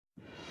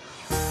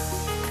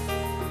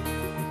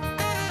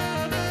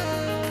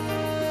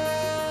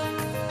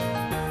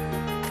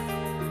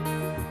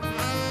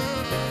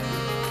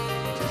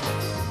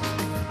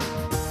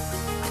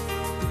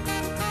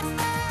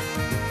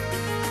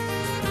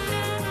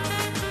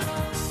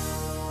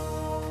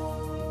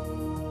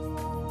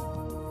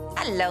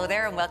Hello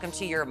there and welcome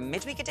to your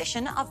midweek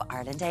edition of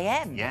Ireland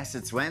AM. Yes,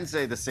 it's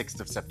Wednesday the 6th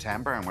of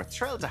September and we're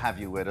thrilled to have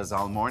you with us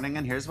all morning,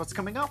 and here's what's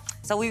coming up.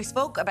 So we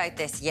spoke about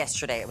this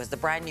yesterday. It was the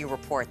brand new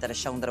report that has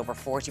shown that over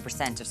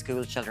 40% of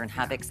school children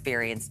have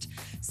experienced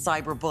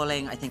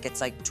cyberbullying. I think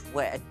it's like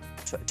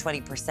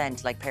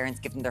 20%, like parents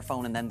give them their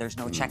phone and then there's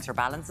no checks or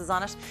balances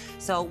on it.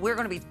 So we're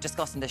going to be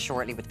discussing this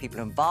shortly with people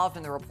involved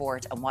in the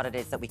report and what it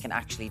is that we can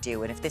actually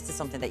do. And if this is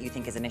something that you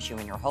think is an issue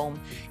in your home,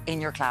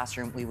 in your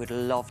classroom, we would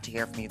love to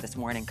hear from you this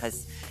morning, because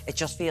it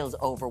just feels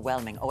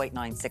overwhelming.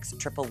 0896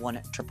 111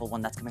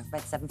 111. That's coming up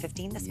about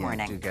 7:15 this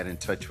morning. Do get in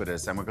touch with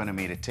us, and we're going to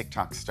meet a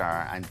TikTok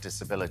star and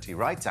disability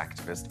rights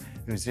activist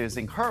who's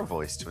using her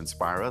voice to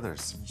inspire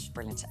others.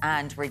 Brilliant.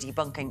 And we're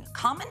debunking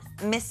common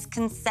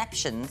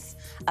misconceptions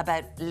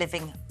about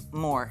living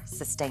more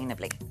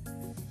sustainably.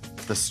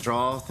 The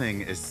straw thing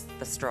is...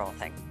 The straw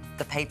thing.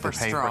 The paper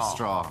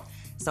straw.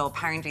 So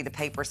apparently the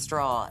paper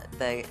straw,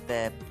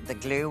 the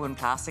glue and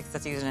plastics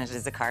that's used in it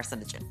is a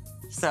carcinogen.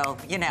 So,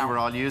 you know. We were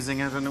all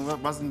using it and it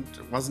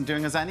wasn't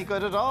doing us any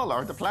good at all,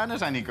 or the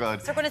planet any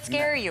good. So we're going to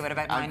scare you at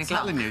about 9 o'clock.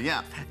 I'm telling you,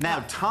 yeah.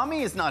 Now,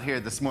 Tommy is not here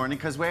this morning,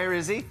 because where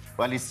is he?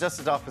 Well, he's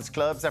dusted off his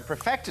clubs and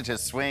perfected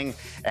his swing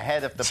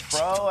ahead of the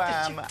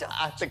Pro-Am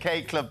at the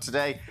K Club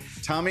today.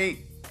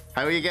 Tommy,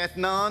 how are you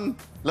getting on?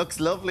 Looks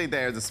lovely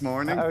there this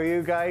morning. How are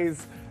you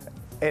guys?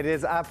 It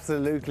is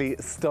absolutely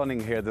stunning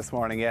here this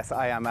morning. Yes,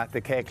 I am at the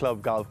K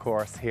Club golf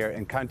course here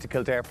in County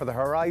Kildare for the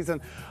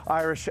Horizon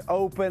Irish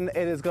Open.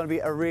 It is going to be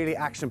a really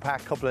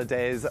action-packed couple of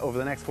days over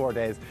the next 4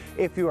 days.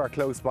 If you are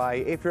close by,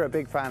 if you're a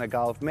big fan of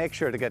golf, make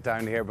sure to get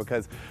down here,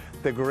 because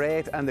the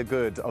great and the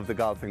good of the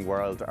golfing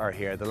world are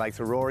here. The likes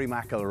of Rory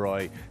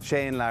McIlroy,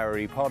 Shane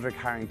Lowry, Padraig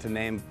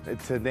Harrington,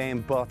 to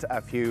name but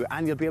a few,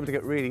 and you'll be able to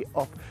get really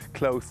up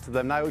close to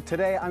them. Now,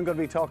 today I'm going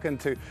to be talking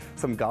to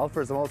some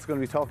golfers. I'm also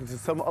going to be talking to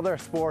some other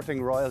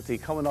sporting royalty.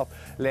 Coming up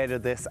later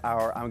this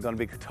hour, I'm going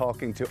to be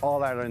talking to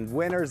All-Ireland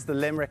winners, the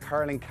Limerick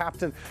hurling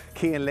captain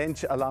Cian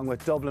Lynch, along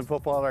with Dublin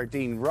footballer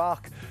Dean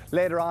Rock.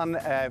 Later on,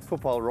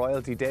 football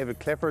royalty David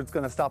Clifford's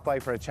going to stop by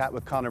for a chat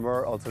with Conor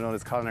Moore, also known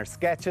as Conor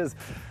Sketches.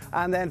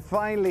 And then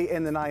finally,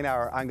 in the 9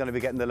 hour, I'm going to be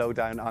getting the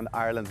lowdown on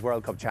Ireland's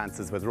World Cup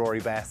chances with Rory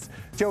Best,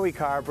 Joey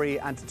Carbery,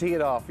 and to tee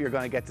it off, you're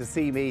going to get to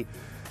see me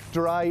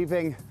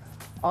driving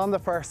on the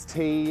first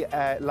tee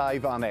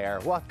live on air.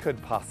 What could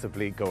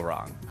possibly go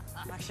wrong?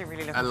 I'm actually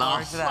really looking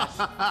forward to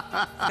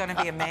that. It's going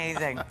to be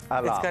amazing.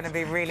 It's going to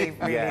be really,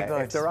 really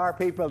good. If there are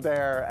people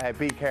there,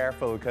 be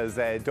careful, because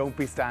don't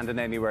be standing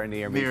anywhere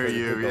near me. Near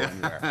you,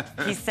 yeah.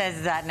 He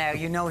says that now.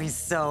 You know he's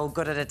so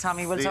good at it.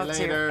 Tommy, we'll talk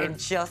to you in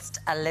just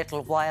a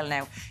little while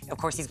now. Of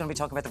course, he's going to be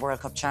talking about the World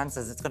Cup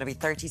chances. It's going to be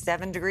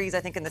 37 degrees,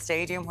 I think, in the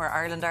stadium where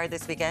Ireland are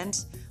this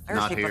weekend.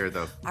 Not here,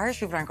 though. Irish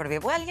people aren't going to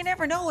be... Well, you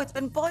never know. It's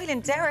been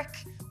boiling. Derek,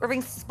 we're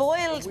being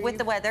spoiled with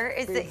the weather.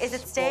 Is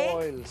it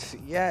staying?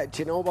 Yeah, do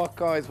you know what,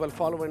 guys? Well,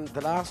 following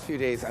the last few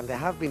days, and they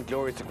have been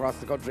glorious across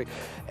the country,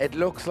 it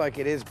looks like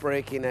it is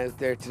breaking out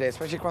there today,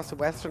 especially across the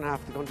western half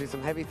of the country.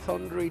 Some heavy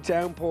thundery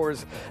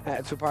downpours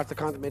through parts of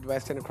the continent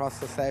Midwest and across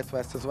the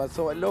southwest as well.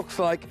 So it looks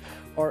like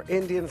our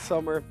Indian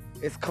summer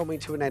is coming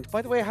to an end.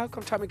 By the way, how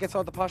come Tommy gets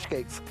all the posh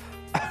cakes?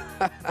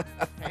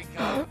 Hey,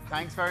 cool.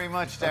 Thanks very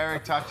much,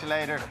 Derek. Talk to you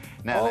later.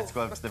 Now let's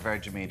go up to the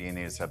Virgin Media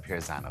News Hub.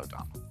 Here's Anne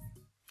O'Donnell.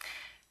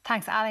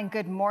 Thanks, Alan.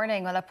 Good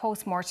morning. Well, a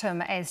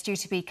post-mortem is due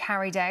to be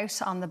carried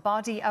out on the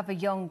body of a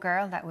young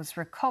girl that was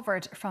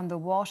recovered from the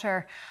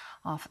water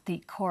off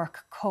the Cork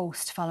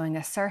coast following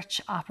a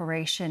search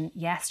operation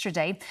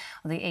yesterday.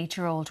 Well, the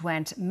 8-year-old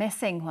went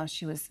missing while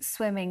she was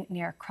swimming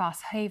near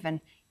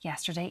Crosshaven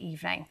yesterday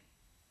evening.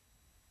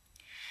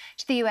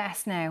 To the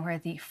US now, where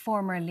the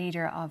former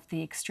leader of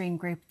the extreme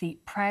group, the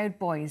Proud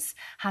Boys,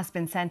 has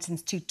been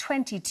sentenced to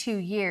 22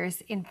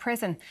 years in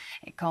prison.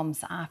 It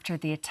comes after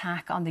the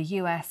attack on the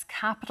US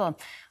Capitol.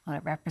 Well,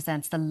 it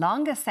represents the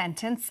longest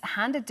sentence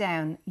handed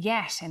down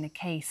yet in a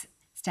case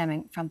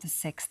stemming from the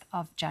 6th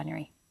of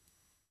January.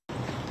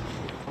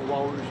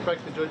 While we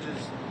respect the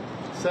judge's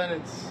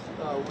sentence,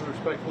 we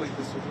respectfully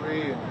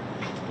disagree,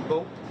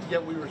 but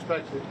yet we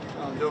respect it.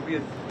 There'll be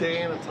a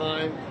day and a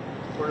time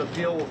where an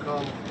appeal will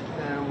come,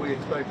 and we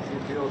expect the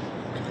appeal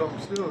to come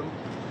soon.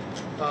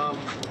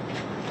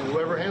 And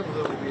whoever handles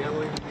it will be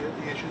handling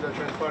the issues that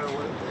transpire,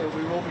 and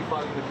we will be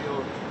filing the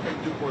appeal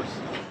in due course.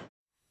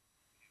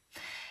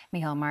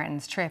 Micheál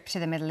Martin's trip to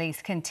the Middle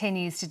East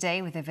continues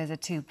today with a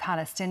visit to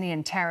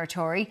Palestinian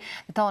territory.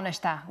 The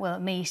Taoiseach will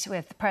meet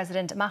with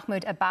President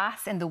Mahmoud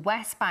Abbas in the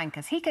West Bank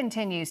as he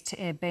continues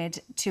to bid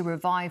to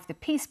revive the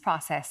peace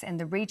process in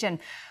the region.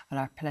 Well,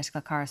 our political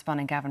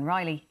correspondent Gavin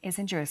Riley is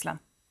in Jerusalem.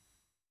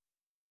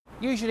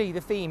 Usually the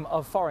theme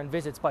of foreign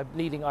visits by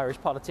leading Irish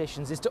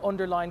politicians is to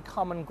underline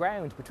common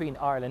ground between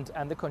Ireland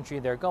and the country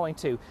they're going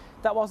to.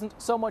 That wasn't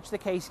so much the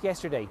case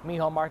yesterday.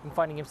 Micheál Martin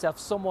finding himself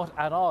somewhat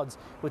at odds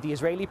with the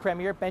Israeli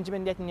Premier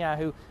Benjamin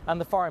Netanyahu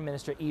and the Foreign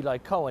Minister Eli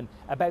Cohen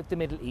about the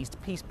Middle East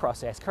peace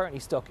process, currently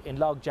stuck in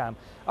logjam.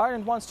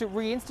 Ireland wants to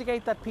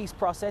reinstigate that peace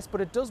process, but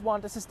it does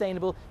want a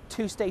sustainable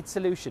two-state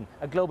solution,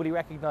 a globally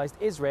recognised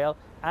Israel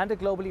and a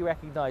globally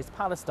recognised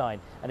Palestine,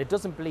 and it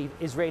doesn't believe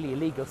Israeli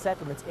illegal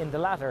settlements in the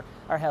latter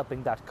are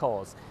helping that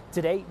cause.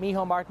 Today,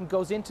 Micheál Martin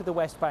goes into the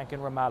West Bank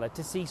and Ramallah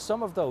to see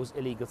some of those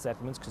illegal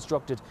settlements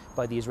constructed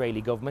by the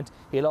Israeli government.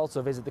 He'll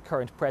also visit the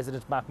current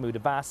President Mahmoud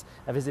Abbas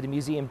and visit a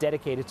museum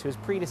dedicated to his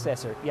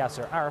predecessor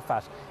Yasser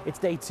Arafat. It's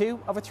day 2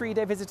 of a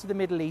 3-day visit to the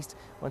Middle East.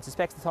 One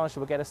suspects the Taoiseach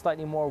will get a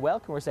slightly more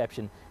welcome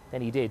reception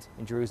than he did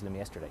in Jerusalem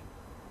yesterday.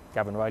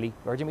 Gavin Riley,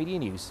 Virgin Media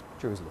News,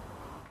 Jerusalem.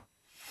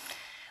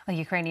 Well,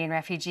 Ukrainian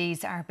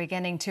refugees are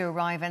beginning to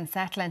arrive and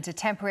settle into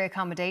temporary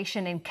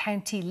accommodation in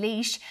County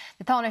Laois.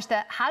 The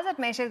Taoiseach has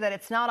admitted that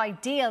it's not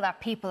ideal that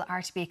people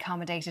are to be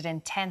accommodated in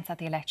tents at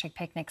the electric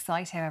picnic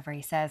site. However,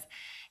 he says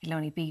it'll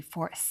only be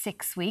for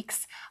 6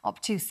 weeks.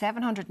 Up to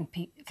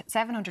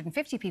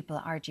 750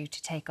 people are due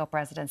to take up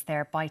residence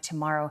there by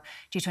tomorrow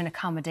due to an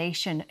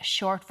accommodation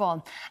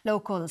shortfall.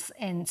 Locals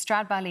in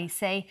Stradbally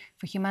say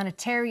for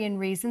humanitarian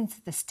reasons,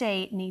 the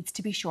stay needs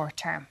to be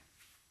short-term.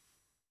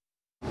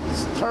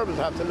 It's terrible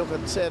to have to look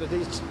and say that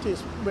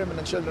these women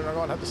and children are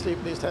going to have to sleep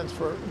in these tents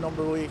for a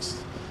number of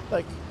weeks.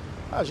 Like,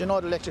 as you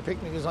know, the electric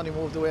picnic is only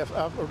moved away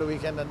after the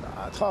weekend, and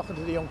talking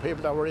to the young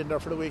people that were in there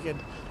for the weekend,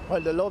 while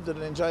they loved it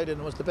and enjoyed it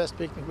and it was the best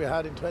picnic we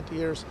had in 20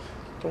 years,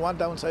 the one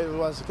downside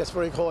was it gets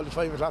very cold at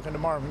 5 o'clock in the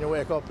morning when you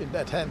wake up in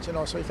that tent, you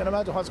know, so you can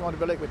imagine what's going to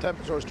be like with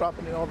temperatures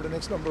dropping in over the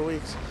next number of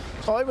weeks.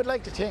 So I would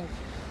like to think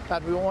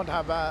that we won't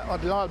have,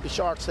 it'll all be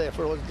short stay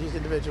for these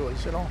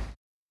individuals, you know.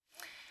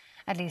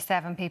 At least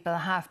 7 people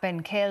have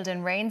been killed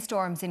in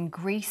rainstorms in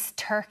Greece,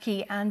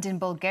 Turkey and in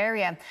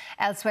Bulgaria.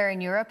 Elsewhere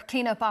in Europe,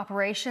 clean-up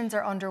operations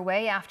are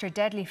underway after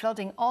deadly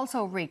flooding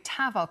also wreaked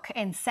havoc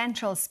in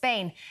central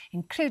Spain,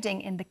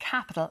 including in the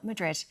capital,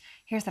 Madrid.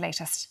 Here's the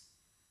latest.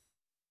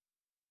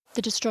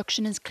 The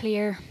destruction is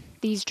clear.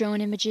 These drone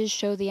images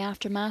show the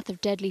aftermath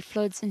of deadly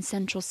floods in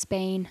central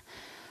Spain.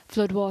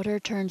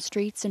 Floodwater turned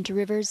streets into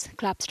rivers,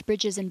 collapsed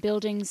bridges and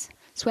buildings,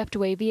 swept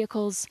away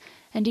vehicles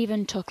and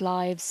even took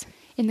lives.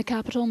 In the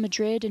capital,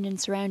 Madrid, and in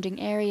surrounding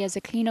areas,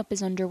 a clean-up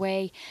is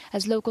underway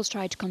as locals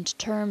try to come to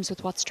terms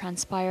with what's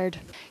transpired.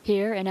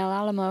 Here in El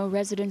Alamo,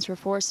 residents were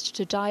forced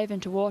to dive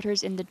into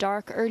waters in the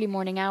dark, early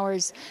morning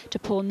hours to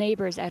pull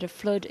neighbours out of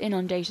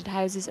flood-inundated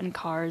houses and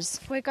cars.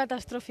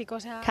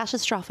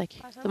 Catastrophic.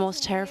 The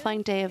most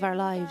terrifying day of our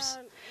lives.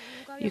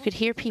 You could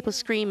hear people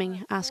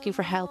screaming, asking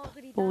for help,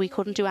 but we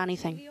couldn't do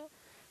anything.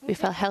 We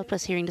felt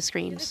helpless hearing the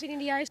screams.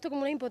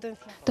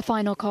 The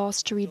final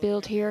cost to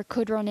rebuild here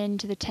could run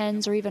into the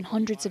tens or even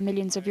hundreds of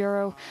millions of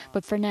euro,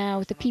 but for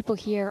now the people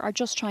here are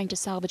just trying to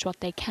salvage what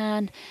they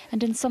can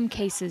and in some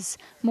cases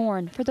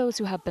mourn for those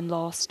who have been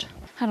lost.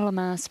 Hannah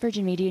Lamas,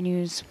 Virgin Media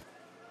News.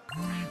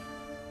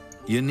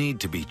 You need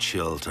to be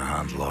chilled to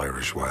handle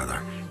Irish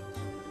weather.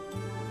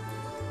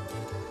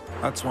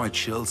 That's why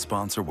Chill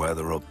sponsor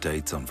weather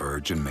updates on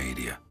Virgin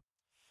Media.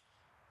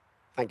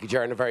 Thank you,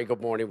 Jaron. A very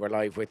good morning. We're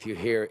live with you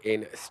here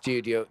in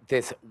studio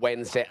this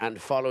Wednesday,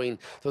 and following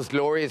those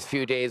glorious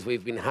few days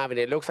we've been having,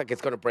 it looks like it's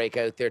going to break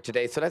out there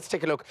today. So let's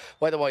take a look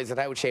weather-wise at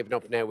how it's shaping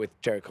up now with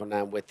Jerry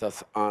Cunningham with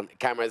us on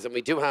cameras. And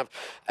we do have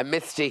a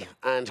misty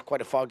and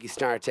quite a foggy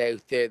start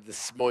out there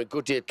this morning.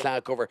 Good deal of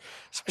cloud cover,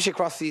 especially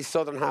across the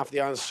southern half of the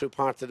island through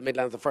parts of the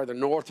Midlands. The further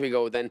north we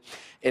go, then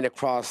in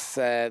across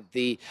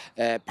the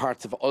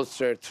parts of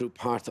Ulster through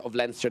parts of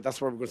Leinster.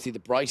 That's where we're going to see the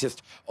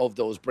brightest of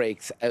those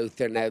breaks out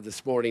there now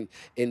this morning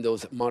in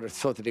those moderate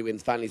southerly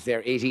winds valleys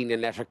there. 18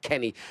 in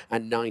Letterkenny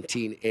and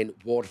 19 in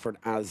Waterford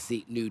as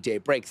the new day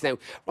breaks. Now,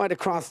 right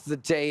across the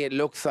day, it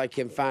looks like,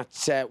 in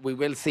fact, we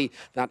will see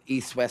that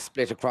east-west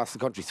split across the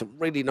country. Some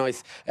really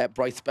nice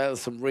bright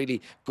spells, some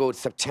really good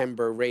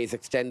September rays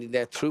extending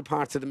there through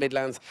parts of the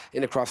Midlands,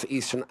 in across the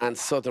eastern and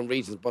southern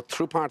regions. But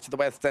through parts of the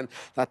west, then,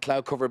 that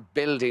cloud cover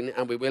building,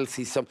 and we will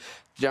see some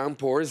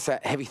downpours,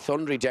 heavy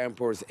thundery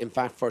downpours, in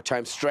fact, for a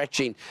time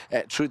stretching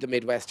through the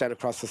Midwest and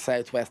across the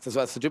southwest as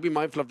well. So do be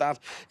mindful of that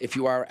if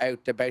you are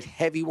out about.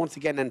 Heavy once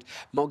again and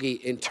muggy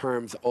in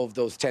terms of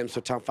those temps.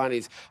 So top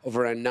valleys of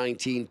around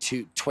 19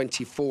 to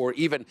 24,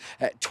 even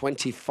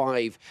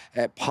 25,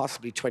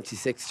 possibly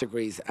 26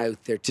 degrees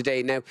out there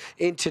today. Now,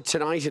 into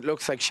tonight, it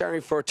looks like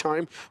sharing for a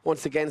time.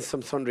 Once again,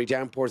 some thundery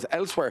downpours.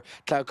 Elsewhere,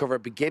 cloud cover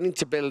beginning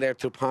to build there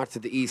through parts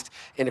of the east,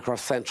 in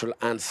across central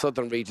and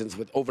southern regions,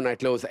 with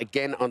overnight lows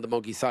again on the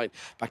muggy side,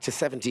 back to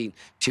 17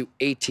 to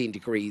 18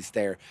 degrees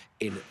there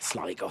in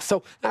Sligo.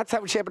 So that's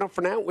how it's shaping up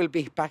for now. We'll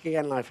be back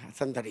again live at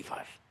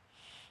 7:35.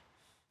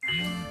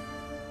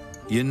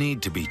 You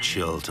need to be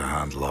chilled to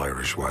handle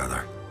Irish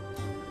weather.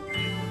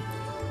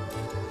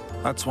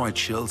 That's why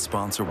Chill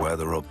sponsor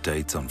weather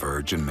updates on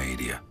Virgin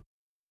Media.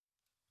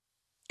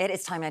 It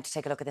is time now to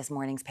take a look at this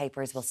morning's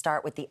papers. We'll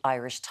start with the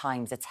Irish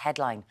Times. Its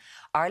headline,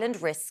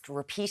 Ireland risks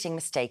repeating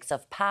mistakes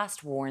of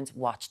past, warns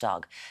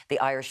watchdog. The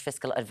Irish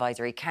Fiscal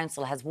Advisory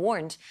Council has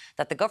warned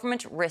that the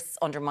government risks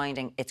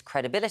undermining its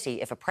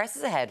credibility if it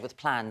presses ahead with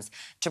plans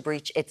to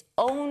breach its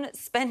own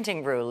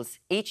spending rules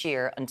each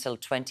year until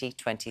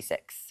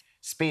 2026.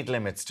 Speed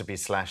limits to be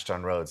slashed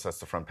on roads. That's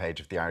the front page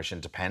of the Irish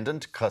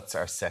Independent. Cuts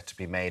are set to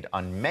be made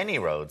on many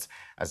roads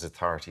as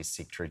authorities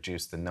seek to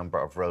reduce the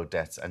number of road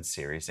deaths and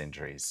serious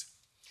injuries.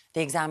 The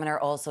Examiner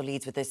also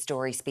leads with this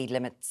story, speed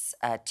limits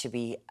to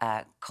be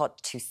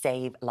cut to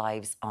save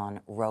lives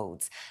on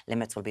roads.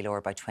 Limits will be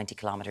lowered by 20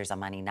 kilometres on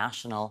many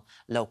national,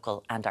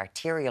 local and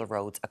arterial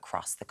roads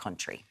across the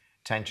country.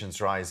 Tensions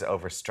rise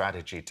over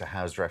strategy to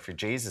house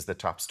refugees is the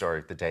top story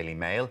of the Daily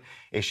Mail.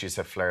 Issues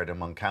have flared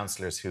among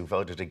councillors who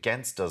voted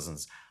against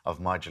dozens of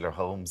modular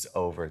homes,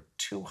 over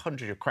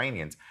 200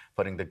 Ukrainians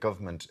putting the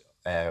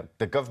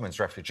government's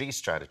refugee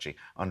strategy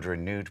under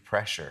renewed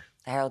pressure.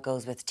 The Herald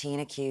goes with teen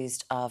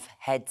accused of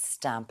head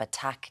stamp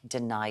attack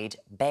denied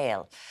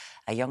bail.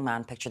 A young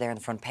man, pictured there on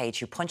the front page,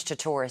 who punched a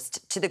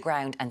tourist to the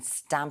ground and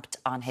stamped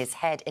on his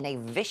head in a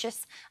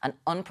vicious and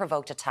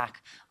unprovoked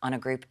attack on a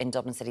group in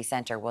Dublin city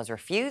centre, was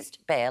refused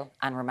bail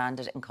and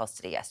remanded in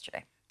custody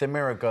yesterday. The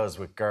Mirror goes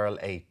with girl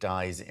 8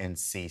 dies in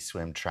sea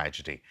swim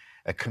tragedy.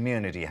 A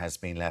community has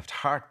been left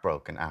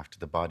heartbroken after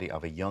the body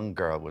of a young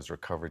girl was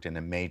recovered in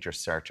a major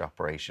search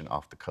operation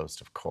off the coast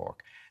of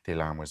Cork. The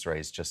alarm was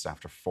raised just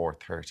after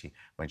 4:30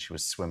 when she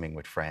was swimming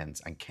with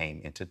friends and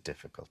came into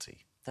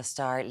difficulty. The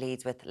Star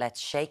leads with Let's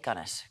Shake on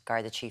it.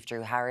 Garda Chief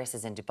Drew Harris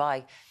is in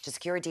Dubai to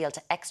secure a deal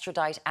to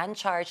extradite and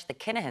charge the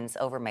Kinahans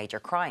over major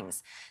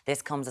crimes.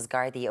 This comes as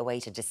Gardaí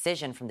await a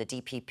decision from the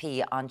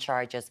DPP on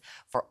charges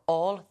for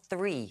all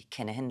 3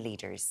 Kinahan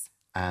leaders.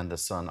 And The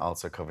Sun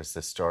also covers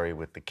this story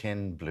with the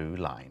Kin Blue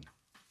Line.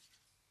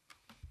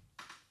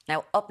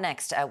 Now, up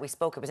next, it was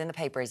in the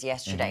papers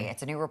yesterday.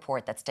 It's a new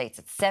report that states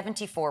that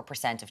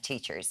 74% of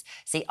teachers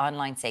see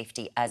online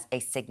safety as a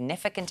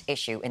significant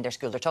issue in their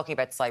school. They're talking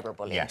about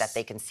cyberbullying, that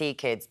they can see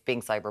kids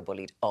being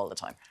cyberbullied all the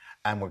time.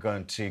 And we're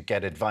going to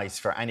get advice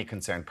for any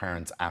concerned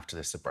parents after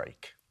this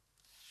break.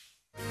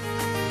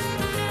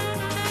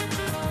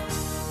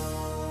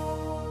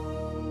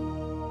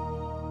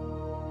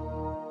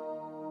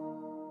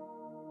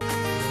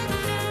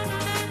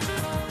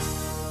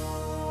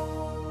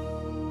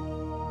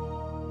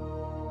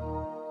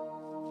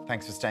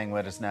 Thanks for staying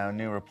with us now. A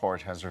new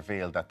report has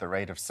revealed that the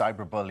rate of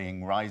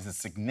cyberbullying rises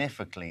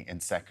significantly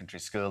in secondary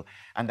school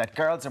and that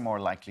girls are more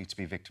likely to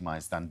be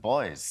victimised than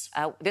boys.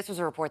 This was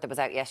a report that was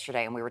out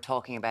yesterday and we were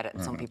talking about it,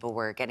 and some people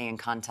were getting in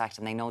contact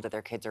and they know that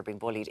their kids are being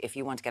bullied. If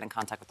you want to get in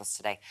contact with us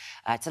today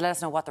to let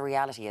us know what the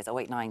reality is,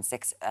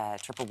 0896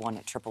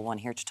 111 111,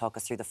 here to talk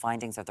us through the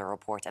findings of the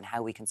report and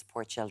how we can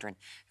support children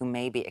who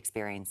may be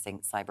experiencing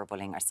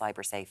cyberbullying. Our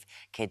CyberSafe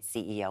Kids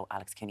CEO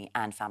Alex Cooney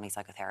and family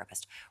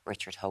psychotherapist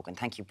Richard Hogan.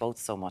 Thank you both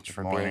so much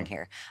for being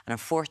here. And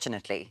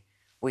unfortunately,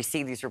 we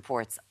see these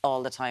reports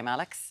all the time,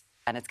 Alex,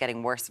 and it's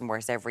getting worse and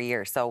worse every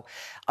year. So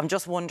I'm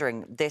just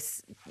wondering,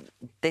 this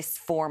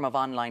form of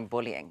online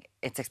bullying,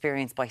 it's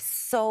experienced by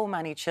so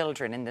many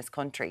children in this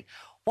country.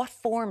 What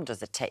form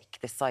does it take,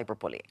 this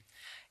cyberbullying?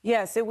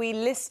 Yeah, so we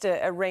list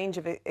a range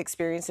of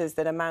experiences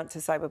that amount to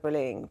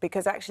cyberbullying,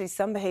 because actually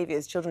some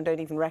behaviours children don't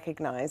even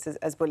recognise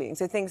as bullying.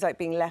 So things like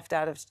being left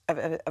out of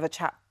a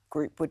chat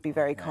group would be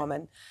very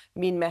common.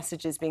 Mean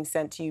messages being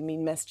sent to you,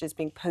 mean messages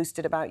being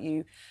posted about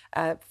you,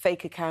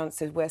 fake accounts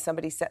where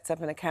somebody sets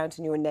up an account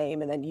in your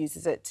name and then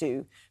uses it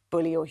to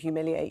bully or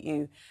humiliate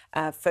you,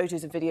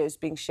 photos and videos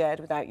being shared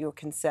without your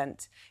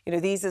consent. You know,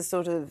 these are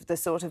the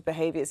sort of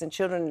behaviours. And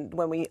children,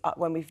 when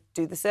we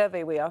do the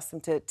survey, we ask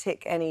them to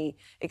tick any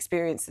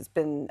experience that's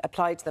been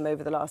applied to them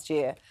over the last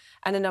year,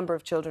 and a number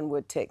of children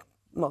would tick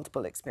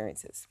multiple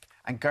experiences.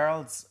 And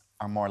girls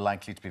are more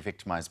likely to be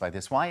victimised by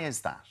this. Why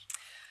is that?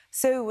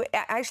 So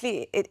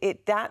actually,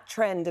 that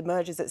trend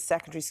emerges at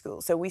secondary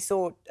school. So we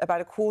saw about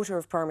a quarter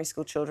of primary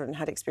school children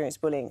had experienced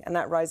bullying, and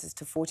that rises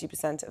to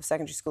 40% of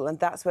secondary school. And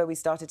that's where we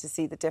started to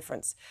see the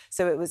difference.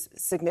 So it was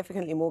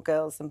significantly more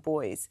girls than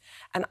boys.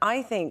 And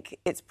I think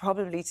it's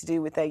probably to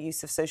do with their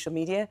use of social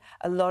media.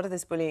 A lot of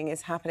this bullying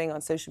is happening on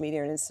social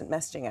media and instant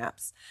messaging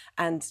apps.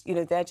 And, you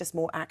know, they're just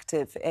more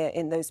active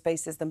in those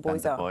spaces than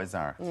boys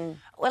are.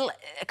 Well,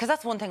 because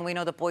that's one thing we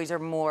know, that boys are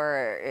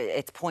more,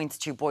 it points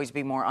to boys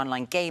be more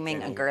online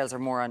gaming and girls are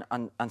more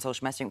on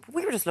social messaging. But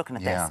we were just looking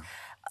at this.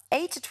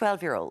 8 to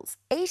 12-year-olds,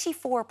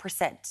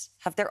 84%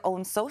 have their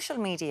own social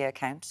media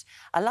account.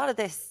 A lot of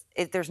this,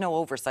 there's no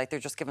oversight. They're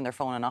just given their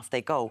phone and off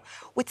they go.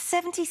 With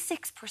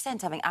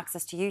 76% having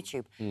access to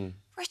YouTube.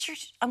 Richard,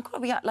 I'm going to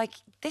be like,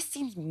 this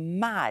seems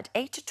mad.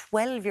 8 to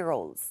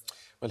 12-year-olds.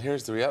 Well,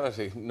 here's the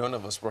reality. None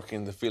of us working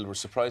in the field were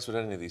surprised with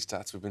any of these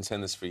stats. We've been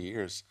saying this for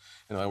years.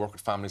 You know, I work with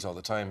families all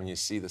the time, and you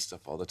see this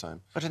stuff all the time.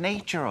 But an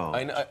 8-year-old?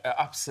 I know,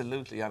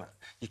 absolutely, Anna.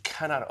 You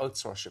cannot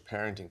outsource your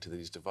parenting to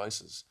these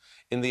devices.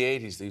 In the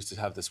 80s, they used to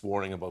have this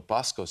warning about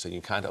Bosco, saying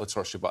you can't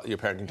outsource your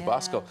parenting to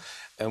Bosco.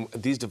 And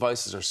these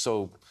devices are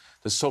so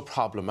They're so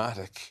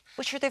problematic.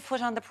 But sure, they've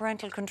put on the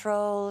parental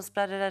controls,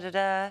 blah, blah, blah, blah,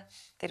 blah.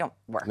 They don't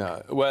work.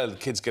 No, well, the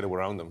kids get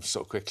around them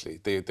so quickly.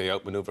 They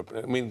outmaneuver.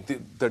 I mean,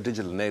 they're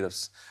digital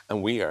natives,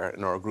 and we are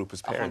in our group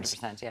as parents,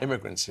 100%, yeah.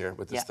 immigrants here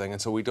with this thing,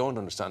 and so we don't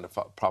understand it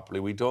properly.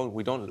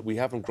 We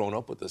haven't grown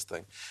up with this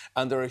thing,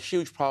 and there are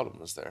huge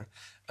problems there.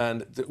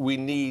 And we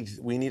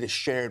need a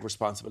shared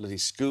responsibility.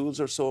 Schools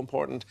are so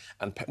important,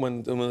 and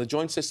when the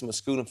joint system of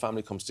school and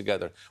family comes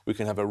together, we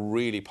can have a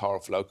really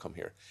powerful outcome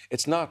here.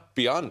 It's not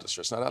beyond us,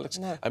 it's not, Alex.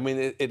 No. I mean,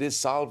 it is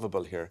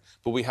solvable here,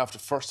 but we have to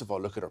first of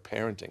all look at our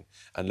parenting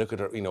and look at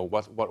our,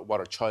 what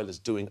our child is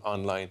doing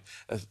online.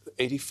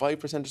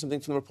 85% or something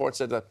from the report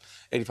said that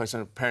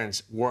 85% of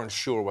parents weren't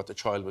sure what the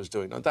child was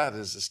doing. Now that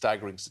is a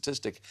staggering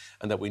statistic,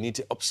 and that we need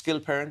to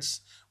upskill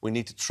parents. We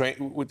need to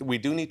train. We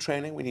do need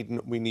training.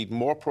 We need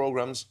more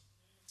programs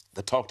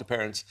that talk to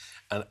parents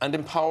and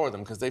empower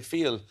them, because they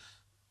feel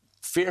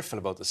fearful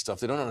about this stuff.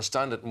 They don't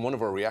understand it, and one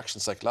of our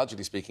reactions,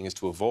 psychologically speaking, is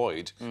to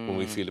avoid when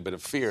we feel a bit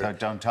of fear. So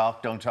don't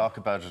talk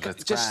about it.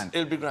 It's grand.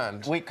 It'll be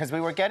grand. Because we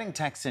were getting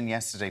texts in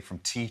yesterday from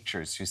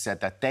teachers who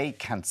said that they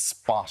can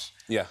spot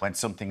when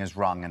something is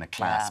wrong in a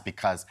class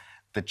because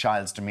the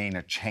child's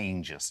demeanour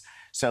changes.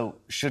 So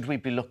should we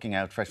be looking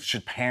out for it?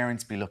 Should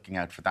parents be looking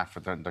out for that for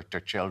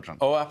their children?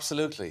 Oh,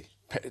 absolutely.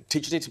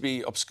 Teachers need to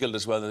be upskilled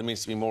as well. There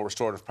needs to be more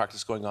restorative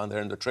practice going on there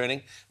in their training,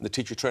 in the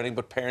teacher training,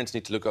 but parents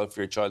need to look out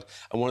for your child.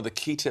 And one of the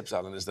key tips,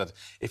 Alan, is that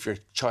if your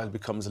child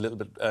becomes a little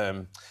bit,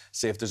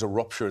 say if there's a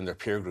rupture in their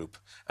peer group,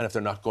 and if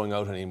they're not going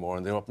out anymore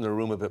and they're up in their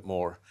room a bit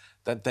more,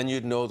 then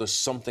you'd know there's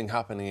something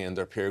happening in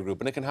their peer group,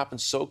 and it can happen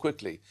so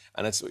quickly.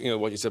 And it's,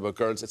 what you said about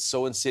girls, it's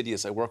so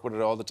insidious. I work with it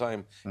all the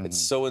time. It's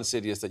so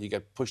insidious that you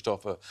get pushed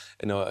off a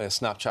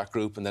Snapchat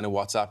group and then a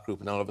WhatsApp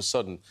group, and all of a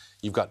sudden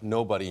you've got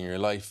nobody in your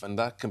life, and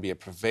that can be a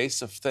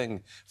pervasive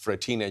thing for a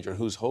teenager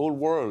whose whole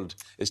world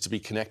is to be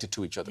connected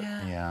to each other.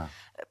 Yeah.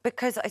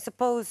 Because I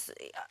suppose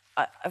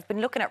I've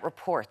been looking at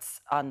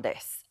reports on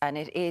this, and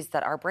it is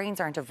that our brains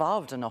aren't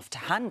evolved enough to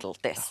handle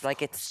this.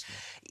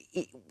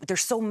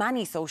 There's so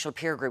many social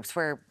peer groups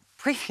where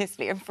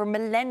previously, and for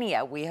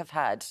millennia, we have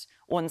had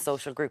one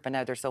social group, and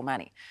now there's so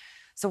many.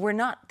 So we're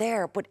not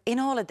there. But in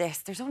all of this,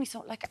 there's only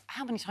so,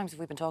 how many times have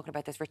we been talking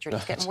about this, Richard?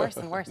 It's getting worse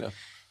and worse. No.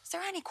 Is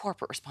there any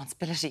corporate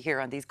responsibility here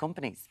on these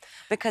companies?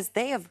 Because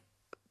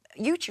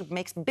YouTube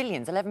makes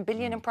billions, 11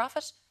 billion in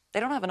profit. They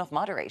don't have enough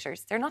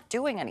moderators. They're not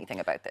doing anything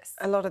about this.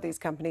 A lot of these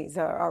companies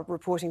are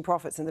reporting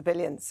profits in the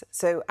billions.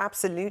 So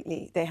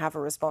absolutely, they have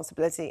a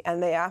responsibility,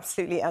 and they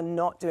absolutely are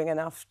not doing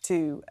enough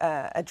to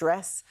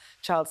address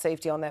child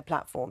safety on their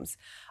platforms.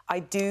 I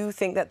do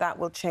think that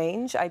will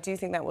change. I do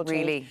think that will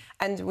change. Really?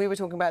 And we were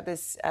talking about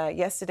this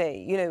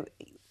yesterday.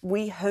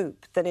 We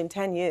hope that in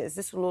 10 years,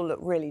 this will all look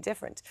really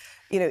different.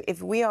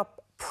 If we are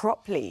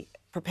properly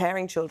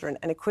preparing children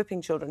and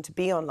equipping children to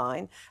be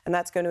online, and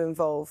that's going to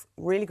involve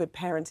really good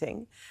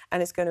parenting,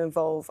 and it's going to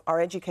involve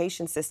our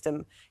education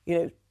system,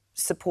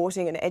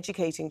 supporting and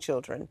educating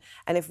children.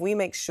 And if we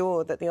make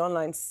sure that the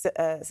online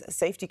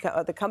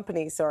the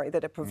companies,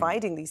 that are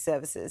providing these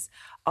services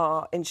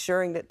are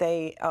ensuring that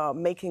they are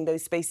making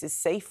those spaces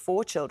safe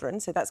for children,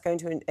 so that's going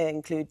to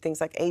include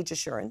things like age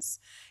assurance,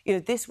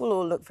 this will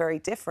all look very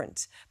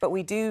different. But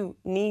we do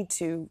need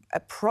to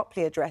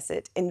properly address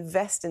it,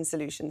 invest in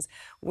solutions.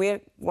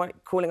 We're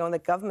calling on the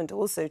government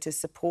also to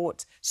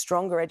support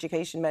stronger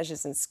education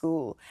measures in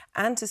school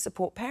and to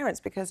support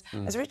parents, because,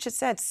 as Richard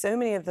said, so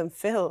many of them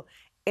feel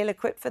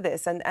ill-equipped for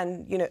this and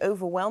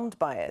overwhelmed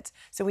by it.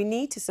 So we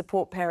need to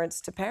support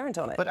parents to parent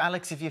on it. But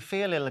Alex, if you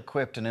feel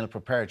ill-equipped and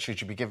ill-prepared, should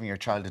you be giving your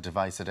child a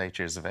device at 8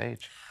 years of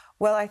age?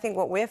 Well, I think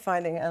what we're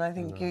finding, and I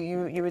think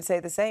you would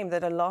say the same,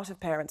 that a lot of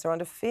parents are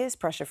under fierce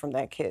pressure from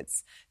their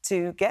kids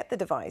to get the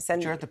device.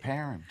 And but you're the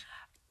parent.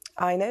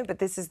 I know, but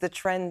this is the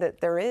trend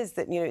that there is,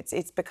 that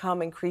it's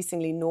become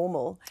increasingly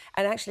normal.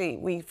 And actually,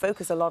 we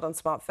focus a lot on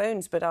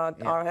smartphones, but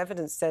our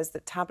evidence says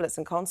that tablets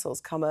and consoles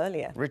come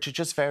earlier. Richard,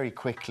 just very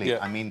quickly,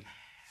 I mean,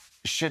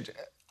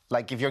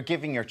 if you're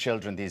giving your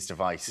children these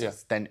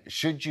devices, then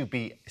should you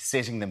be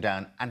sitting them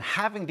down and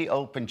having the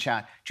open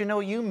chat? Do you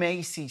know, you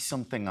may see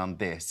something on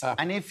this,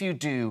 and if you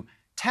do,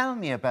 tell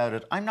me about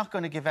it. I'm not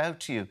going to give out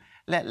to you.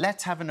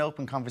 Let's have an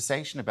open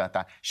conversation about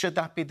that. Should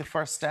that be the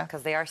first step?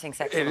 Because they are seeing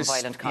sexual and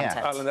violent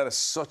content. Alan, that is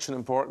such an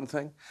important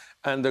thing.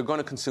 And they're going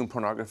to consume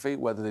pornography,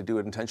 whether they do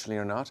it intentionally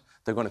or not.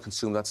 They're going to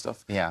consume that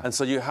stuff. Yeah. And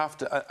so you have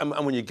to...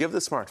 And when you give the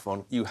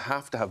smartphone, you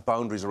have to have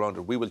boundaries around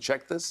it. We will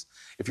check this.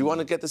 If you want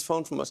to get this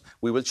phone from us,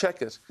 we will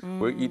check it.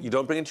 You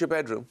don't bring it to your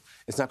bedroom.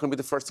 It's not going to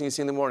be the first thing you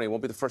see in the morning. It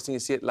won't be the first thing you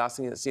see, last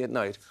thing you see at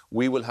night.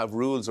 We will have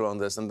rules around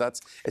this. And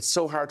it's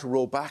so hard to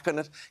roll back on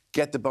it,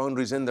 get the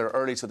boundaries in there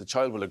early so the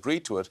child will agree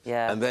to it.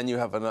 Yeah. And then you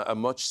have a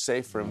much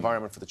safer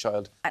environment for the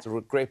child. It's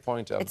a great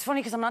point. It's funny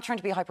because I'm not trying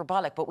to be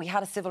hyperbolic, but we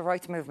had a civil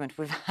rights movement.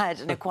 We've had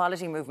an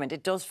equality movement.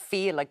 It does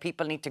feel like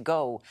people need to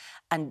go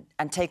and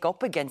take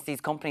up against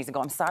these companies and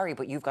go, I'm sorry,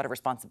 but you've got a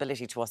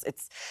responsibility to us.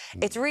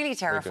 It's really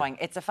terrifying.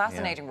 It's a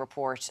fascinating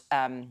report.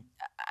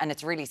 and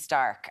it's really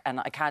stark, and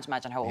I can't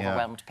imagine how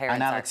overwhelmed parents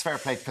and are. Alex, fair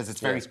play, because it's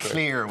very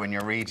clear when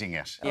you're reading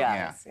it.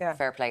 Yeah.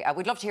 Fair play.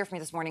 We'd love to hear from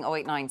you this morning,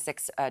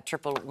 0896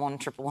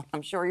 111.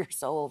 I'm sure you're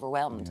so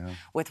overwhelmed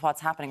with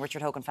what's happening.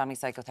 Richard Hogan, family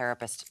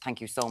psychotherapist,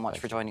 thank you so much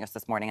for joining us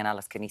this morning, and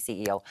Alice Kinney,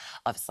 CEO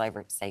of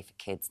Cyber Safe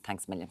Kids.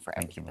 Thanks a million for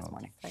everything this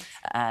morning.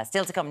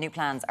 Still to come, new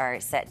plans are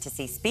set to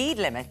see speed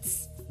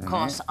limits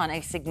cut on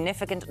a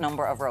significant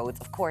number of roads,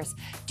 of course,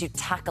 to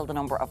tackle the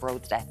number of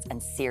road deaths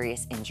and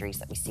serious injuries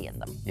that we see in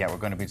them. Yeah, we're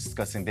going to be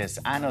discussing this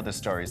and other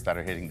stories that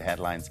are hitting the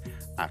headlines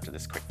after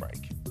this quick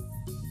break.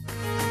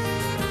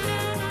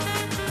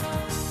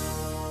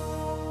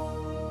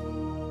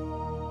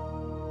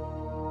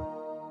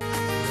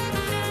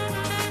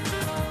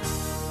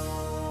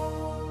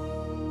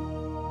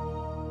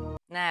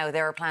 Now,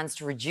 there are plans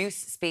to reduce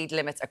speed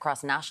limits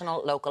across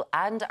national, local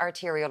and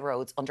arterial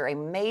roads under a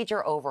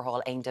major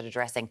overhaul aimed at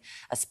addressing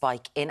a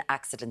spike in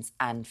accidents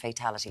and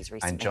fatalities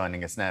recently. And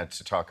joining us now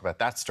to talk about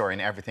that story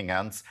and everything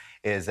else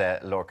is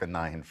Lorcan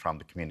Nahan from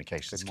the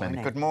Communications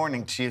Clinic. Good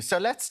morning to you. So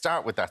let's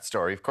start with that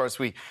story. Of course,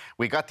 we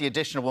got the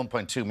additional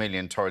 1.2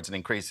 million towards an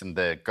increase in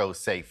the Go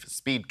Safe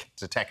speed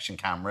detection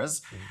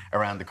cameras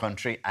around the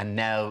country, and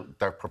now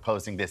they're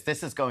proposing this.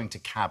 This is going to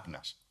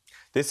Cabinet.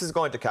 This is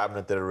going to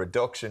Cabinet, that a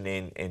reduction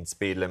in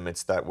speed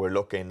limits that we're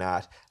looking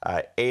at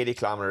 80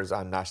 kilometres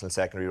on national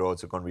secondary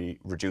roads are going to be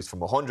reduced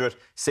from 100,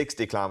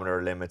 60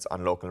 kilometre limits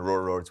on local and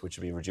rural roads, which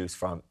will be reduced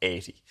from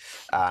 80.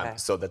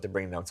 So that they're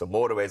bringing down, so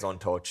motorways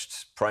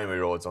untouched, primary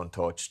roads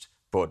untouched,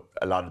 but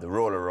a lot of the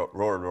rural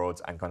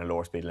roads and kind of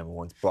lower speed limit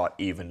ones brought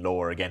even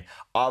lower again.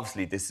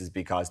 Obviously, this is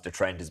because the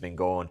trend has been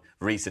going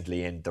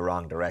recently in the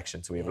wrong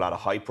direction. So we have a lot of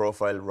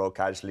high-profile road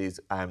casualties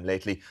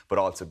lately, but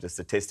also the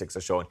statistics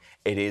are showing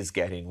it is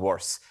getting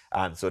worse.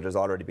 So there's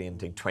already been, I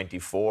think,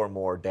 24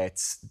 more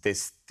deaths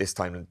this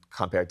time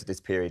compared to this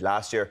period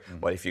last year.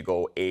 But if you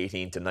go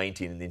 18 to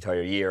 19 in the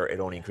entire year, it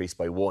only increased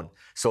by 1.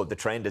 So the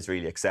trend has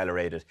really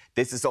accelerated.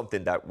 This is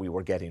something that we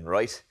were getting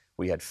right.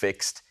 We had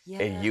fixed.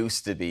 It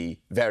used to be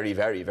very,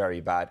 very,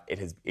 very bad.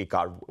 It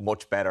got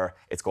much better.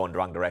 It's going the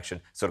wrong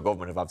direction. So the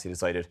government have obviously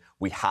decided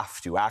we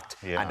have to act.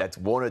 And that's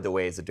one of the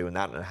ways of doing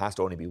that, and it has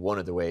to only be one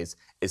of the ways,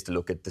 is to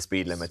look at the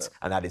speed limits,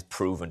 and that is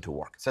proven to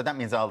work. So that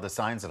means all the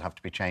signs will have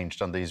to be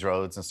changed on these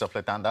roads and stuff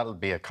like that, and that'll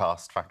be a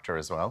cost factor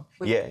as well.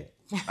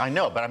 I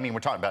know, but I mean, we're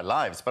talking about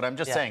lives, but I'm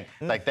just saying,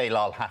 like, they'll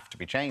all have to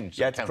be changed.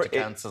 County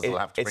councils will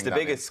have to bring that in. It's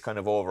the biggest kind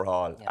of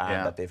overhaul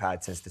that they've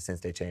had since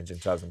they changed in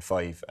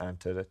 2005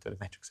 to the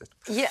metric system.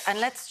 Yeah, and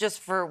let's just,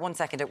 for 1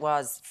 second, it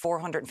was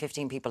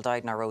 415 people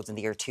died on our roads in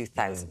the year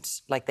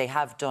 2000. Like, they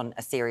have done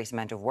a serious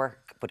amount of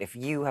work, but if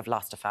you have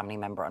lost a family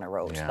member on a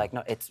road, like,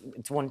 no, it's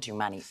one too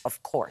many,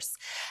 of course.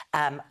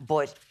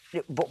 But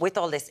with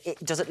all this,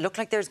 does it look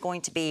like there's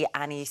going to be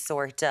any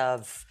sort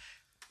of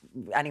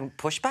any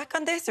pushback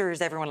on this, or is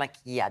everyone like,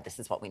 yeah, this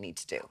is what we need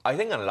to do? I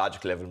think on a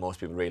logical level,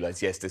 most people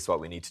realise, yes, this is what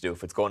we need to do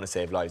if it's going to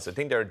save lives. I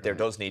think there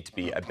does need to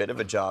be a bit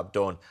of a job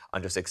done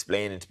on just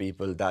explaining to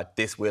people that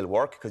this will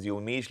work, because you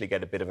immediately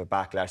get a bit of a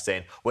backlash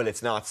saying, well,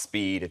 it's not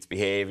speed, it's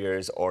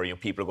behaviours, or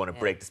people are going to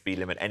break the speed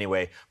limit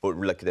anyway. But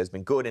look, there's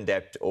been good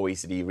in-depth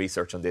OECD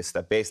research on this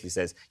that basically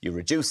says you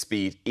reduce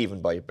speed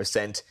even by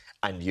 1%,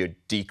 and you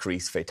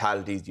decrease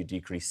fatalities, you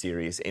decrease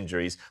serious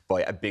injuries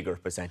by a bigger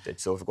percentage.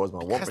 So if it goes by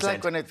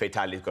 1%,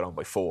 fatalities go down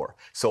by 4.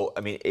 So,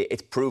 I mean,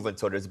 it's proven.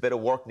 So there's a bit of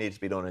work needed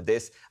to be done on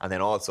this, and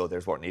then also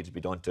there's work needed to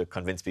be done to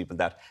convince people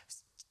that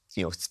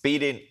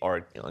speeding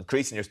or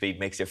increasing your speed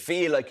makes you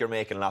feel like you're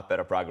making a lot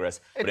better progress,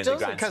 but in the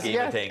grand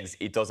scheme of things,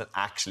 it doesn't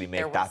actually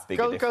make that big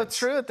a difference. Go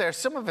through it there.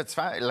 Some of it's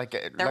fine.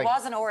 There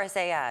was an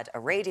RSA ad, a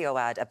radio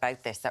ad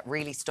about this that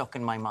really stuck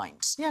in my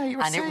mind. Yeah, you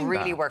were saying and it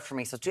really worked for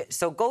me.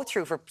 So go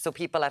through so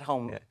people at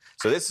home.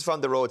 So this is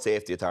from the Road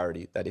Safety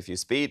Authority, that if you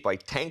speed by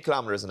 10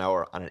 kilometres an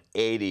hour on an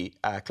 80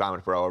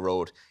 kilometre per hour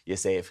road, you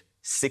save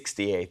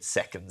 68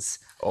 seconds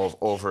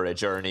over a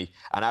journey.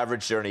 An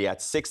average journey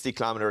at 60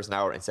 kilometres an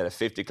hour instead of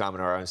 50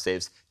 kilometres an hour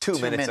saves 2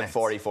 minutes and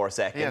 44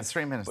 seconds. Yeah,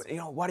 3 minutes.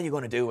 But, what are you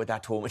going to do with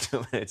that 2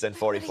 minutes and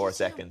 44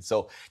 seconds?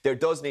 So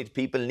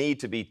people need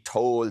to be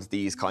told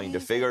these kind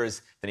of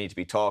figures. They need to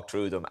be talked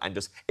through them, and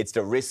just, it's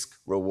the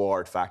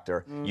risk-reward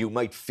factor. You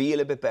might feel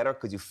a bit better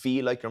because you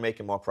feel like you're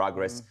making more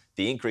progress.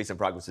 The increase in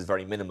progress is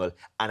very minimal,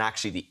 and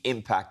actually the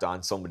impact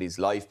on somebody's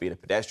life, be it a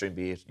pedestrian,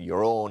 be it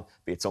your own,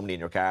 be it somebody in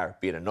your car,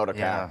 be it another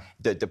car,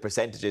 the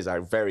percentages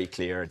are very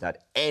clear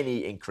that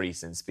any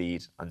increase in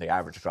speed on the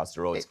average across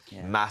the roads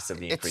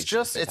massively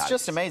increases. It's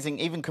just amazing,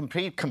 even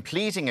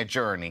completing a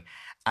journey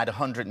at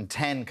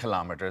 110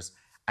 kilometres,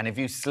 and if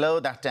you slow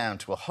that down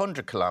to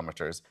 100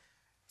 kilometres,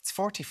 it's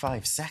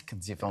 45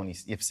 seconds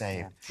you've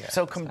saved.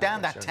 So come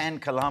down that 10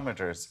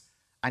 kilometres,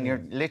 and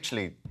you're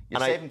literally, You're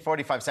saving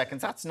 45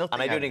 seconds, that's nothing.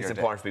 And I do think it's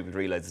important for people to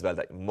realise as well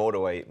that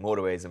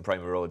motorways and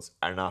primary roads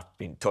are not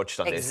being touched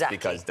on this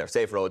because they're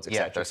safe roads,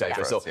 etc.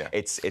 So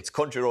it's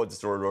country roads,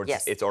 it's rural roads,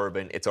 it's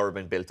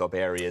urban built-up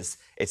areas.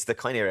 It's the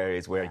kind of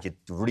areas where you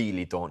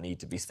really don't need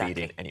to be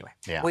speeding anyway.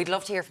 Yeah. We'd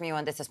love to hear from you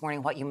on this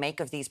morning, what you make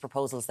of these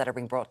proposals that are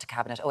being brought to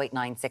Cabinet,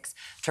 0896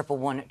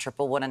 111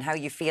 111, and how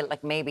you feel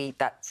like maybe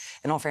that,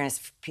 in all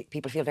fairness,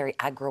 people feel very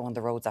aggro on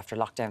the roads after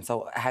lockdown,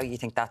 so how you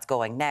think that's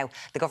going. Now,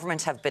 the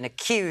government have been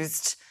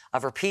accused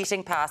of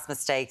repeating past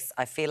mistakes.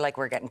 I feel like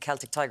we're getting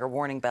Celtic Tiger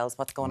warning bells.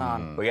 What's going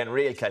on? We're getting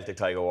real Celtic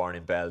Tiger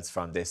warning bells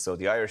from this. So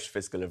the Irish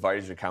Fiscal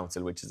Advisory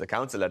Council, which is a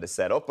council that is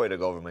set up by the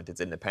government, it's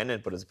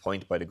independent but is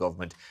appointed by the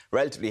government,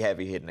 relatively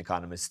heavy-hitting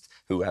economists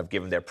who have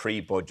given their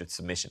pre-budget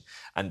submission.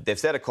 And they've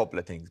said a couple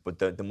of things, but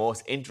the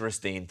most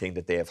interesting thing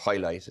that they have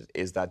highlighted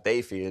is that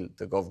they feel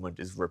the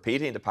government is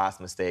repeating the past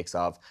mistakes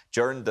of,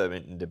 during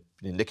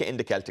in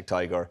the Celtic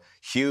Tiger,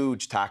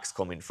 huge tax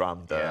coming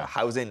from the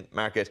housing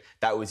market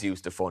that was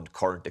used to fund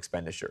current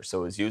expenditure.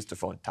 So it was used to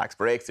fund tax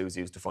breaks, it was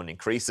used to fund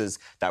increases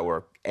that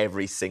were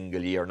every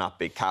single year, not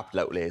big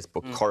capital outlays,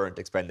 but current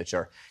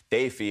expenditure.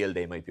 They feel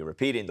they might be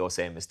repeating those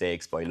same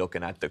mistakes by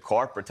looking at the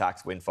corporate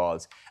tax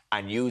windfalls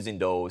and using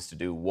those to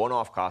do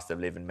one-off cost of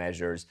living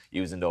measures,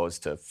 using those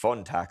to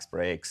fund tax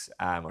breaks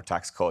or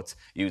tax cuts,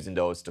 using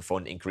those to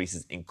fund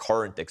increases in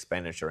current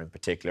expenditure in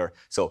particular.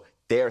 So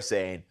they're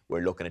saying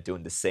we're looking at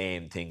doing the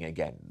same thing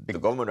again. The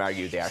government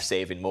argue they are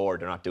saving more,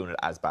 they're not doing it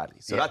as badly.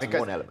 So that's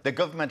one element. The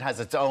government has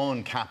its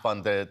own cap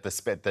on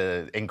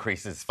the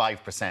increases,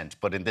 5%,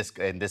 but in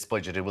this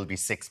budget it will be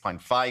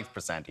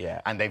 6.5%.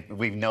 Yeah. And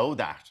we know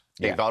that.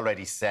 They've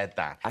already said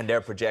that. And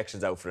their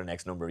projections out for the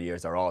next number of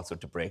years are also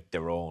to break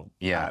their own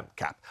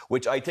cap,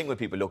 which I think when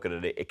people look at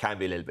it, it can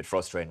be a little bit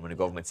frustrating when the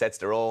government sets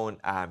their own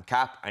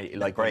cap, and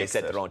like when they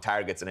set their own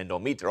targets and then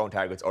don't meet their own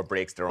targets or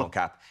breaks their own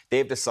cap.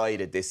 They've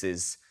decided this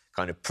is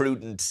kind of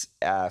prudent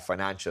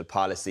financial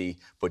policy,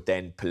 but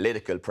then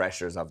political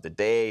pressures of the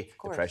day,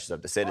 the pressures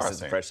of the citizens,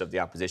 the pressures of the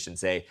opposition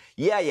say,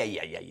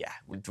 the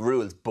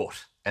rules,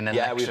 but... An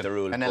election, we have the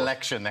rule,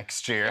 election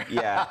next year.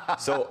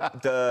 So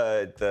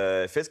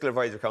the Fiscal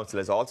Advisory Council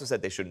has also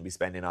said they shouldn't be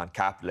spending on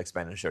capital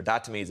expenditure.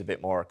 That to me is a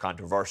bit more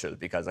controversial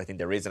because I think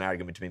there is an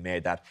argument to be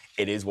made that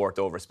it is worth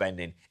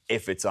overspending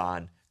if it's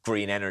on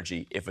green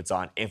energy, if it's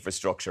on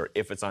infrastructure,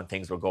 if it's on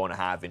things we're going to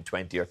have in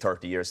 20 or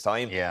 30 years'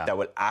 time that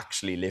will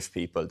actually lift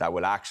people, that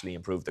will actually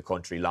improve the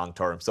country long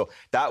term. So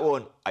that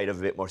one, I'd have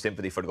a bit more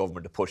sympathy for the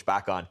government to push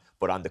back on.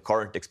 But on the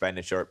current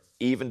expenditure,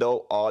 even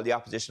though all the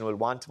opposition will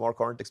want more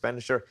current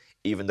expenditure,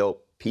 even though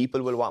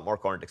people will want more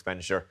current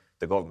expenditure,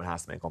 the government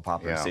has to make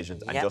unpopular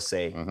decisions and just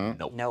say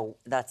no. No,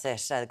 that's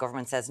it. The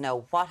government says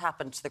no. What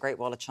happened to the Great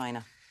Wall of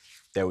China?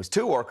 There was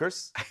two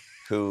workers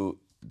who,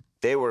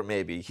 they were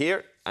maybe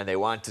here and they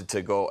wanted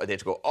to go, they had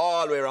to go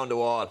all the way around the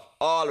wall,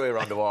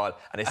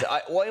 and they said,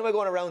 why am I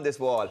going around this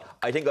wall?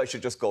 I think I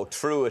should just go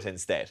through it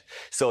instead.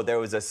 So there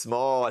was a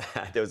small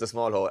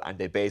hole, and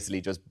they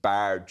basically just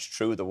barged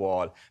through the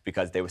wall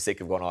because they were sick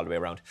of going all the way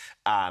around,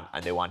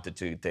 and they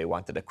wanted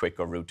a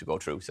quicker route to go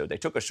through. So they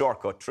took a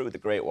shortcut through the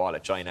Great Wall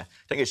of China.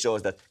 I think it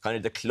shows that kind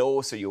of the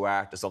closer you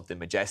are to something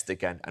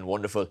majestic and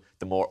wonderful,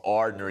 the more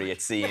ordinary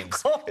it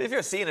seems. If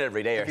you're seeing it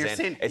every day,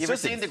 you've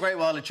seen the Great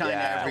Wall of China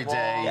every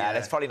day. Yeah,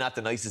 that's probably not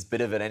the nicest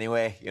bit of it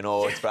anyway. You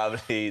know, it's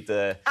probably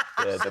the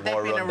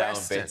more run down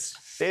bits.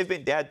 They've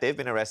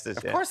been arrested.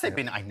 Of course they've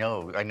been. I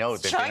know.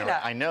 China.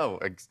 I know.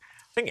 I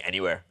think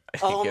anywhere.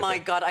 Oh my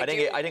God! I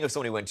think if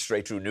somebody went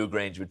straight through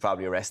Newgrange, we'd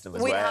probably arrest them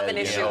as well. We have an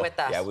issue with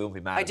that. Yeah, we won't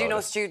be mad. I do know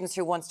students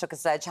who once took a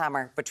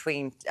sledgehammer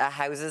between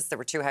houses. There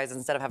were two houses.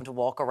 Instead of having to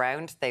walk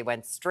around, they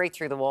went straight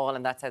through the wall,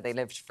 and that's how they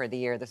lived for the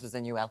year. This was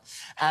in UL.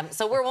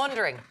 So we're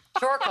wondering,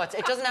 shortcuts.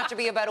 It doesn't have to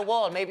be about a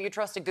wall. Maybe you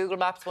trusted Google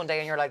Maps one day,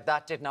 and you're like,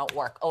 that did not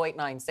work.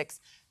 0896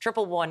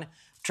 111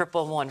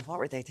 111. What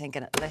were they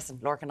thinking? Listen,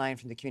 Lorcan Nine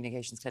from the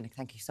Communications Clinic.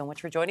 Thank you so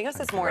much for joining us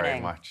this morning. Thank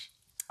you very much.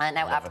 And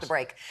now, after the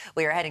break,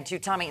 we are heading to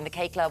Tommy in the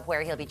K Club,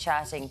 where he'll be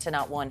chatting to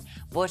not one,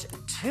 but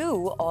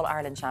two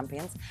All-Ireland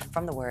champions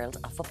from the world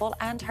of football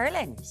and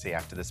hurling. See you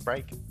after this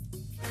break.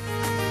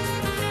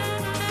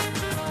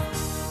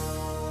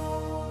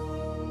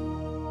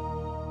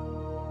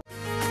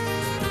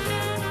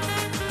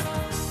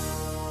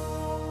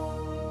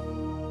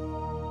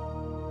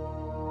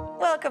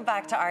 Welcome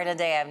back to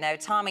Ireland AM. Now,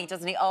 Tommy,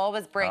 doesn't he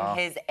always bring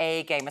his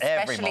A game,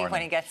 especially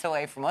when he gets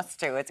away from us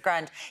too? It's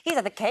grand. He's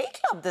at the K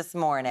Club this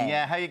morning.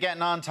 Yeah, how you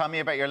getting on, Tommy?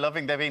 About your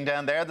loving they've been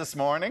down there this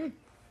morning?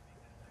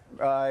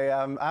 I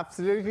am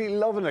absolutely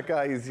loving it,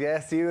 guys.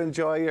 Yes, you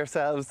enjoy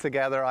yourselves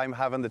together. I'm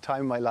having the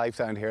time of my life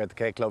down here at the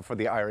K Club for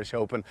the Irish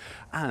Open,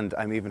 and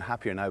I'm even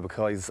happier now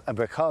because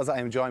I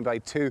am joined by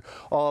two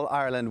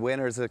All-Ireland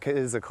winners. It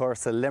is, of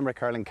course, the Limerick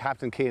hurling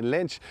captain Cian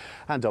Lynch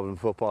and Dublin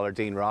footballer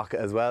Dean Rock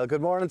as well.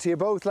 Good morning to you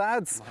both,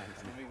 lads.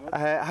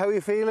 How are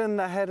you feeling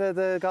ahead of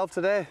the golf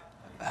today?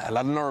 A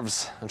lot of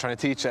nerves. I'm trying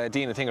to teach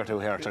Dean a thing or two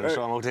here, trying to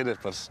show him how to hit it,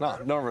 but no,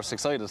 nervous,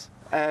 excited.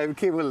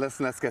 Okay, well,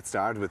 listen, let's get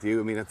started with you.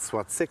 I mean, it's,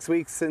 what, 6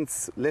 weeks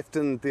since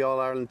lifting the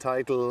All-Ireland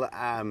title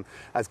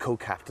as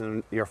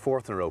co-captain, your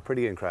 4th in a row.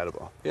 Pretty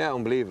incredible. Yeah,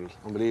 unbelievable.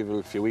 Unbelievable.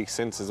 A few weeks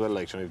since as well,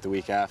 like the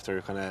week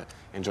after, kind of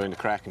enjoying the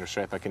crack and you're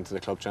straight back into the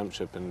club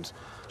championship and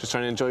just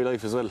trying to enjoy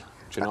life as well,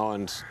 you know,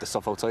 and the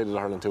stuff outside of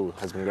Ireland too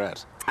has been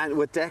great. And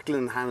with Declan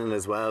and Hannon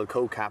as well,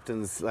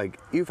 co-captains, like,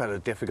 you've had a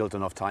difficult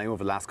enough time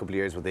over the last couple of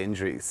years with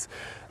injuries.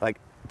 Like,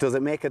 does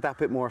it make it that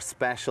bit more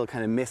special,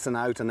 kind of missing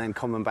out and then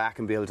coming back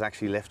and be able to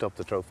actually lift up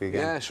the trophy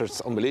again? Yeah, sure,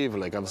 it's unbelievable.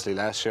 Like, obviously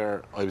last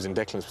year I was in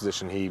Declan's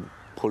position. He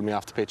pulled me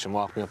off the pitch and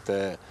walked me up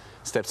the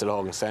steps of the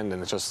Hogan stand,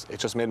 and it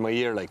just made my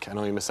year. Like, I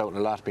know he missed out on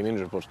a lot being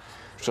injured, but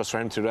just for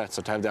him to do that,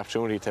 so to have the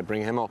opportunity to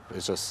bring him up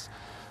is just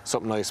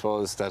something, I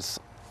suppose, that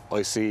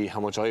I see how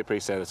much I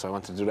appreciate it, so I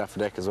wanted to do that for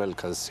Dec as well,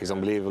 because he's an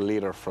unbelievable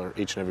leader for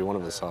each and every one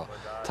of us, so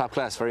top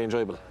class, very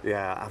enjoyable.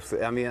 Yeah,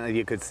 absolutely. I mean,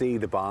 you could see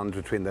the bond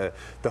between the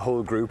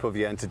whole group of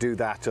you, and to do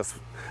that just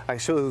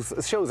shows,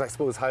 I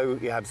suppose, how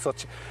you have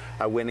such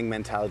a winning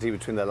mentality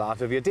between the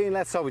lot of you. Dean,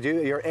 let's start with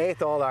you. Your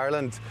 8th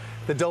All-Ireland,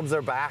 the Dubs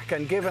are back,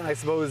 and given, I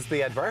suppose,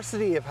 the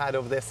adversity you've had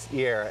over this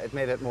year, it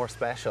made it more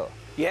special.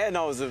 Yeah,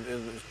 no, it was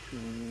an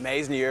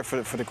amazing year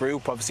for the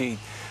group. Obviously,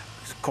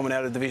 coming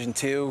out of Division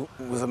 2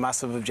 was a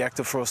massive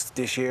objective for us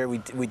this year.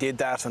 We did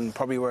that and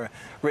probably were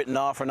written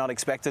off or not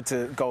expected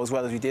to go as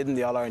well as we did in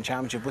the All-Ireland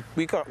Championship. But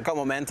we got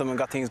momentum and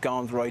got things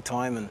going at the right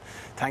time, and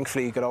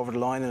thankfully got over the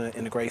line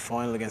in a great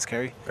final against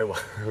Kerry. It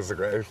was a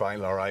great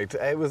final, all right.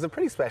 It was a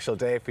pretty special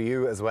day for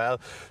you as well,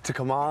 to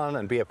come on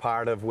and be a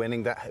part of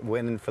winning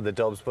for the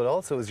Dubs, but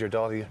also it was your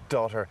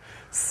daughter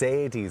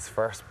Sadie's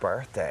first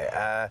birthday.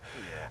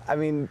 I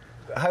mean,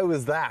 how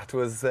was that?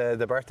 Was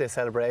the birthday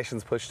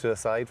celebrations pushed to the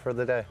side for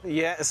the day?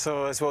 Yeah,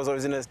 so I suppose I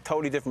was in a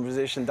totally different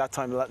position that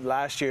time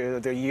last year,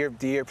 the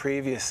year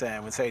previous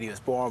when Sadie was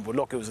born. But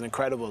look, it was an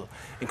incredible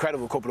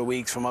couple of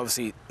weeks, from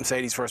obviously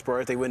Sadie's first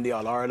birthday, win the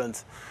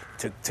All-Ireland,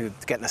 to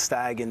getting a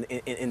stag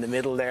in the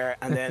middle there,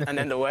 and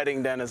then the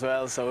wedding then as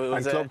well. So it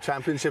was and club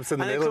championships in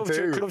the middle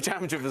too. Club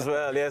championship as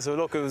well. Yeah. So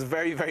look, it was a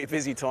very, very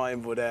busy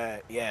time, but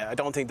yeah, I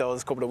don't think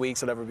those couple of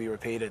weeks will ever be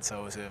repeated.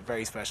 So it was a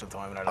very special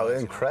time in our lives. Oh,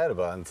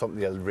 incredible, and something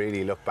you'll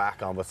really look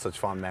back on with such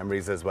fond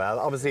memories as well.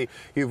 Obviously,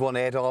 you've won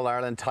 8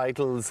 All-Ireland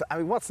titles. I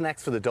mean, what's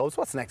next for the Dubs?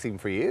 What's next even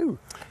for you?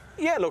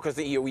 Yeah, look, I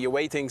think you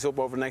weigh things up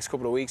over the next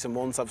couple of weeks and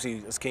months.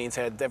 Obviously, as Keane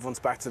said, everyone's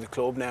back to the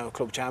club now,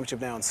 club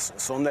championship now on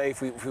Sunday.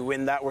 If we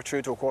win that, we're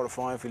through to a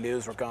quarter-final. If we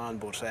lose, we're gone.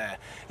 But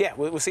yeah,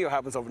 we'll see what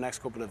happens over the next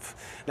couple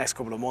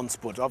of months.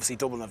 But obviously,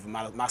 Dublin have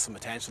massive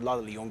potential. A lot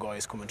of the young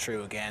guys coming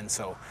through again.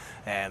 So,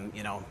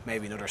 you know,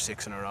 maybe another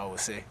 6 in a row. We'll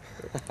see.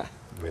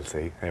 We'll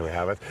see. There we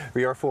have it.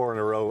 We are 4 in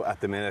a row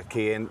at the minute,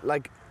 Keane.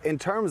 Like, in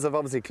terms of,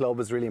 obviously, club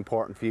is really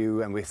important for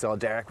you, and we saw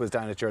Derek was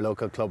down at your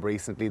local club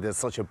recently. There's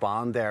such a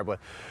bond there, but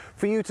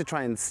for you to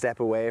try and step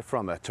away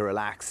from it, to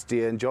relax, do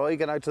you enjoy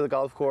getting out to the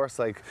golf course?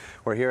 Like,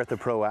 we're here at the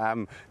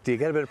Pro-Am. Do you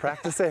get a bit of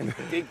practice in?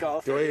 Big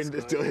golf. Do I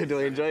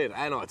enjoy it?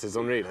 I know, it's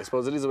unreal. I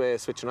suppose it is a way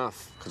of switching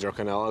off, because you're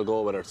kind of all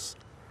go, whether it's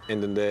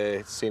ending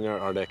the senior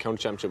or the county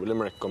championship with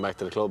Limerick, going back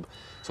to the club.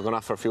 So going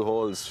off for a few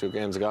holes, a few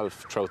games of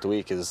golf throughout the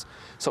week is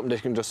something that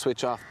you can just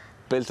switch off,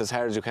 built as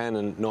hard as you can,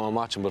 and know I'm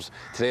watching. But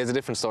today's a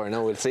different story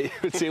now. We'll see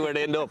where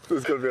they end up.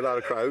 There's going to be a lot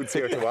of crowds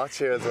here to watch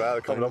here as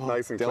well, coming up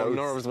nice and close. The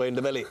nerves way in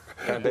the belly.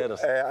 Can't beat it.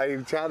 I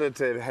chatted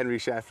to Henry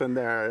Shefflin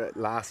there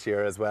last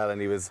year as well,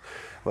 and he was,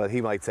 well,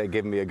 he might say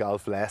giving me a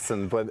golf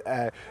lesson, but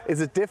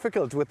is it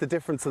difficult with the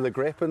difference of the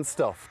grip and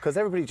stuff? Because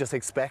everybody just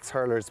expects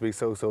hurlers to be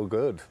so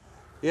good.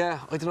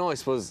 Yeah, I don't know, I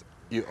suppose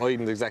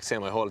I'm the exact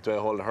same. I hold it the way I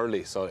hold the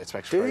hurley, so it's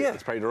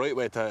probably the right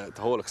way to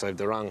hold it, because I have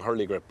the wrong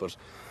hurley grip. But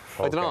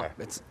I don't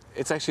know,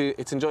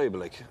 it's enjoyable.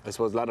 Like, I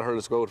suppose a lot of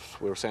hurlers go out,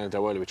 we were saying it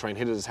there while, we try and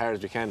hit it as hard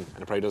as we can,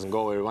 and it probably doesn't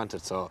go where we want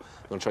it, so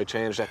I'm going to try to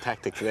change that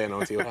tactic today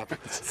and see what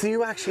happens. So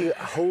you actually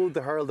hold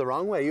the hurl the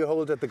wrong way? You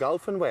hold it the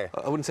golfing way?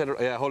 I wouldn't say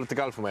I hold it the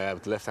golfing way,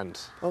 with the left hand.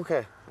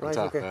 Okay, right,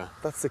 top, okay.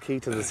 That's the key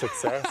to the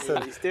success.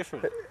 It's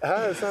different.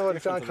 It's not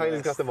what John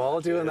Kiley's got them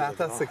all doing that.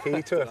 That's the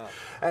key to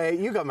it.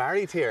 You got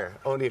married here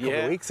only a couple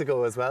of weeks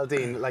ago as well,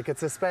 Dean. Like,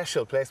 it's a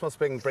special place. Must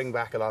bring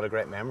back a lot of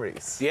great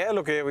memories. Yeah,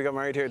 look, we got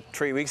married here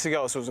 3 weeks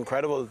ago, so it was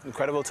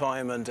incredible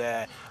time. And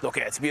look,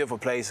 it's a beautiful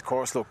place. The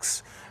course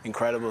looks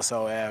incredible,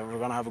 so we're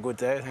going to have a good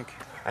day, I think.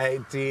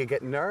 Do you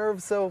get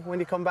nerves though when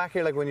you come back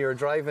here? Like when you were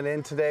driving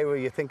in today, were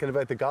you thinking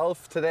about the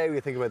golf today? Were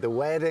you thinking about the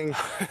wedding?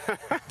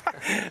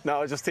 No,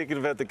 I was just thinking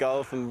about the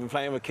golf and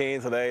playing with Keane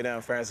today now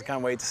in fairness. I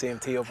can't wait to see him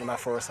tee up on that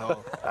first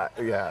hole.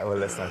 Yeah, well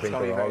listen, I think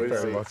we're all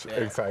very much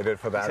excited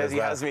for that. He says as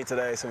well. He has me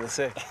today, so we'll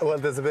see.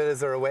 Well, is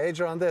there a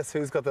wager on this?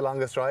 Who's got the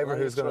longest driver?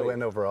 Who's going to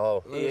win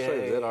overall?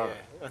 Yeah,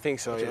 I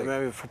think so, yeah.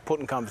 Maybe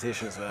putting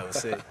competition as well, we'll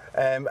see.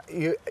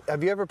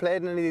 Have you ever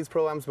played in any of these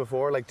Pro-Ams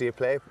before? Like, do you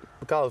play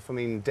golf. I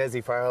mean,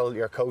 Desi Farrell,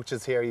 your coach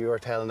is here. You were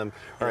telling him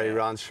earlier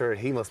on, sure,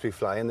 he must be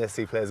flying this.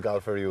 He plays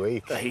golf every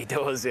week. He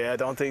does, yeah. I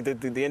don't think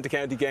the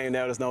inter-county game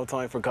now, there's no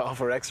time for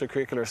golf or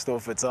extracurricular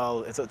stuff. It's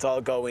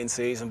all go in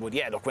season. But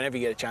yeah, look, whenever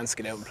you get a chance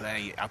to get out and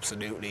play,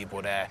 absolutely.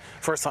 But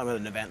first time at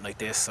an event like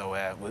this, so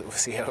we'll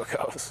see how it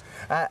goes.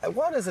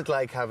 What is it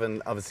like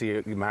having, obviously,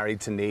 you're married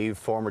to Niamh,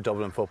 former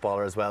Dublin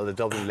footballer as well. The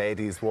Dublin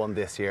ladies won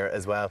this year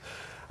as well.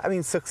 I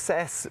mean,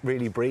 success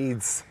really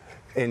breeds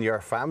in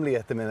your family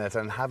at the minute,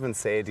 and having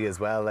Sadie as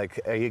well, like,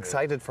 are you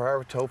excited for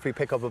her to hopefully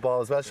pick up a ball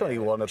as well? She's only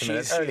one at the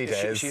minute, early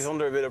days. She's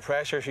under a bit of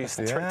pressure. She's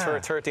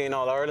 13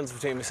 All-Irelands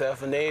between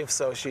myself and Niamh,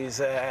 so she's,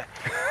 yeah,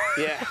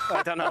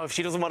 I don't know, if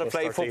she doesn't want to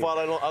play football,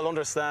 I'll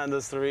understand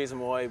that's the reason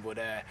why, but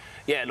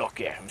yeah, look,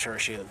 yeah, I'm sure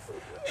she'll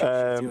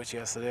do what she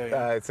has to do.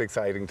 Yeah. It's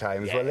exciting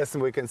times. Yeah. Well,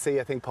 listen, we can see,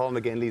 I think Paul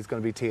McGinley's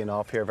going to be teeing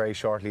off here very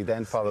shortly,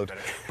 then followed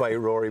by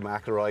Rory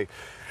McIlroy.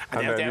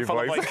 And then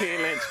followed by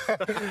Cian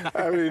Lynch.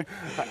 I mean,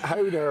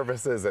 how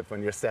nervous is it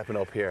when you're stepping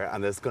up here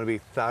and there's going to be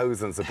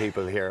thousands of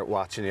people here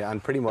watching you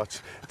and pretty much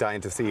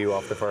dying to see you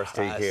off the first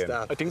tee, Cian?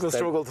 I think they'll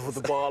struggle to put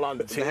the ball on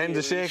the tee. The hand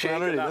to shake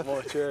already. That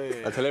much, yeah.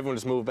 I'll tell everyone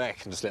just move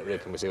back and just let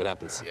rip and we'll see what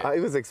happens. I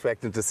was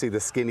expecting to see the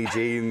skinny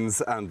jeans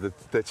and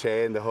the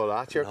chain, the whole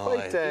lot. You're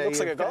quite... he looks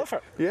like a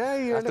golfer. Yeah, I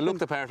have to look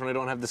the part when I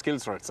don't have the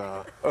skills for it,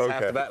 so it's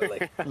half the battle.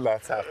 Like.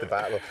 That's half the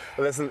battle.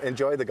 Well, listen,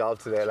 enjoy the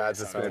golf today,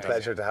 lads. It's been a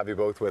pleasure to have you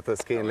both with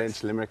us. Cian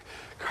Lynch, Limerick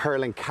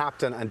hurling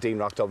captain and Dean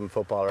Rock Dublin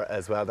footballer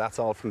as well. That's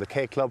all from the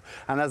K Club.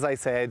 And as I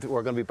said,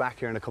 we're going to be back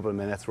here in a couple of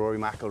minutes. Rory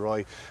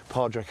McIlroy,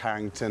 Padraig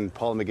Harrington,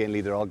 Paul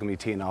McGinley, they're all going to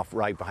be teeing off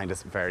right behind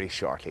us very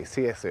shortly.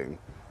 See you soon.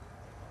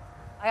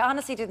 I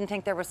honestly didn't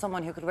think there was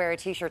someone who could wear a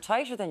T-shirt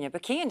tighter than you,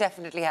 but Cian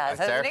definitely has,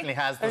 hasn't he? Definitely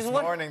has this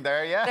morning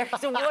there, yeah.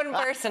 There's one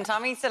person.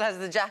 Tommy still has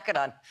the jacket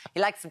on. He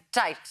likes them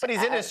tight. But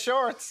he's in his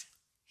shorts.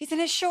 He's in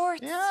his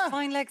shorts. Yeah.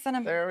 Fine legs on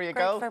him. There you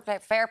Great, go. Fair play.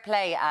 Fair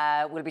play.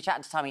 We'll be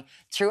chatting to Tommy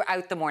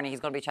throughout the morning. He's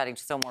going to be chatting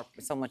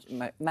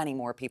to many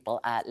more people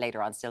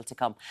later on still to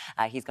come.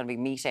 He's going to be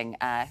meeting,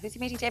 who's he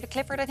meeting? David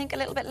Clifford, I think, a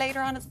little bit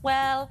later on as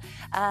well.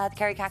 The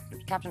Kerry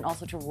captain,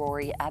 also to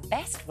Rory.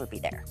 Best will be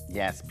there.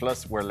 Yes,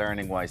 plus we're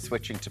learning why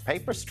switching to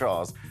paper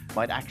straws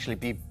might actually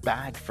be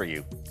bad for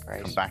you.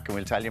 Great. Come back and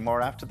we'll tell you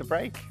more after the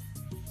break.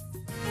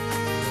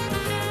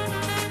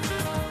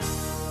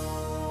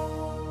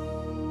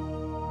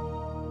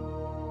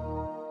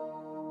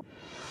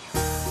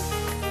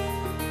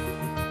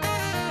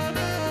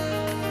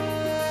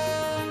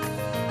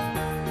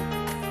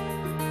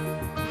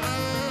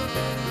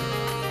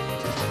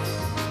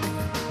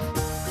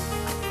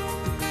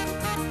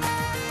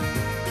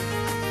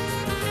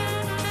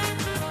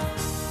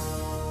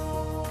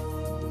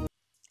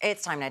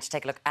 It's time now to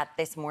take a look at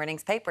this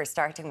morning's paper,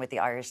 starting with the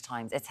Irish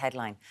Times. Its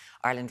headline,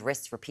 Ireland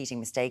risks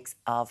repeating mistakes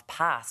of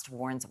past,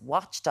 warns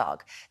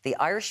watchdog. The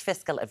Irish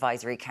Fiscal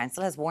Advisory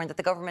Council has warned that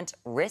the government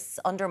risks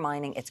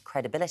undermining its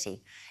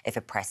credibility if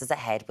it presses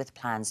ahead with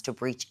plans to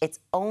breach its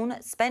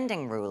own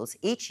spending rules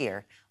each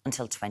year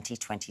until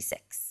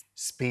 2026.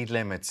 Speed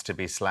limits to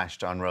be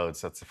slashed on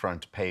roads. That's the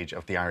front page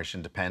of the Irish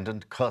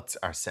Independent. Cuts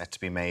are set to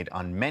be made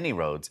on many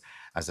roads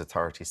as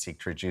authorities seek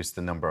to reduce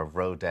the number of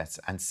road deaths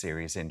and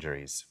serious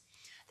injuries.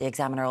 The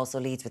Examiner also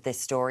leads with this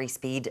story,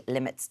 speed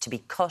limits to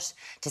be cut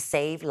to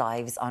save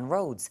lives on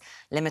roads.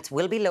 Limits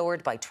will be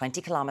lowered by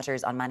 20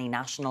 kilometres on many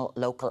national,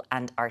 local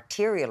and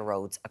arterial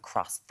roads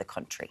across the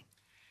country.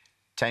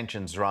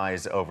 Tensions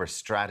rise over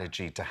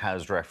strategy to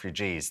house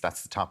refugees.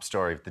 That's the top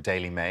story of the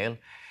Daily Mail.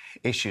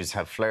 Issues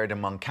have flared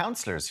among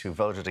councillors who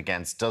voted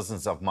against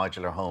dozens of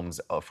modular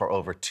homes for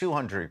over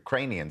 200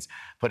 Ukrainians,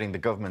 putting the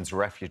government's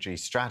refugee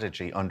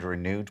strategy under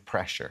renewed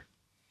pressure.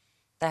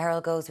 The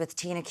Herald goes with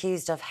teen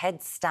accused of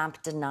head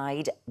stamp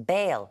denied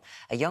bail.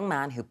 A young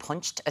man who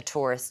punched a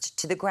tourist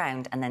to the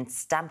ground and then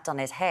stamped on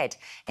his head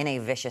in a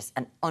vicious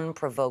and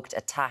unprovoked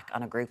attack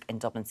on a group in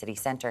Dublin city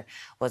centre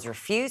was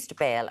refused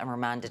bail and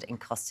remanded in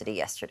custody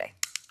yesterday.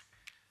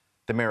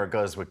 The Mirror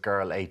goes with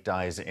girl 8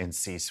 dies in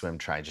sea swim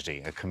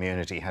tragedy. A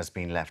community has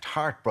been left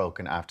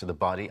heartbroken after the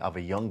body of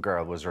a young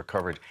girl was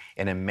recovered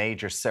in a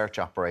major search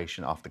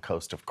operation off the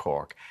coast of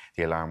Cork.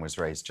 The alarm was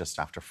raised just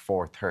after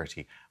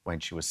 4:30 when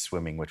she was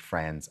swimming with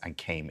friends and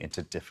came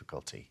into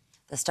difficulty.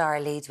 The Star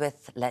leads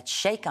with Let's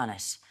Shake on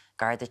It.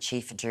 Garda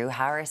Chief Drew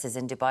Harris is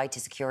in Dubai to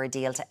secure a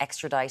deal to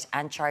extradite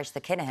and charge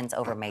the Kinahans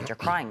over major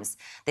crimes.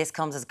 This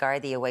comes as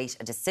Gardaí await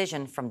a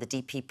decision from the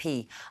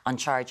DPP on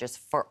charges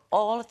for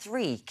all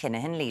 3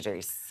 Kinahan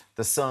leaders.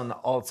 The Sun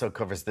also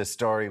covers this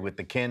story with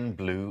the Kin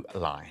Blue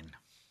Line.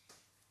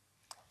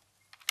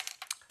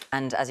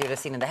 And as you'd have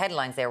seen in the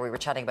headlines there, we were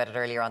chatting about it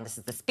earlier on, this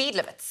is the speed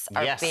limits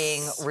are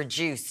being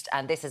reduced.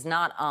 And this is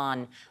not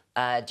on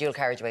dual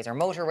carriageways or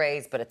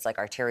motorways, but it's like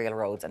arterial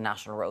roads and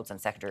national roads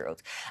and secondary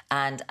roads.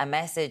 And a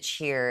message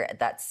here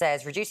that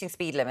says, reducing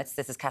speed limits,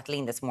 this is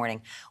Kathleen this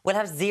morning, will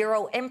have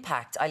zero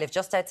impact. I live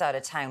just outside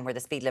of town where the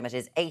speed limit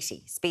is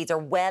 80. Speeds are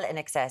well in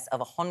excess of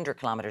 100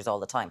 kilometres all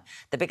the time.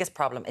 The biggest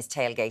problem is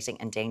tailgating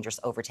and dangerous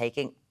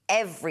overtaking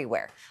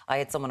everywhere. I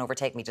had someone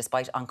overtake me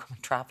despite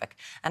oncoming traffic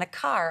and a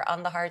car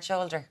on the hard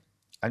shoulder.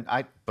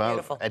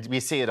 And we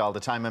see it all the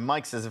time. And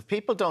Mike says, if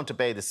people don't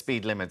obey the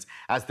speed limits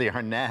as they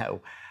are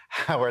now,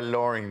 how are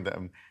lowering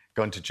them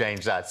going to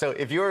change that? So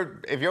if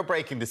you're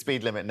breaking the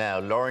speed limit now,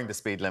 lowering the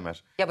speed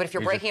limit... Yeah, but if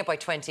you're breaking it by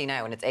 20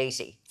 now and it's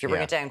 80, if you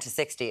bring it down to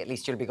 60, at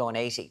least you'll be going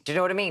 80. Do you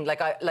know what I mean?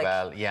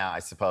 Well, yeah, I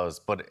suppose.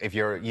 But if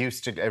you're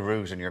used to a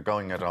route and you're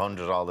going at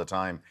 100 all the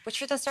time... But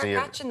sure, they'll start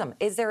catching them.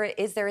 Is there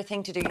a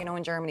thing to do, you know,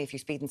 in Germany, if you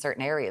speed in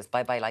certain areas,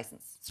 buy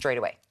licence straight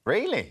away?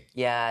 Really?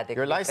 Yeah.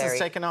 Your licence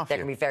taken off you? They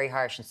can be very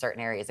harsh in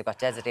certain areas. They've got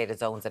designated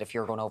zones that if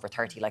you're going over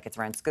 30, like it's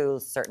around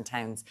schools, certain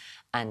towns,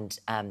 and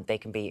they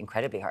can be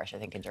incredibly harsh, I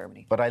think, in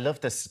Germany. But I love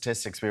the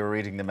statistics. We were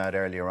reading them out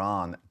earlier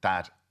on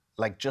that,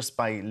 like, just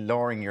by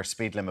lowering your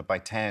speed limit by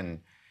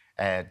 10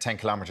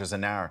 kilometres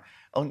an hour,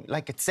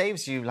 like, it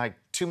saves you, like,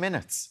 2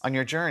 minutes on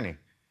your journey.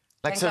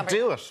 Like, so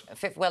do it.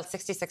 Well,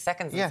 66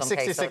 seconds in some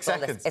 66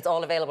 seconds. It's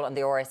all available on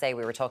the RSA.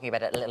 We were talking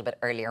about it a little bit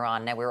earlier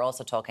on. Now, we were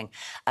also talking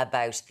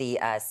about the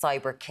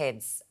Cyber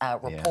Kids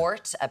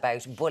report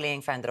about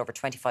bullying, found that over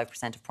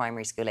 25% of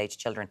primary school-aged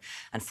children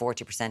and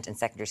 40% in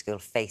secondary school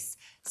face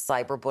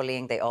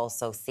cyberbullying. They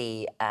also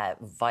see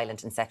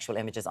violent and sexual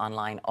images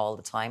online all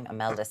the time.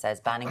 Imelda says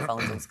banning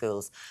phones in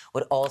schools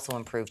would also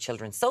improve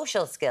children's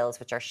social skills,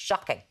 which are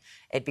shocking.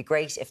 It'd be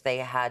great if they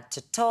had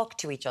to talk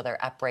to each other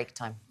at break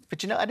time.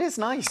 But, you know, it is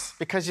nice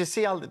because you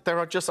see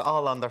they're just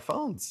all on their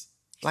phones.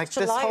 Like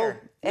Such a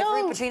liar.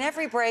 Between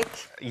every break,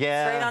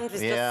 straight on,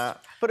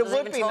 but it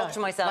would be talk to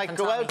myself. Like,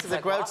 go out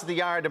to the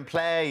yard and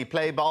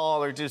play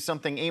ball or do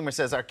something. Emer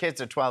says our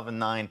kids are 12 and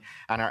 9,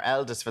 and our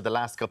eldest for the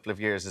last couple of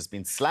years has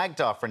been slagged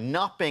off for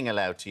not being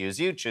allowed to use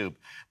YouTube.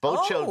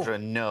 Both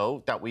children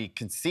know that we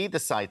can see the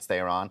sites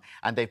they're on,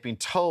 and they've been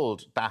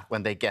told that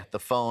when they get the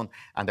phone,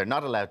 and they're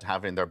not allowed to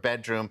have it in their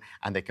bedroom,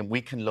 and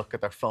we can look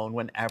at their phone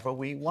whenever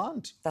we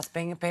want. That's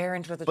being a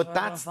parent with a child.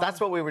 But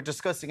that's what we were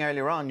discussing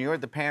earlier on. You're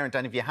the parent,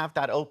 and if you have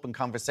that open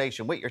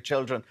conversation with your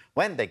children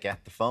when they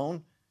get the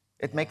phone,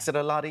 it makes it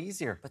a lot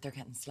easier. But they're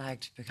getting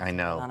slagged because I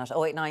know. On it.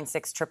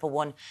 0896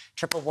 111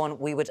 111.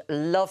 We would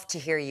love to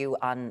hear you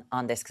on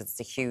this because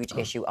it's a huge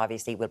issue.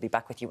 Obviously, we'll be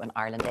back with you on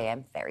Ireland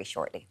AM very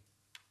shortly.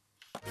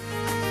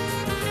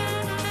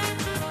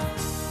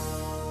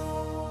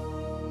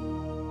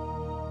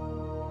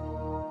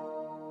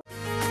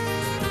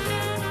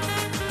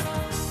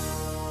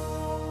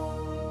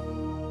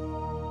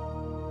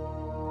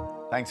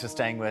 Thanks for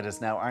staying with us.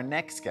 Now, our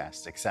next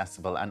guest,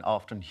 accessible and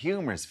often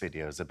humorous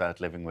videos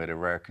about living with a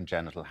rare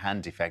congenital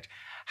hand defect,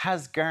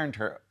 has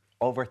garnered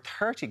over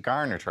 30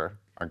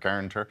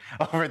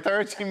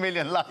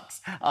 million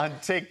likes on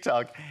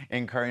TikTok,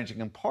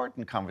 encouraging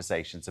important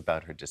conversations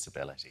about her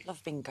disability.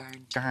 Love being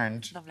garned.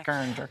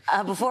 Garned her.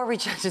 Before we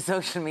chat to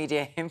social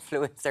media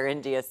influencer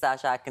India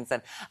Sasha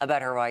Atkinson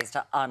about her rise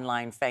to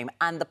online fame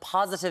and the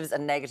positives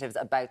and negatives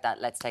about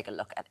that, let's take a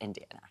look at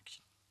India in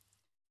action.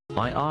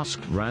 I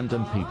asked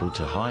random people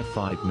to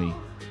high-five me,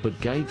 but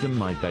gave them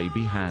my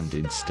baby hand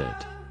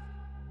instead.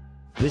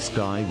 This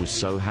guy was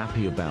so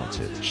happy about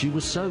it. She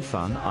was so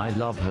fun, I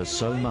love her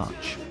so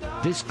much.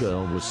 This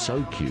girl was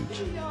so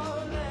cute.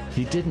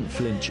 He didn't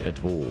flinch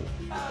at all.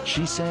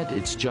 She said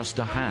it's just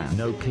a hand,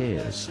 no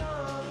cares.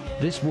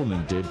 This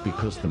woman did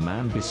because the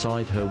man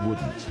beside her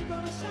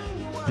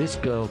wouldn't. This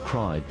girl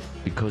cried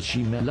because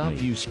she met me.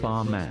 Love you,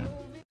 Spa Man.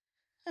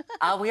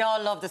 We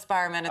all love the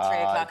Sparman at 3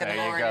 o'clock in the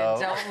morning,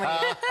 don't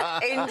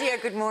we? India,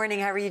 good morning.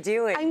 How are you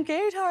doing? I'm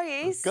good. How are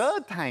you?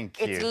 Good, thank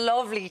you. It's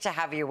lovely to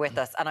have you with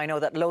us, and I know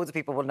that loads of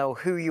people will know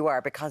who you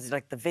are because,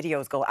 like, the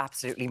videos go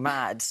absolutely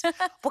mad.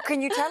 But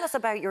can you tell us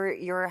about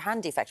your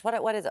hand defect?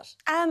 What is it?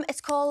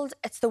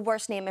 It's the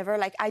worst name ever.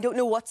 Like, I don't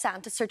know what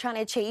scientists are trying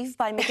to achieve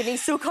by making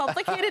these so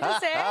complicated to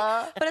say,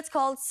 but it's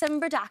called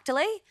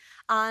symbrodactyly,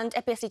 and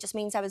it basically just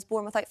means I was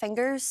born without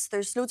fingers.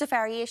 There's loads of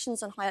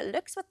variations on how it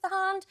looks with the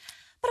hand.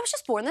 But I was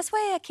just born this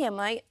way. I came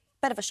out,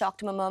 bit of a shock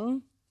to my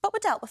mum, but we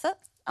dealt with it,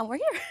 and we're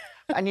here.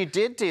 And you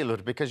did deal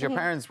with it because your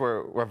parents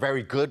were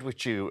very good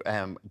with you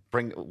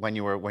when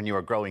you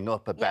were growing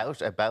up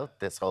about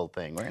this whole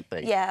thing, weren't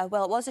they? Yeah,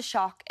 well, it was a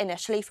shock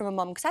initially for my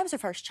mum because I was her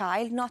first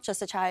child, not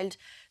just a child.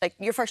 Like,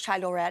 your first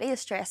child already is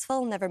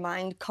stressful, never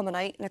mind coming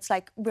out, and it's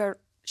like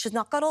she's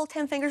not got all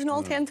 10 fingers and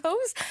all 10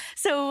 toes.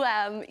 So,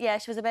 yeah,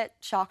 she was a bit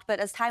shocked. But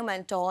as time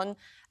went on,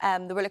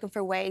 they were looking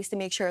for ways to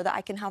make sure that I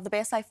can have the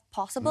best life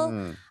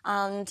possible.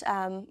 And,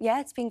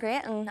 yeah, it's been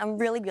great. And I'm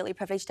really, really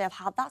privileged to have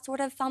had that sort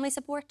of family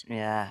support.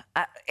 Yeah,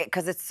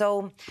 because it's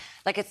so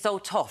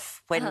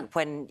tough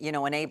when, you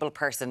know, an able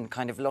person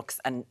kind of looks,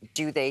 and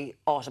do they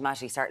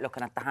automatically start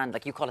looking at the hand?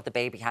 Like, you call it the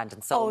baby hand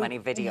in so many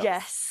videos.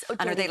 Yes.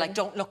 And are they like,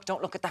 don't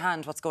look at the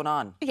hand, what's going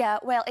on? Yeah,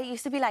 well, it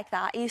used to be like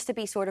that. It used to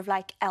be sort of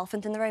like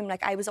elephant in the room.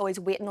 Like, I was always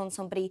waiting on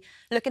somebody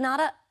looking at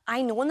it.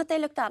 I knowing that they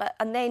looked at it,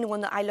 and they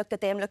knowing that I looked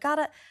at them look at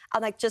it,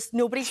 and like just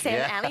nobody's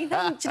saying anything.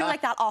 Do you know,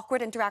 like that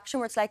awkward interaction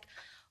where it's like,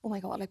 oh my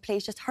God, like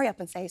please just hurry up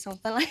and say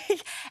something.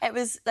 Like, it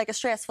was like a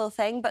stressful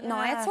thing, but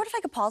now it's sort of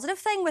like a positive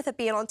thing with it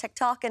being on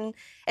TikTok, and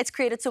it's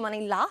created so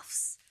many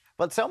laughs.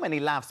 Well, so many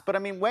laughs. But I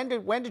mean,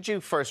 when did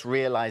you first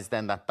realise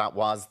then that that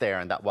was there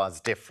and that was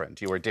different?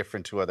 You were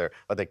different to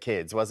other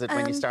kids. Was it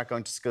when you start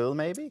going to school,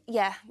 maybe?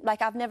 Yeah,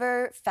 like I've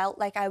never felt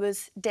like I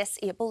was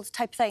disabled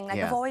type thing. Like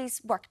I've always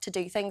worked to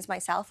do things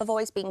myself. I've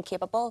always been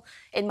capable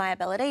in my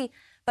ability.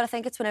 But I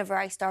think it's whenever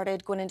I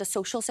started going into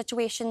social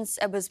situations,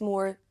 I was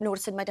more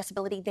noticing my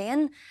disability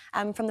then,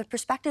 from the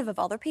perspective of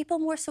other people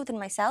more so than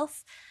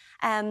myself.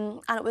 And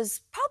it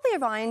was probably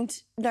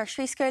around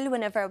nursery school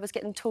whenever I was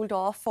getting told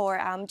off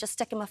for just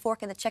sticking my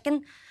fork in the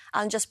chicken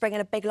and just bringing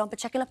a big lump of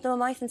chicken up to my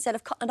mouth instead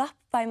of cutting it up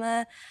by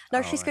my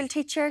nursery school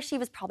teacher. She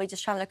was probably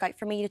just trying to look out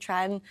for me to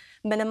try and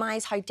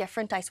minimise how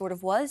different I sort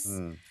of was.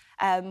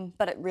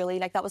 But it really,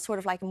 like, that was sort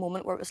of like a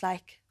moment where it was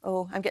like,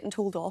 oh, I'm getting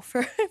told off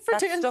for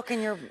That's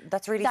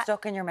really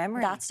stuck in your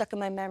memory. That's stuck in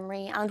my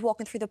memory. And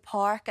walking through the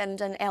park and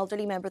an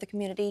elderly member of the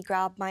community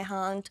grabbed my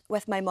hand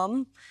with my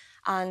mum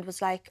and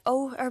was like,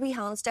 oh, are we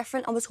hands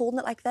different? I was holding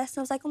it like this. And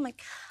I was like, oh my,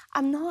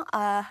 I'm not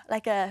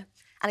an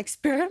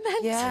experiment.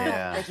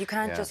 Yeah. Like you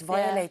can't just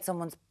violate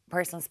someone's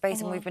personal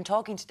space. And we've been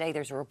talking today,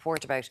 there's a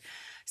report about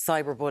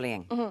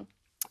cyberbullying.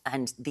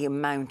 And the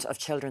amount of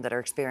children that are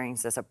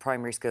experiencing this at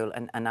primary school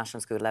and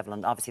national school level,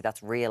 and obviously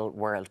that's real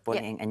world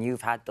bullying, and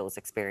you've had those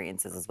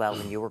experiences as well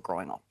when you were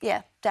growing up.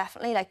 Yeah,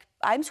 definitely. Like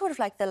I'm sort of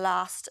like the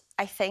last,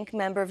 I think,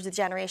 member of the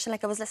generation.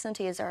 Like I was listening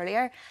to you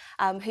earlier,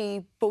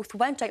 who both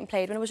went out and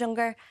played when I was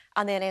younger,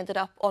 and then ended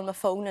up on my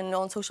phone and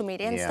on social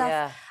media and stuff.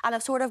 Yeah. And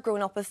I've sort of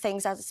grown up with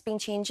things as it's been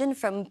changing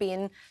from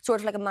being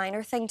sort of like a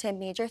minor thing to a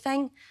major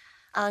thing.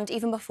 And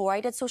even before I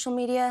did social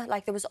media,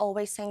 like there was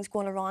always things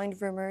going around,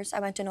 rumours.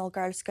 I went to an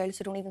all-girls school,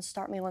 so don't even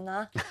start me on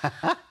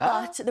that.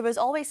 But there was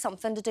always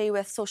something to do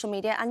with social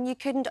media and you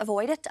couldn't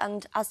avoid it.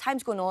 And as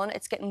time's going on,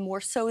 it's getting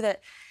more so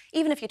that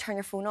even if you turn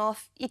your phone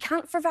off, you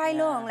can't for very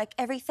long. Like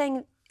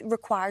everything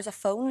requires a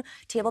phone,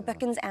 table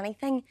bookings,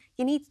 anything.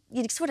 You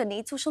sort of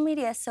need social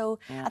media. So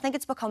I think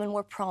it's becoming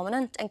more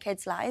prominent in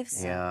kids'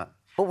 lives. Yeah.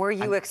 But were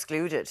you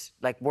excluded?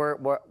 Like,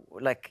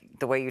 like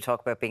the way you talk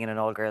about being in an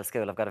all-girls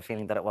school, I've got a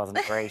feeling that it wasn't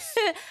a great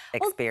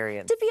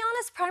experience. Well, to be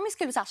honest, primary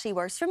school was actually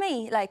worse for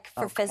me. Like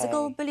for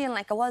physical bullying,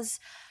 like I was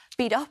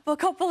beat up a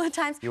couple of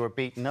times. You were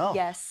beaten up?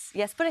 Yes,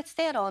 but it's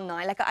stayed on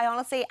now. Like I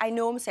honestly, I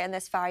know I'm saying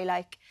this very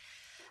like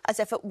as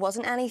if it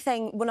wasn't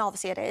anything, when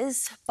obviously it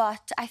is,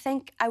 but I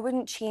think I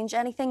wouldn't change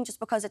anything just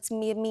because it's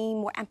made me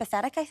more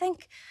empathetic, I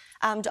think,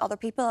 to other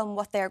people and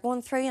what they're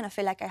going through, and I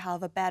feel like I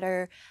have a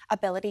better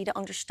ability to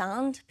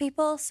understand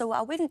people, so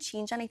I wouldn't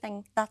change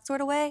anything that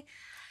sort of way.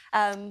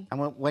 And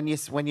when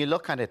you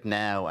look at it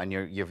now, and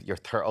you're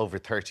over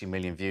 30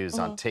 million views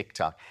on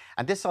TikTok,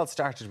 and this all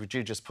started with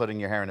you just putting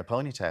your hair in a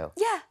ponytail.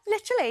 Yeah,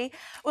 literally.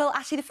 Well,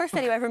 actually, the first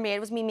video I ever made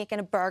was me making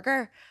a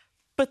burger.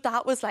 But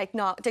that was like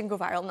didn't go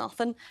viral,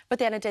 nothing. But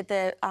then I did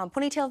the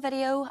ponytail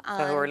video.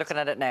 So we're looking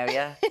at it now,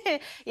 yeah?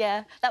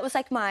 Yeah, that was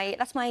like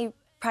that's my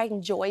pride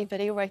and joy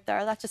video right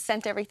there. That just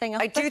sent everything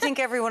up. I do think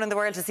everyone in the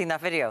world has seen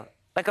that video.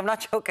 Like, I'm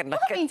not joking. Like,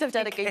 that means I've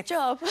done a good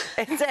job.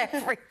 It's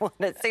everyone.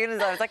 As soon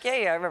as I was like, yeah,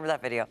 I remember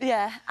that video.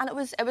 Yeah, and it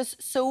was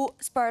so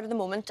spurred of the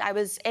moment. I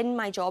was in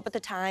my job at the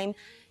time,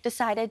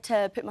 decided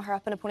to put my hair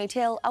up in a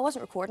ponytail. I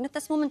wasn't recording at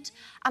this moment,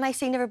 and I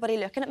seen everybody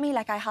looking at me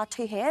like I had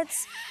two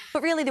heads.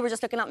 But really, they were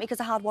just looking at me because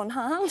I had one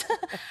hand.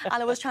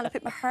 And I was trying to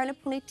put my hair in a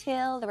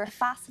ponytail. They were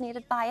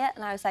fascinated by it,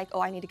 and I was like,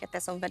 oh, I need to get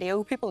this on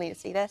video. People need to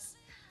see this.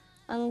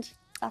 And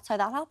that's how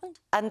that happened.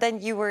 And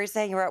then you were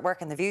saying you were at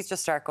work and the views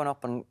just start going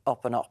up and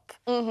up and up.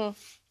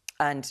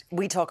 And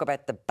we talk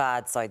about the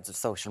bad sides of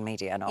social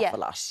media an awful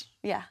lot.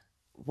 Yeah.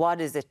 What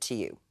is it to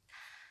you?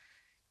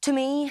 To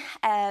me,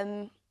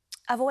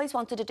 I've always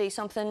wanted to do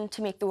something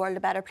to make the world a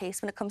better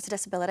place when it comes to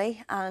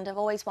disability, and I've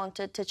always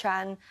wanted to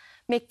try and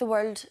make the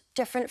world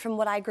different from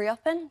what I grew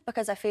up in,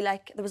 because I feel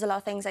like there was a lot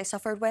of things I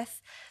suffered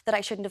with that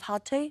I shouldn't have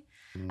had to.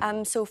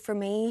 So for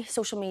me,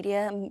 social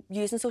media,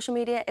 using social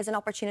media is an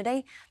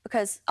opportunity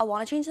because I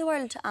want to change the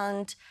world,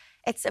 and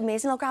it's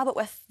amazing. I'll grab it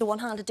with the one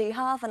hand I do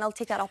have, and I'll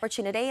take that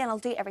opportunity and I'll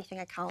do everything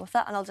I can with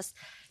it, and I'll just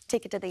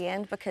take it to the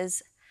end,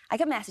 because I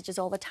get messages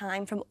all the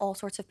time from all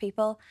sorts of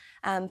people.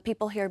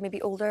 People who are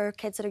maybe older,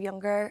 kids that are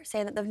younger,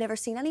 saying that they've never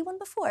seen anyone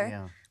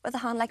before with a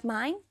hand like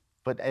mine.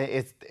 But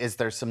is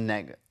there some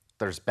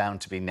there's bound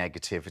to be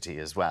negativity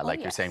as well,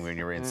 like you're saying when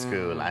you were in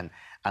school,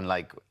 and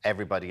like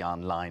everybody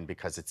online,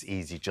 because it's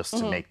easy just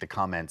to make the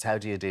comments. How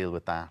do you deal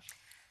with that?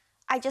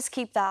 I just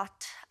keep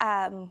that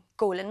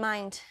goal in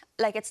mind.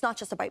 Like, it's not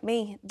just about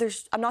me.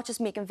 I'm not just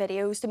making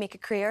videos to make a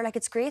career. Like,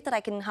 it's great that I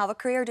can have a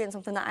career doing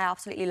something that I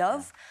absolutely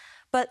love.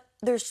 But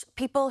there's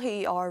people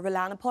who are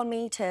relying upon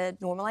me to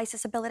normalise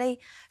disability,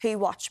 who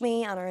watch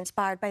me and are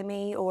inspired by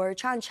me, or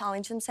try and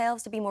challenge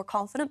themselves to be more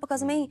confident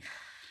because of me.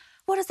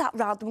 what does that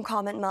random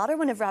comment matter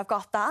whenever I've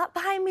got that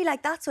behind me?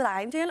 Like, that's what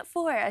I'm doing it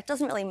for. It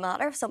doesn't really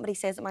matter if somebody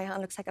says that my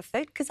hand looks like a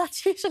foot, because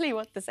that's usually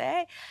what they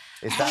say.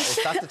 Is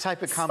that the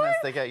type of comments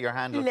they get? Your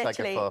hand looks like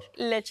a foot?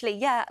 Literally,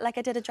 yeah. Like,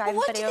 I did a driving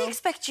video. What do they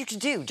expect you to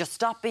do? Just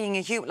stop being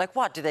a human? Like,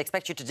 what? Do they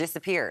expect you to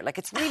disappear? Like,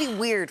 it's really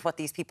weird what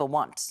these people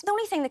want. The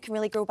only thing that can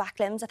really grow back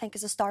limbs, I think,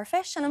 is a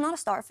starfish, and I'm not a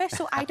starfish,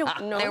 so I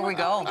don't know. There we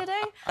go. What to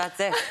do. That's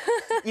it.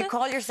 You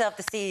call yourself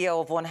the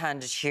CEO of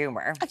One-Handed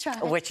Humour,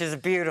 which is a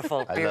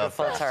beautiful,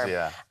 beautiful term.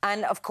 Yeah.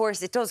 And of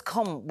course, it does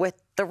come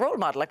with the role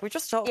model. Like we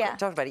just talked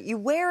about it. You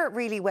wear it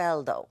really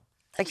well, though.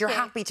 Like you're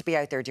happy to be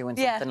out there doing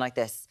something like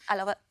this. I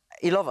love it.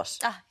 You love it.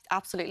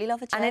 Absolutely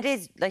love it. And it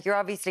is like you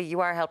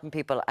are helping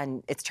people,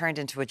 and it's turned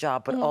into a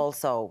job, but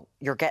also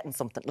you're getting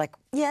something. Like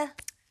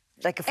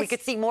Like, if we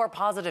could see more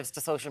positives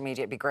to social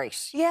media, it'd be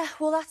great. Yeah,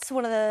 well, that's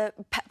one of the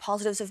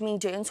positives of me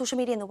doing social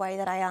media in the way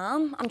that I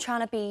am. I'm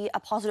trying to be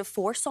a positive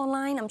force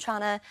online. I'm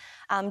trying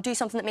to do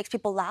something that makes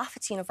people laugh.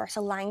 It's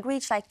universal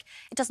language. Like,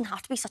 it doesn't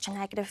have to be such a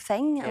negative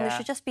thing. And there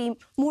should just be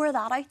more of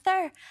that out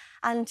there.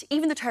 And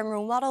even the term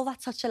role model,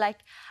 that's such a, like,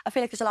 I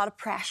feel like there's a lot of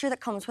pressure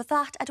that comes with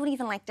that. I don't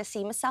even like to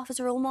see myself as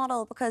a role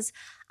model because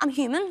I'm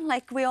human.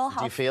 Like, we all have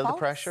Do you feel faults. the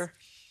pressure?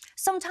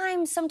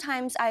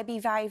 Sometimes I'd be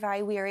very,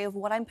 very weary of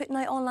what I'm putting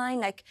out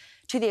online, like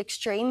to the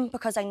extreme,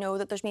 because I know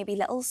that there's maybe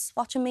littles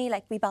watching me,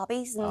 like wee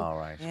babbies, and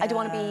I don't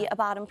want to be a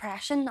bad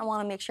impression. I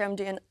want to make sure I'm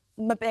doing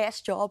my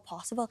best job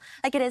possible.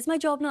 Like, it is my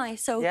job now,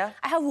 so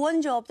I have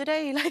one job to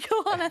do. Like,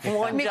 I want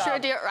to make sure I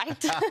do it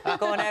right.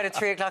 Going out at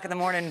 3 o'clock in the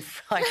morning,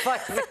 like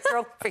 5 minutes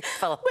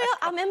people. Well,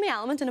 I'm in my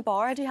element in a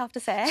bar, I do have to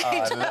say. Oh,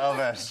 I love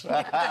it.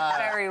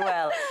 Very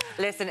well.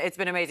 Listen, it's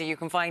been amazing. You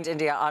can find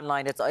India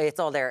online. It's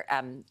all there.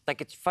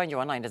 Like, it's find you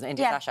online, doesn't it?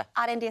 India Sasha.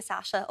 At India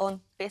Sasha on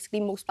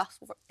basically most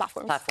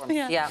platforms.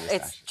 Yeah,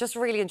 it's just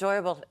really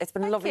enjoyable. It's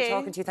been lovely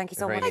talking to you. Thank you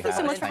so much. Thank you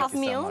so much for having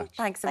me on.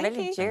 Thanks a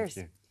million. Cheers.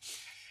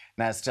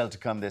 Now, still to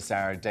come this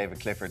hour, David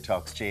Clifford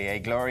talks GAA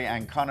Glory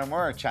and Conor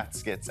Moore chat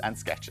skits and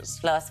sketches.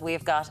 Plus,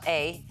 we've got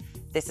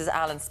this is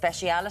Alan's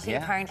speciality.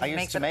 Apparently, he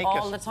makes it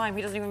all the time.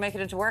 He doesn't even make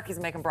it into work. He's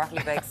making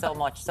broccoli bakes so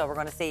much. So we're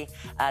going to see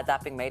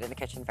that being made in the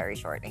kitchen very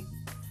shortly.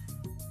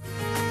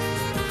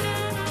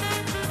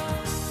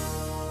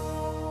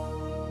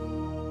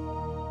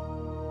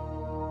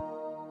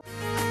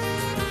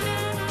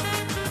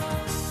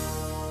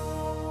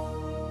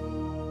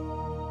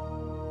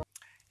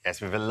 Yes,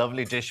 we have a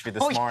lovely dish for you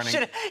this morning.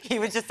 He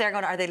was just there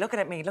going, are they looking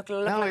at me? Look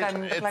like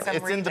I'm It's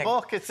reading. in the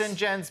book. It's in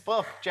Jen's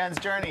book, Jen's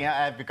Journey.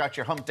 We've got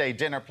your hump day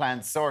dinner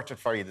plans sorted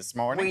for you this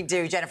morning. We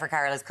do. Jennifer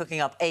Carroll is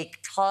cooking up a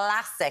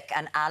classic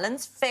and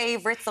Alan's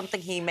favourite, something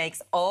he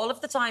makes all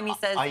of the time. He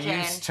says, I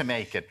used to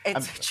make it.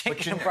 It's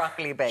chicken and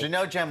broccoli bake. Do you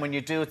know, Jen, when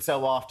you do it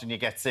so often, you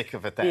get sick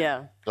of it then?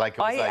 Yeah. Like, it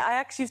was I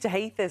actually used to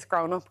hate this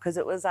growing up because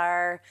it was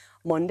our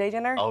Monday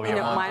dinner. Oh,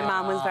 yeah. My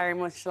mum was very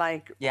much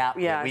like, we used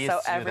so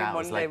to do every that. Monday it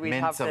was like we'd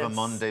mince have of this. a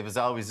Monday. It was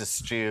always a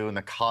stew and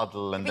a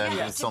coddle, and then you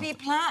there had was to something.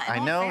 be planned. I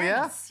know,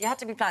 You had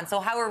to be planned. So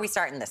how are we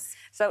starting this?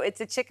 So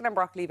it's a chicken and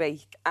broccoli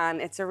bake, and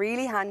it's a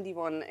really handy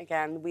one.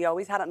 Again, we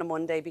always had it on a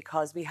Monday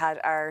because we had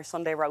our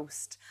Sunday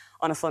roast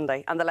on a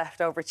Sunday and the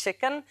leftover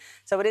chicken.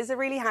 So it is a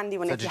really handy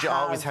one. So if did you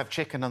always have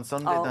chicken on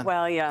Sunday then?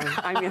 Well, yeah.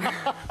 I mean,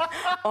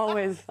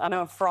 always. I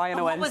know, fry on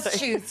a Wednesday. What was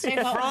Tuesday?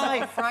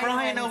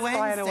 Fry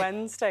on a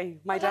Wednesday.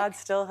 My dad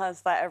still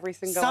has that every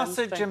single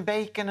Wednesday. Sausage and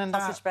bacon and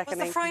that. Sausage, bacon,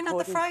 Was the fry not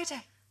the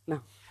Friday?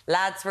 No.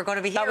 Lads, we're going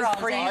to be here all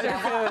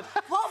day.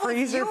 What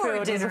was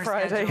your dinner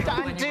Friday?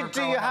 And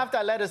do you have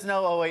that? Let us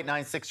know.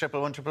 0896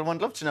 111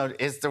 111. Love to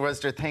know. Was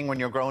there a thing when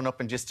you're growing up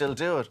and you still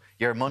do it?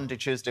 Your Monday,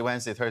 Tuesday,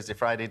 Wednesday, Thursday,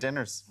 Friday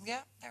dinners?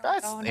 Yeah.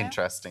 That's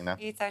interesting, though.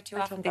 Eats out too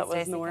often That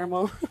was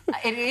normal.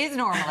 It is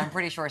normal, I'm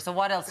pretty sure. So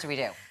what else do we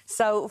do?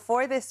 So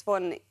for this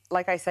one,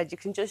 like I said, you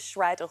can just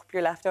shred up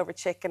your leftover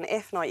chicken.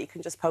 If not, you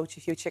can just poach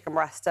a few chicken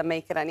breasts and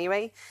make it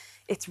anyway.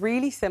 It's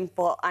really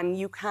simple, and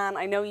you can.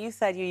 I know you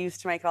said you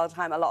used to make it all the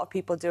time. A lot of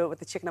people do it with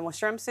the chicken and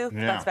mushroom soup.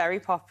 Yeah. That's very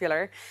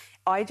popular.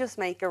 I just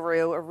make a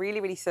roux, a really,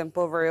 really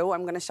simple roux.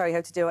 I'm going to show you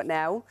how to do it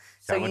now.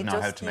 So I wouldn't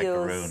know how to make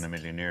a roux in a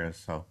million years,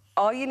 so...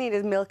 All you need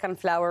is milk and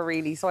flour,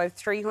 really. So I have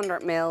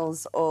 300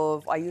 mils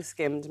of... I use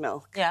skimmed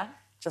milk. Yeah.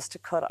 Just to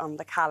cut on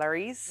the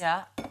calories.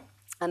 Yeah.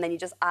 And then you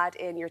just add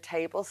in your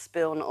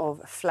tablespoon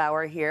of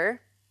flour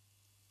here.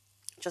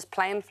 Just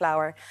plain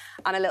flour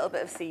and a little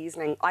bit of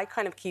seasoning. I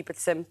kind of keep it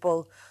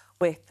simple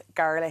with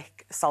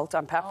garlic, salt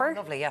and pepper. Oh,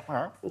 lovely,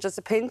 yeah. And just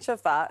a pinch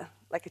of that,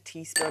 like a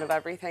teaspoon of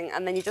everything.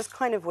 And then you just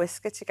kind of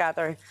whisk it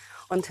together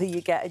until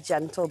you get a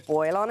gentle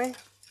boil on it.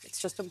 It's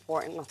just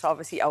important not to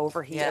obviously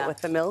overheat it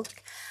with the milk.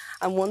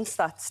 And once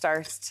that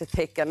starts to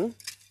thicken,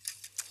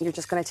 you're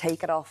just going to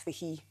take it off the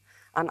heat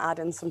and add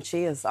in some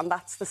cheese, and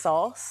that's the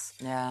sauce.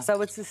 Yeah.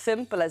 So it's as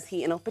simple as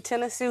heating up a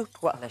tin of soup.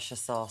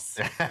 Delicious sauce.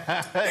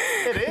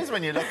 It is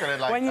when you look at it like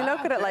that. When you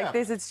look at it like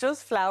this, it's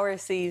just flour,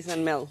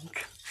 seasoned milk.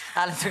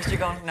 Alice, you're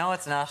going, no,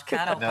 it's not.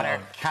 Can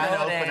opener. Can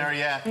opener,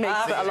 yeah.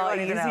 Makes it a lot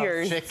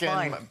easier.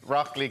 Chicken,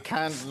 broccoli,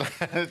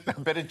 a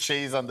bit of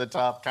cheese on the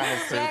top, can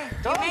of soup.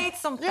 You made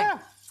something. Yeah.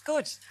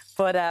 Good.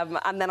 But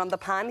and then on the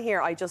pan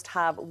here, I just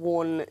have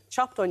 1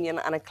 chopped onion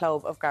and a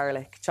clove of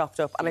garlic chopped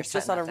up, and it's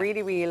just on a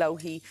really, really low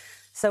heat.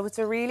 So it's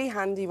a really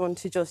handy one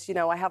to just, you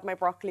know, I have my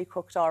broccoli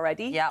cooked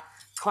already. Yeah.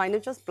 Kind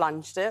of just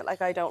blanched it.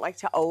 Like, I don't like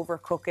to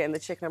overcook it in the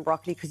chicken and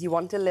broccoli because you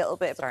want a little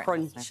bit of a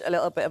crunch, a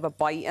little bit of a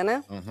bite in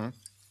it.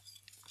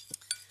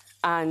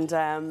 And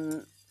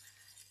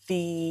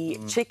the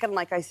chicken,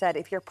 like I said,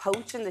 if you're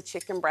poaching the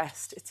chicken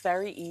breast, it's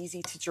very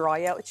easy to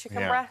dry out a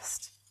chicken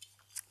breast.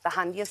 The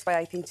handiest way,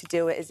 I think, to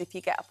do it is if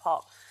you get a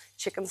pot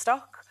chicken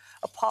stock,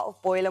 a pot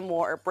of boiling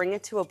water, bring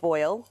it to a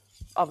boil.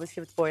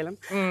 Obviously, if it's boiling,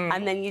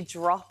 and then you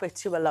drop it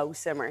to a low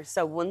simmer.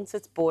 So once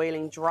it's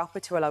boiling, drop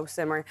it to a low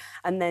simmer,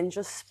 and then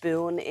just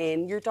spoon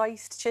in your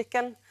diced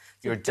chicken.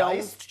 Your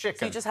diced chicken?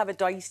 So you just have a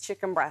diced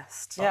chicken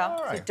breast. Yeah.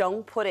 So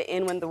don't put it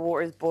in when the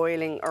water is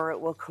boiling, or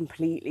it will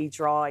completely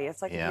dry.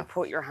 It's like if you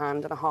put your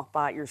hand in a hot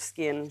bath, your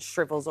skin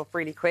shrivels up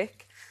really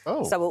quick.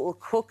 Oh. So it will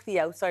cook the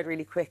outside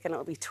really quick, and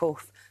it'll be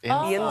tough.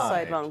 The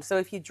inside won't. So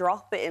if you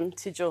drop it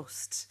into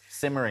just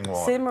simmering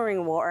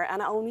water,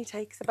 and it only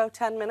takes about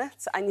 10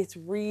 minutes, and it's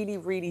really,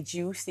 really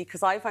juicy.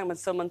 Because I find when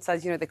someone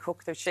says, you know, they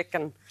cook their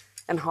chicken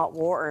in hot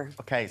water.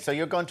 Okay, so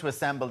you're going to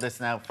assemble this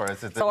now for us.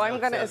 So I'm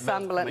going to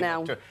assemble it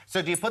now.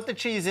 So do you put the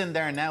cheese in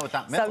there now with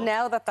that milk? So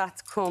now that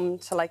that's come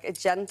to like a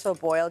gentle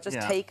boil, just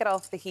take it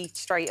off the heat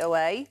straight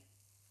away.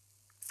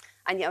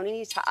 And you only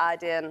need to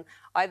add in,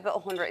 I have about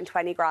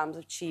 120 grams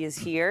of cheese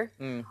here.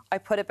 I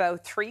put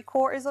about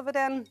 3/4 of it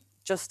in,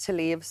 just to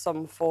leave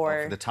some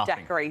for the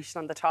decoration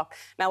on the top.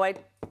 Now, I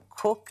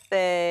cook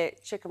the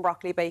chicken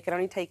broccoli bacon. It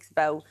only takes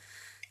about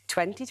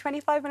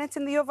 20-25 minutes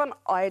in the oven.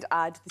 I'd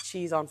add the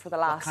cheese on for the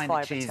last 5 or 10.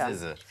 What kind of cheese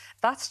is it?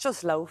 That's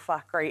just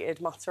low-fat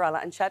grated mozzarella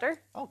and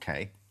cheddar.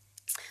 Okay.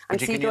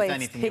 And you can use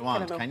anything you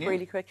want, can you?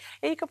 Really quick.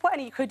 Yeah, you could put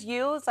any. You could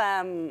use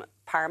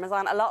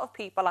Parmesan. A lot of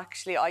people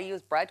actually, I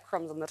use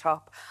breadcrumbs on the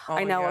top.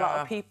 I know a lot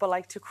of people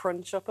like to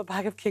crunch up a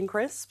bag of King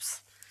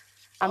Crisps.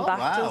 And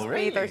that just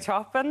be their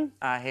topping.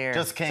 Here.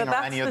 Just King or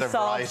any other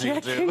variety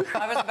you do.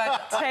 I was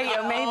about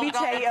Tato, maybe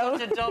Tato.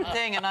 Such a dumb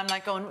thing, and I'm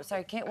like going,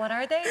 sorry, what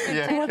are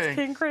they? What's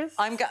King Crisp?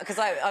 Because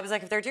I was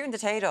like, if they're doing the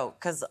Tato,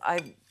 because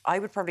I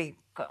would probably,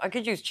 I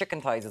could use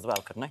chicken thighs as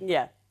well, couldn't I?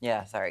 Yeah.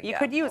 Yeah, sorry. You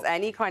could use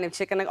any kind of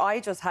chicken. Like, I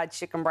just had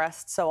chicken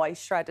breast, so I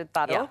shredded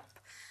that up.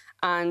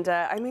 And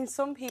I mean,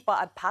 some people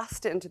add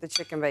pasta into the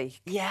chicken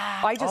bake.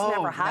 Yeah. I just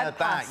never had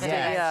pasta.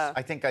 Yeah.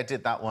 I think I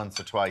did that once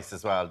or twice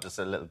as well, just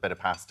a little bit of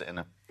pasta in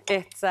it.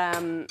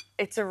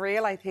 It's a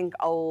real, I think,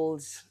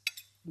 old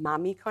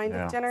mammy kind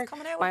of dinner. It's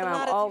coming out with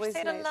you're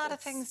saying a lot of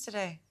things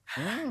today.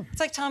 It's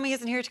like Tommy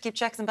isn't here to keep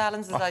checks and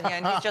balances on you,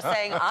 and he's just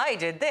saying, I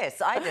did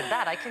this, I did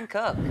that, I can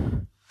cook.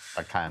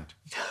 I can't.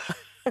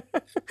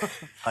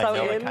 I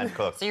know I can't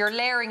cook. So you're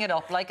layering it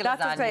up like a lasagna.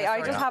 That's great.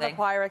 I just have a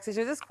Pyrex. This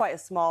is quite a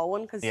small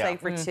one because say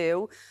for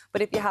 2.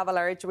 But if you have a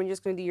larger one, you're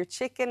just going to do your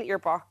chicken, your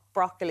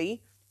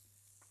broccoli,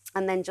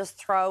 and then just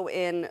throw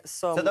in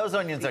some... So those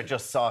onions are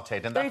just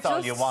sautéed, and that's all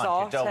you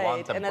want. You don't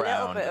want them browned. And a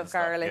little bit of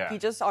garlic. You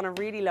just, on a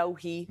really low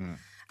heat.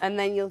 And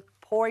then you'll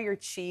pour your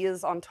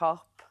cheese on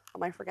top.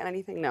 Am I forgetting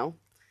anything? No.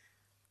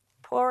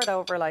 Pour it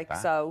over like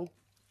so.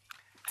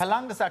 How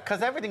long does that...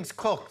 Because everything's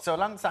cooked, so how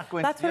long does that go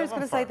into the oven? That's what I was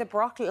going to say. The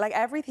broccoli, like,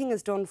 everything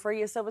is done for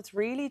you, so it's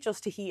really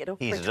just to heat it up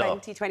for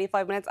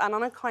 20-25 minutes, and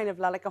on a kind of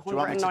like 190. Do you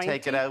want me to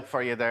take it out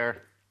for you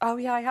there? Oh,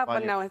 yeah, I have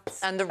one now.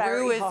 It's and the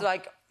roux is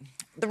like...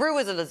 The roux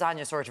is a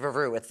lasagna sort of a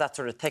roux. It's that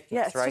sort of thickness,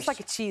 right? Yeah, it's right? just like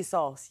a cheese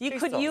sauce. You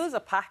could use a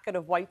packet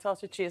of white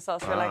sauce or cheese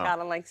sauce for like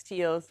Alan likes to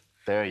use.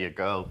 There you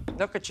go.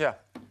 Look at you.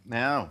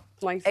 Now.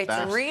 Nice.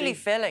 It's really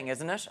filling,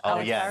 isn't it? Oh,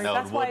 yeah, no,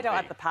 that's why I don't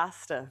have the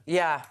pasta.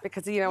 Yeah.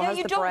 Because, you know, it has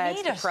the bread,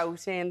 the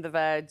protein, the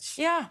veg.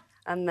 Yeah.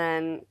 And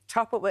then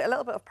top it with a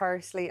little bit of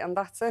parsley, and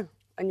that's it.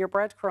 And your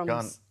breadcrumbs.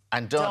 Done.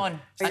 And done.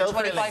 And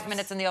 25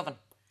 minutes in the oven.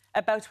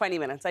 About 20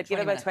 minutes. I'd give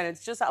it about 20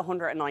 minutes, just at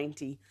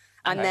 190.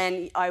 And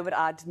then I would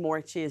add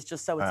more cheese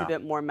just so it's a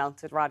bit more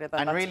melted rather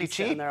than really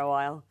sitting there a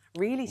while.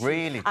 Really cheap.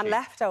 Really and cheap.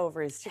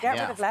 leftovers. To get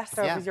rid of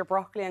leftovers, your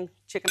broccoli and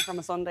chicken from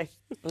a Sunday.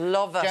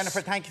 Love it.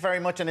 Jennifer, thank you very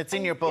much. And it's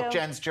in your book,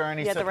 Jen's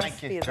Journey, Yeah, so the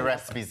thank you. recipe The is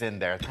recipe's in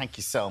there. Thank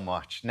you so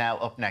much. Now,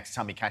 up next,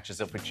 Tommy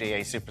catches up with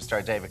GA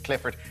superstar David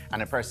Clifford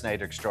and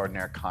impersonator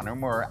extraordinaire Conor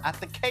Moore at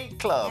the Cake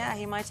Club. Yeah,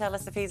 he might tell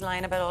us if he's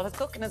lying about all his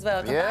cooking as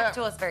well. Come back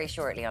to us very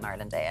shortly on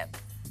Ireland AM.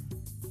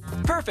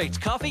 Perfect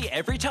coffee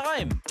every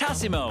time.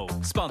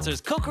 Tassimo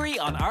sponsors cookery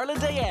on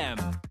Ireland AM.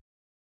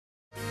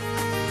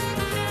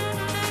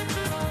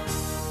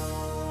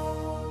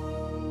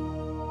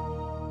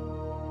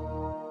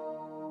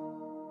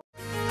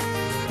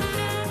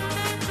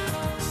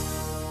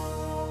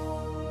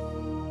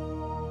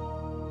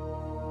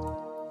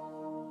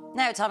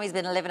 Now, Tommy's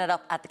been living it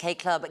up at the Cake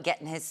Club,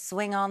 getting his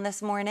swing on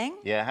this morning.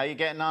 Yeah, how you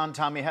getting on,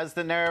 Tommy? How's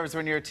the nerves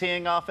when you're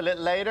teeing off a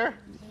little later?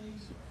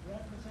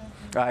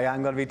 I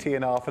am going to be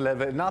teeing off a little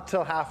bit. Not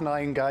till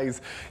 9:30,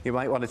 guys. You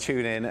might want to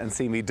tune in and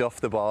see me duff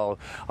the ball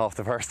off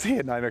the first tee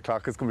at 9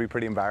 o'clock. It's going to be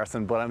pretty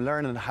embarrassing, but I'm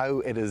learning how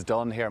it is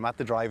done here. I'm at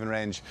the driving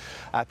range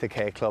at the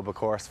K Club, of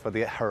course, for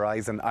the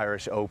Horizon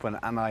Irish Open,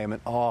 and I am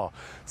in awe.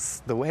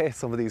 The way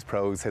some of these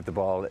pros hit the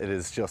ball, it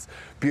is just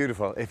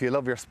beautiful. If you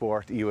love your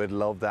sport, you would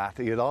love that.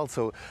 You'd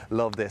also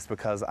love this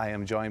because I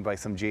am joined by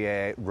some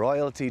GAA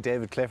royalty.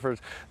 David Clifford,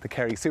 the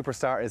Kerry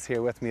superstar, is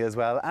here with me as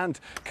well, and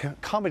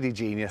comedy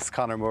genius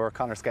Conor Moore,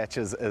 Conor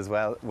Sketches as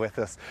well with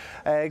us.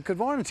 Good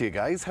morning to you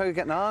guys. How are you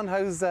getting on?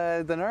 How's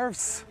the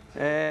nerves?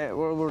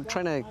 We're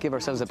trying to give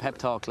ourselves a pep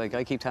talk. Like,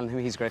 I keep telling him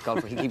he's a great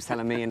golfer, he keeps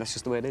telling me, and that's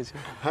just the way it is.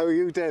 How are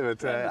you,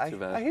 David? Not too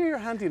bad. I hear you're a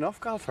handy enough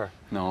golfer.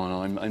 No,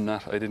 I'm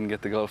not. I didn't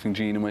get the golfing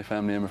gene in my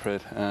family, I'm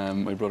afraid.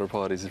 My brother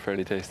Paul is a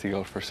fairly tasty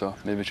golfer, so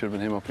maybe it should have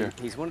been him up here.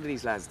 He's one of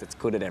these lads that's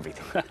good at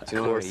everything. Do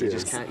you know what I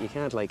mean? You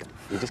can't like him.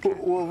 You just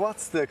can't. Well,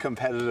 what's the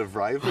competitive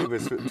rivalry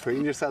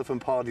between yourself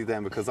and Paddy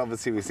then? Because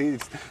obviously we see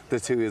the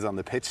two is on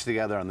the pitch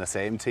together on the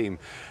same team.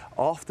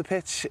 Off the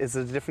pitch, is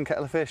it a different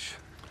kettle of fish?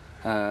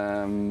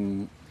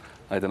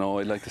 I don't know.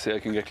 I'd like to say I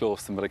can get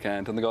close to them, but I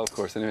can't on the golf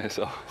course anyway.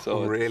 So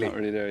really? It's not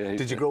really there. Yeah,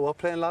 Did you grow up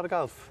playing a lot of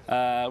golf?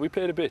 We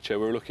played a bit. Yeah,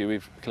 we were lucky.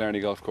 We've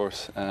Killarney Golf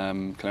Course.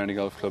 Killarney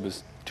Golf Club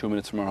is 2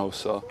 minutes from our house,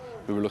 so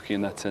we were lucky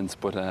in that sense.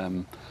 But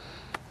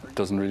it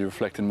doesn't really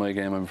reflect in my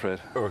game, I'm afraid.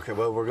 Okay,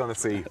 well, we're going to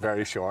see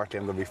very shortly.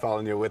 I'm going to be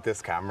following you with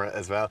this camera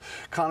as well.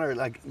 Conor,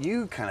 like,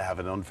 you kind of have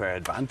an unfair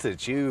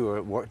advantage.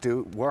 You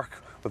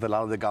work with a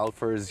lot of the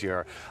golfers.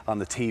 You're on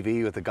the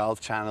TV with the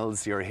golf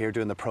channels. You're here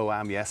doing the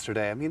Pro-Am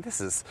yesterday. I mean, this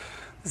is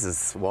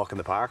walk in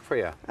the park for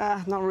you.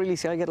 Not really.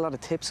 See, I get a lot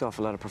of tips off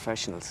a lot of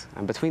professionals,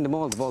 and between them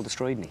all, they've all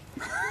destroyed me.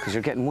 Because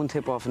you're getting one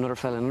tip off another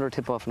fella, another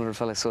tip off another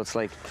fella. So it's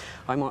like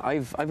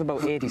I've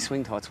about 80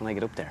 swing thoughts when I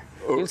get up there.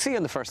 You'll see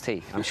on the first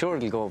tee. I'm sure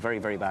it'll go very,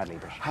 very badly.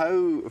 But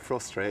how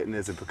frustrating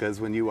is it?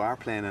 Because when you are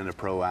playing in a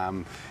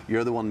Pro-Am,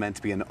 you're the one meant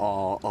to be in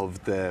awe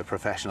of the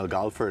professional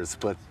golfers,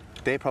 but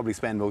they probably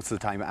spend most of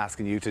the time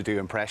asking you to do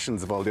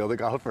impressions of all the other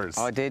golfers.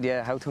 Oh, I did,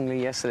 yeah. How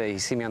Tungley yesterday, he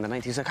see me on the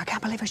 90s, he's like, I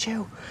can't believe it's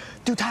you.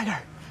 Do Tiger.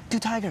 Do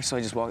Tiger. So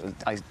I just walked.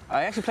 I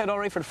actually played all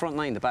right for the front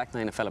nine. The back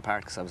nine, I fell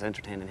apart because I was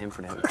entertaining him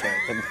for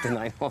the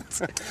 9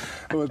 holes.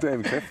 Well,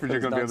 David Clifford, you're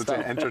going to be able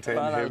to entertain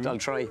him. I'll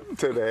try.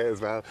 Today as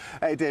well.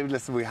 Hey, David,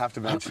 listen, we have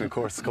to mention, of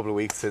course, a couple of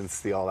weeks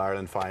since the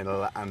All-Ireland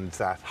final and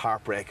that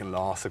heartbreaking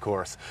loss, of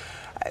course.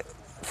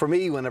 For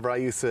me, whenever I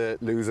used to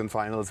lose in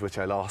finals, which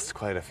I lost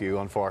quite a few,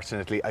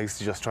 unfortunately, I used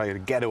to just try to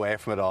get away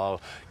from it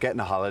all, get on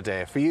a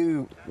holiday. For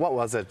you, what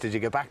was it? Did you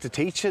get back to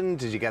teaching?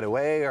 Did you get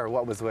away? Or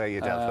what was the way you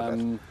dealt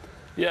with it?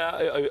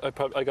 Yeah,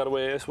 I got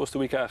away, I suppose, the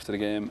week after the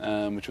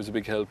game, which was a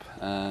big help.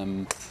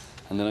 And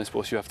then I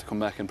suppose you have to come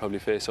back and probably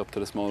face up to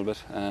the small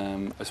bit.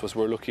 I suppose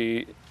we're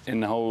lucky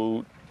in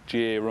how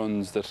GAA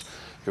runs that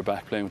you're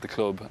back playing with the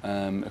club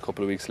a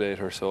couple of weeks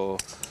later. So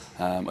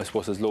I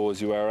suppose as low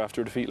as you are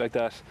after a defeat like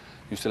that,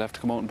 you still have to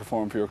come out and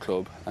perform for your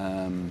club.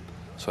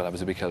 So that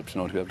was a big help, to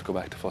be able to go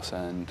back to Fossa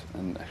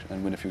and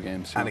win a few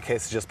games. And a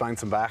case of just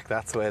bouncing back,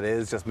 that's the way it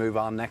is, just move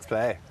on, next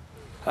play.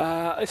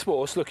 I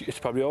suppose, look, it's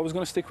probably always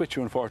going to stick with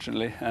you,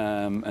 unfortunately,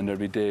 and there'll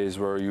be days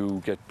where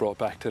you get brought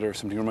back to it or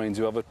something reminds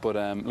you of it. But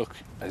look,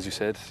 as you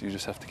said, you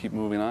just have to keep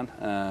moving on.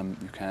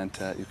 You can't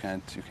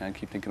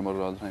keep thinking about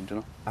it all the time, you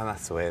know. And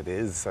that's the way it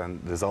is. And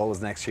there's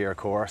always next year, of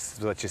course.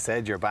 What you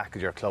said, you're back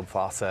at your club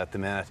Fossa at the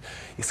minute.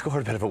 You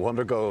scored a bit of a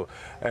wonder goal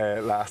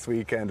last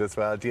weekend as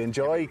well. Do you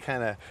enjoy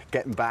kind of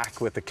getting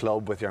back with the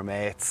club with your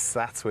mates?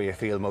 That's where you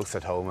feel most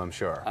at home, I'm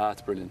sure.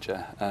 It's brilliant,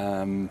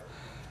 yeah.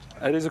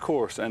 It is, of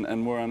course,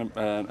 and we're on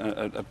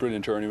a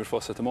brilliant journey with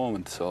Fossa at the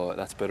moment, so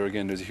that's better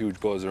again. There's a huge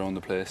buzz around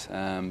the place,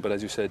 but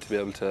as you said, to be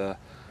able to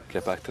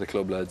get back to the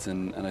club lads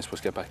and I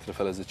suppose get back to the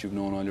fellas that you've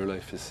known all your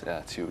life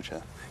it's huge.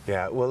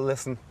 Yeah, well,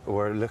 listen,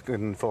 we're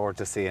looking forward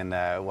to seeing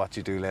what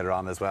you do later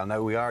on as well.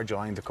 Now, we are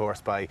joined, of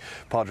course, by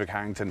Padraig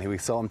Harrington, who we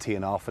saw him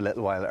teeing off a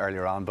little while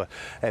earlier on, but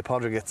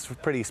Padraig, it's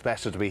pretty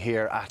special to be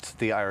here at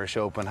the Irish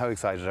Open. How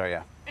excited are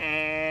you?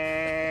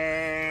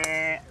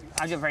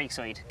 I'm just very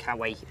excited. Can't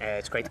wait.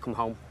 It's great to come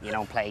home,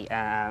 play,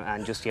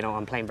 and just,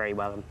 I'm playing very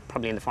well. I'm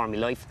probably in the form of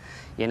my life.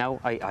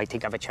 I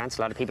think I have a chance.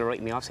 A lot of people are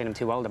writing me off saying I'm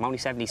too old. I'm only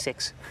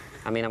 76.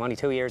 I mean, I'm only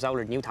 2 years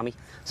older than you, Tommy.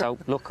 So,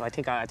 look, I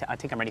think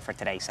I'm ready for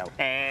today, so.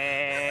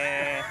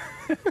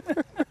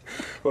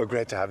 Well,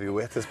 great to have you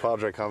with us,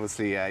 Padraig.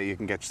 Obviously, you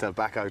can get yourself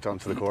back out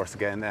onto the course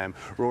again.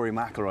 Rory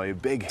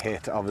McIlroy, big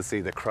hit.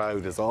 Obviously, the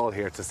crowd is all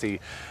here to see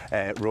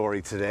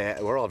Rory today.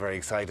 We're all very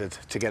excited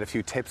to get a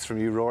few tips from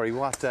you, Rory.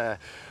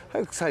 How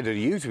excited are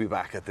you to be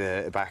back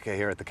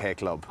here at the K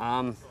Club?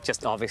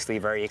 Just obviously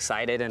very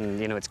excited,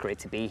 and it's great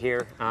to be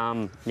here.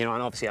 And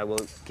obviously I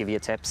will give you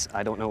tips.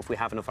 I don't know if we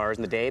have enough hours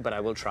in the day, but I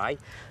will try.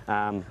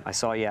 I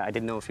saw you. I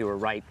didn't know if you were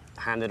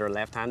right-handed or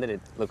left-handed.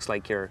 It looks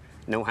like you're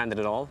no-handed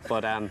at all.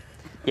 But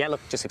yeah,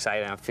 look, just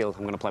excited. I feel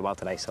I'm going to play well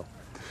today. So.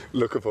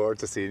 Looking forward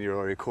to seeing you,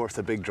 Rory. Of course,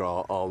 a big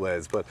draw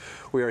always, but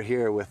we are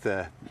here with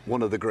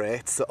one of the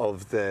greats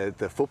of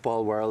the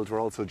football world.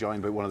 We're also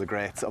joined by one of the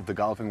greats of the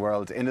golfing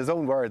world, in his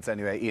own words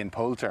anyway, Ian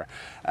Poulter.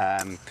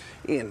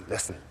 Ian,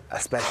 listen, a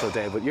special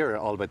day, but you're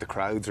all about the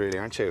crowds really,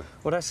 aren't you?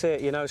 Well, that's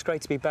it, you know, it's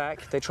great to be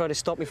back. They tried to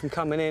stop me from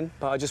coming in,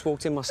 but I just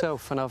walked in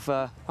myself, and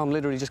I'm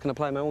literally just going to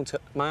play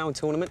my own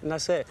tournament, and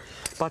that's it.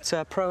 But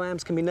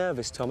pro-ams can be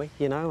nervous, Tommy,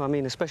 you know, I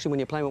mean, especially when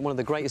you're playing with one of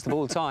the greatest of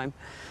all time.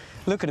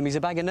 Look at him, he's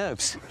a bag of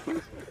nerves.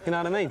 You know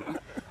what I mean?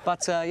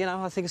 But, you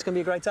know, I think it's going to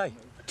be a great day.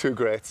 Two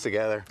greats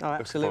together. Oh,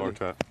 absolutely. Look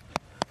forward to it.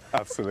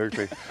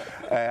 Absolutely.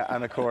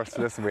 And of course,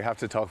 listen, we have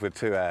to talk with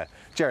Ger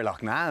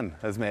Loughnane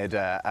has made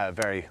a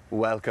very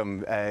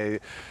welcome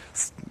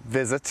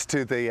visit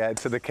to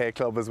the K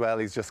Club as well.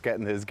 He's just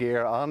getting his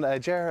gear on.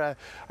 Ger,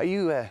 are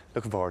you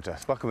looking forward to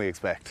it? What can we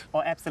expect?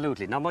 Oh,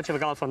 absolutely. Not much of a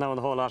golfer now in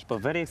the whole lot,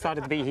 but very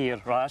excited to be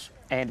here, right?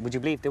 And would you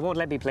believe they won't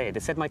let me play? They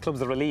said my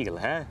clubs are illegal,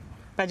 huh?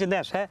 Imagine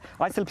that, huh?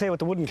 I still play with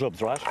the wooden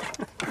clubs, right?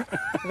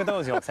 Look at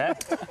those yokes, huh?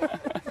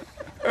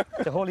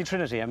 The Holy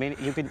Trinity. I mean,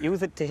 you can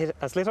use it to hit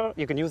a slitter,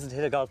 you can use it to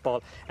hit a golf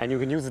ball, and you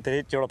can use it to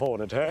hit your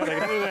opponent,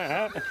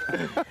 huh?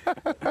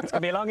 It's going to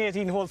be a long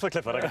 18 holes for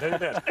Clifford, I can tell you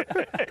that.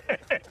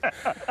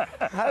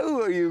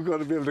 How are you going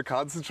to be able to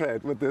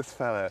concentrate with this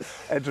fella,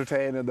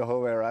 entertaining the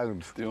whole way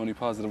around? The only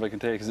positive I can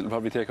take is it'll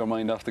probably take our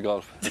mind off the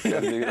golf.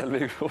 That'll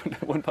be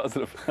one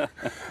positive.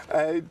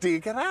 Do you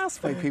get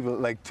asked by people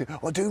like,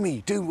 will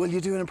you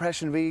do an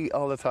impression of me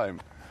all the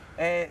time?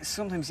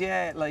 Sometimes,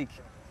 yeah, like,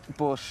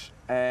 but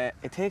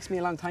it takes me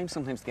a long time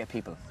sometimes to get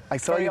people. I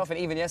saw Very you often,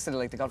 even yesterday,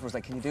 like the golfer was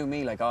like, "Can you do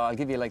me?" Like, "Oh, I'll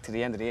give you like to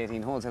the end of the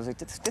 18 holes." I was like,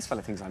 "This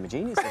fella thinks I'm a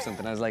genius or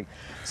something." I was like,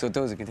 "So it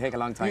does. It can take a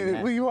long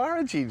time." Well, you are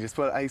a genius,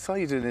 but I saw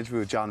you did an interview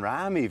with John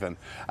Ram even,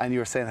 and you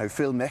were saying how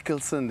Phil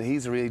Mickelson,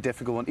 he's a really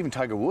difficult one. Even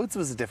Tiger Woods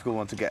was a difficult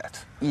one to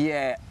get.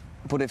 Yeah,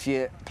 but if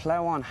you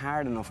plough on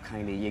hard enough,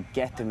 kind of, you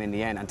get them in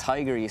the end. And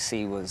Tiger, you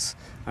see, was...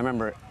 I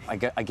remember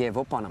I gave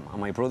up on him, and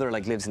my brother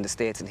like lives in the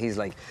States, and he's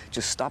like,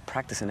 just stop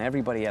practicing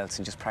everybody else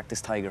and just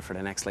practice Tiger for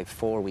the next like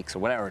 4 weeks or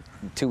whatever,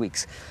 2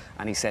 weeks.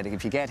 And he said,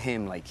 if you get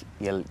him, like,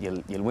 you'll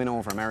win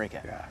over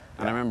America. Yeah.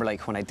 And I remember,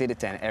 like, when I did it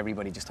then,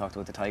 everybody just talked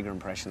about the Tiger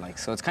impression, like.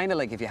 So it's kind of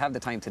like if you have the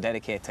time to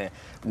dedicate to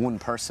one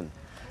person.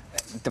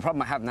 The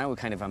problem I have now,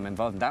 kind of, I'm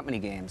involved in that many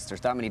games.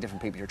 There's that many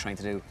different people you're trying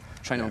to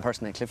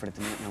impersonate Clifford at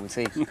the minute. Now we'll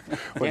see.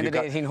 The end of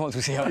the 18 holes,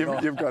 we'll see how it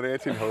goes. You've got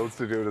 18 holes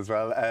to do it as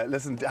well.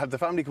 Listen, have the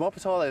family come up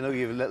at all? I know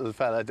you have a little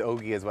fella,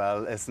 Ogie, as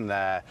well. Listen,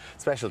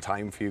 special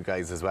time for you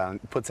guys as well.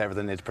 It puts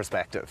everything into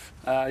perspective.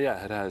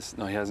 Yeah, it has.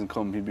 No, he hasn't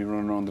come. He'd be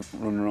running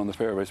around the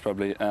fairways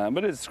probably.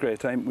 But it's a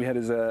great time. We had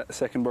his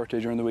second birthday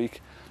during the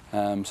week,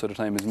 so the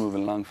time is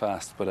moving along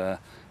fast. But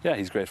yeah,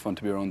 he's great fun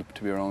to be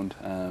around.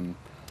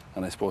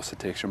 And I suppose it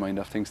takes your mind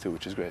off things too,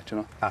 which is great, you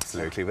know.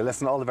 Absolutely. Well,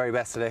 listen, all the very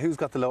best today. Who's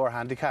got the lower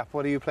handicap?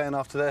 What are you playing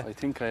off today? I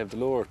think I have the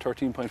lower,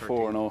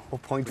 13.4 now. Oh,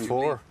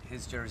 0.4.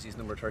 His jersey's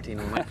number 13.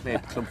 And when I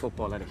played club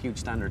football at a huge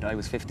standard, I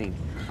was 15.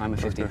 I'm a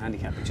 15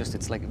 handicap.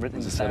 It's like written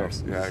in the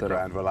stars. Yeah,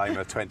 grand. Well, I'm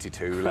a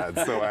 22,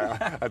 lads, so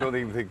I don't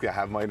even think they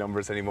have my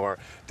numbers anymore.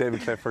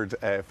 David Clifford,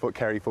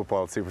 Kerry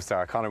football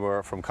superstar. Conor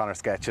Moore from Conor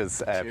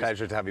Sketches.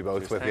 Pleasure to have you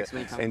both with you.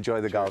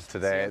 Enjoy the golf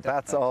today.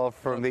 That's all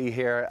from me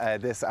here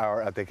this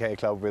hour at the K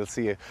Club. We'll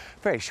see you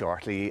very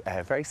shortly,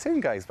 very soon,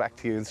 guys. Back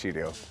to you in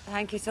studio.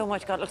 Thank you so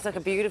much. God, it looks like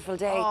a beautiful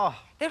day. Oh.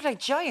 They look like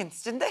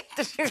giants, didn't they?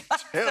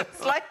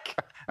 It's like...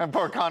 And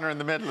poor Conor in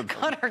the middle of them.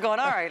 Conor going,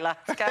 all right, lads,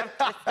 step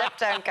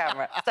down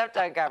camera, step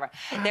down camera.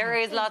 There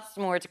is lots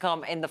more to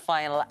come in the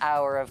final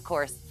hour, of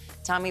course.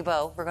 Tommy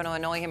Bowe, we're going to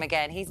annoy him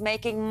again. He's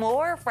making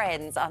more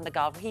friends on the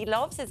golf. He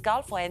loves his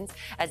golf friends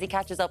as he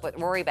catches up with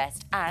Rory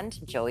Best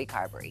and Joey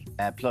Carbery.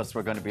 Plus,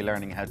 we're going to be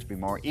learning how to be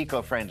more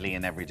eco-friendly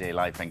in everyday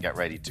life and get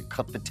ready to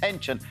cut the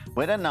tension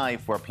with a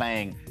knife. We're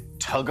playing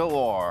Tug of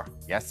War.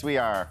 Yes, we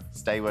are.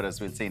 Stay with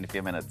us. We'll see you in a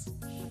few minutes.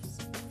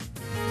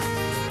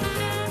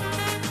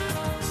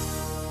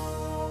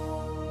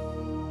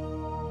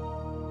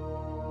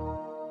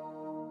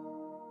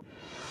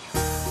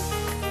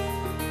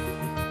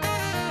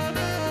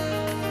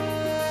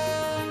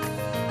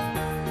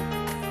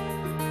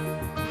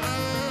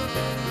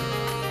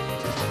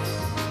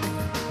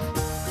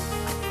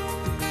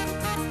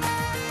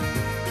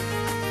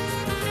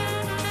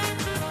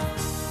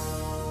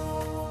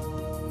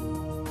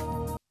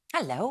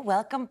 Hello,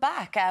 welcome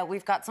back.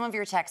 We've got some of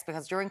your texts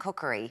because during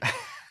cookery,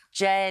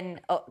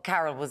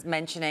 Carol was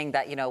mentioning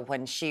that, you know,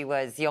 when she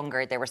was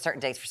younger, there were certain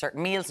days for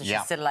certain meals, and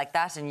she's still like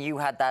that, and you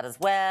had that as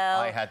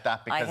well. I had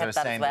that because I was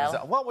saying,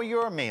 what were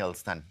your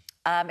meals then?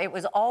 It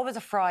was always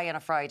a fry on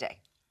a Friday.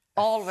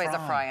 Always a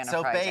fry on a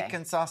Friday. So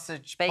bacon,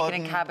 sausage, bacon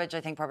pudding. and cabbage,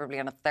 I think, probably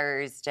on a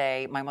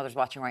Thursday. My mother's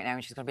watching right now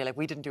and she's going to be like,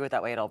 we didn't do it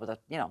that way at all,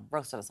 but, you know,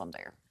 roast on a Sunday.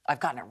 Or I've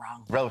gotten it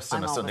wrong. Roast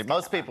on a Sunday.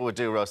 Most people would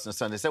do roast on a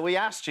Sunday. So we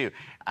asked you,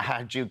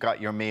 had you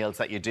got your meals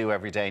that you do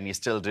every day and you're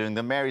still doing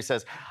them? Mary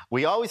says,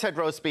 we always had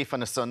roast beef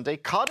on a Sunday,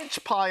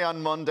 cottage pie on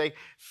Monday,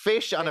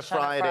 fish on a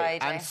Friday,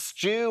 and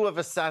stew of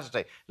a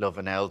Saturday. Love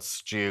an old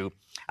stew.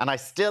 And I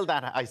still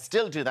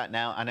do that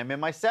now, and I'm in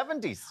my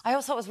 70s. I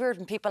also thought it was weird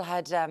when people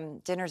had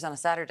dinners on a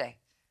Saturday.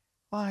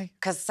 Why?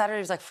 Because Saturday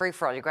was like free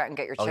for all. You go out and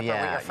get your Oh, chipper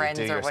yeah, with your you friends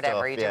do or your whatever.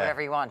 stuff, You do yeah.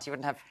 whatever you want. You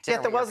wouldn't have dinner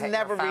Yeah, there with your wasn't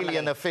never really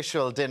an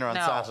official dinner on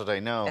No. Saturday,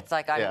 no. It's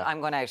like,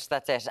 I'm going out,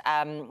 that's it.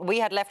 We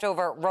had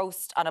leftover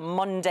roast on a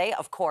Monday,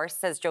 of course,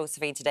 says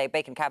Josephine today,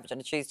 bacon cabbage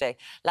on a Tuesday,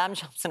 lamb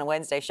chops on a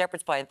Wednesday,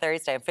 shepherd's pie on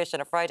Thursday, and fish on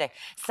a Friday.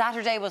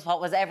 Saturday was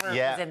what was ever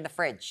was in the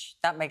fridge.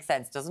 That makes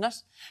sense, doesn't it?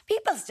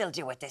 People still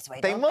do it this way,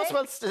 They don't must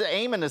well.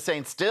 Eamon is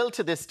saying still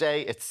to this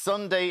day, it's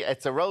Sunday,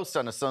 it's a roast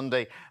on a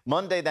Sunday.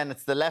 Monday, then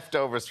it's the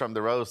leftovers from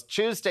the roast.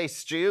 Tuesday,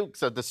 stew,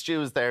 so the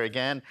stew's there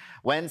again.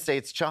 Wednesday,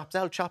 it's chops,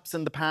 chops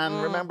in the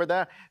pan, remember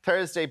that?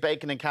 Thursday,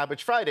 bacon and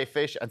cabbage. Friday,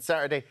 fish. And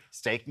Saturday,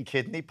 steak and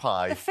kidney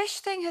pie. The fish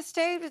thing has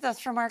stayed with us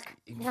from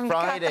the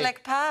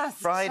Catholic past.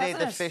 Friday, the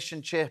hasn't it? fish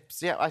and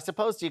chips. Yeah, I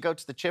suppose, do you go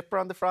to the chipper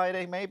on the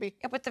Friday, maybe?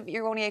 Yeah, but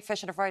you only ate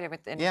fish on a Friday.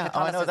 Yeah,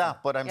 I know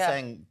that, but I'm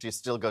saying, do you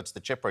still go to the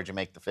chipper or do you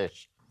make the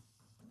fish?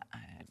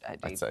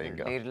 That's how you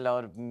go. Need a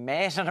load of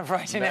meat on a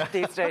Friday night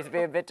these days,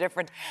 be a bit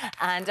different.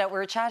 And we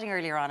were chatting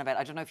earlier on about,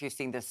 I don't know if you've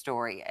seen this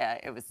story,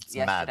 it was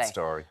yesterday. A mad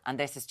story. And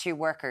this is two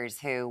workers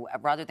who,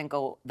 rather than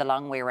go the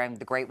long way around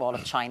the Great Wall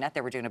of China,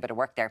 they were doing a bit of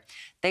work there,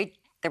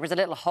 there was a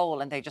little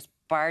hole and they just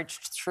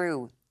barged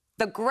through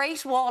the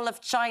Great Wall of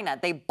China.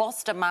 They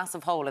bust a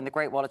massive hole in the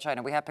Great Wall of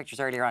China. We had pictures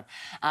earlier on.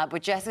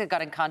 But Jessica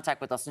got in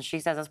contact with us and she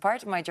says, as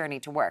part of my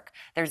journey to work,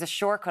 there's a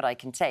shortcut I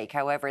can take.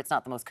 However, it's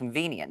not the most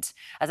convenient,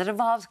 as it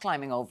involves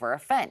climbing over a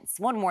fence.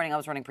 One morning I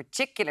was running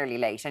particularly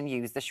late and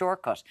used the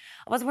shortcut.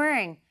 I was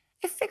wearing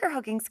a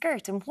figure-hugging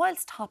skirt and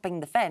whilst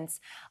hopping the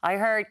fence, I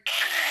heard...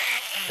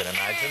 Can you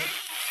imagine?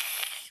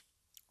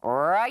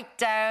 Right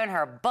down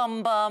her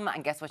bum.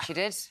 And guess what she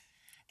did?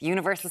 The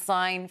universal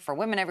sign for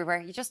women everywhere.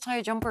 You just tie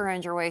a jumper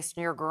around your waist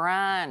and you're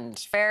grand.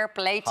 Fair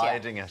play to you.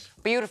 Hiding it.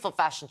 Beautiful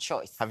fashion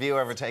choice. Have you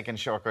ever taken a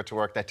shortcut to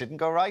work that didn't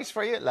go right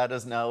for you? Let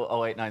us know,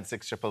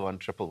 0896 111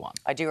 111.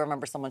 I do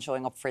remember someone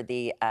showing up for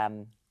the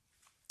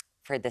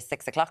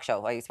 6 o'clock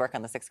show. I used to work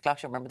on the 6 o'clock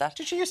show, remember that?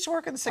 Did you used to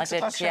work on the 6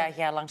 o'clock show?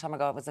 Yeah, a long time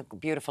ago. It was a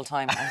beautiful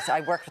time.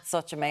 I worked with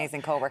such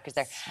amazing co-workers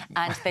there.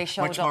 And they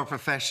showed Much up... more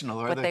professional,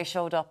 were they? But they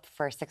showed up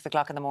for 6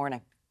 o'clock in the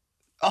morning.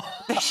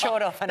 They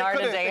showed up and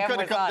Ireland AM was on.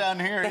 They could have come down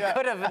here, They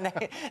could have.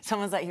 And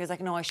someone's like, he was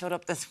like, no, I showed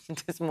up this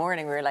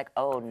morning. We were like,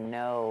 oh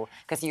no,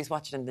 because he used to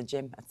watch it in the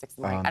gym at 6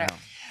 in the morning.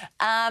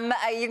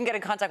 You can get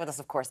in contact with us,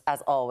 of course,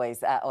 as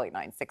always,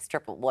 0896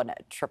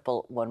 111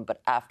 111.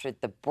 But after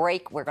the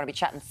break, we're going to be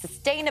chatting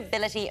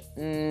sustainability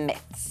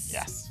myths.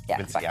 Yes. Yeah,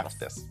 we'll see after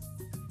this.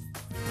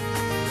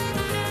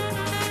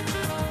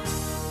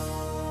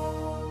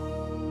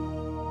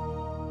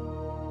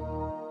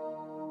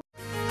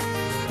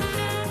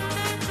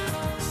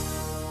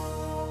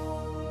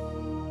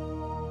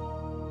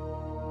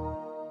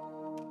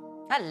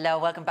 Hello,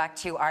 welcome back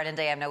to Ireland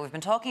AM. Now, we've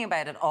been talking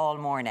about it all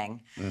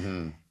morning.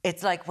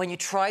 It's like when you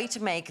try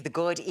to make the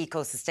good,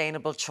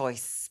 eco-sustainable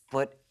choice,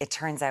 but it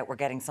turns out we're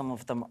getting some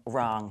of them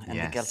wrong and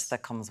the guilt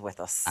that comes with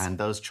us. And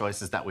those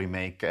choices that we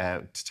make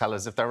to tell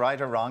us if they're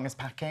right or wrong is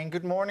Pat Kane.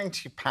 Good morning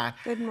to you, Pat.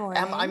 Good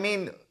morning. I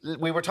mean,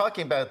 we were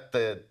talking about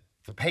the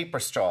paper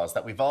straws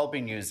that we've all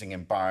been using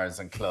in bars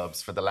and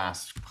clubs for the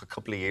last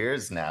couple of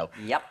years now.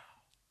 Yep.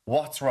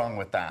 What's wrong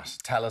with that?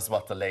 Tell us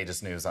what the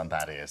latest news on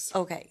that is.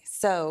 Okay,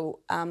 so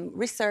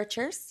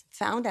researchers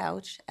found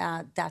out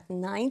that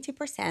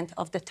 90%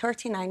 of the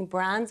 39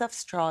 brands of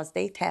straws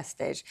they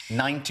tested...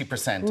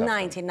 90% of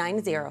them?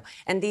 90.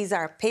 And these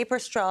are paper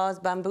straws,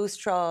 bamboo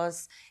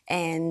straws,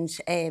 and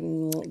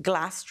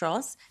glass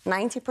straws.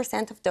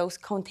 90% of those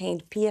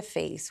contained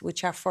PFAs,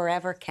 which are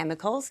forever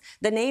chemicals.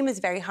 The name is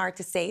very hard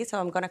to say, so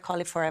I'm going to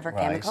call it forever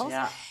chemicals.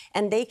 Yeah.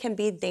 And they can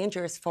be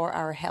dangerous for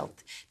our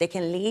health. They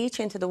can leach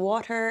into the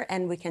water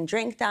and we can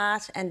drink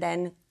that and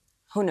then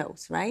who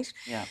knows, right?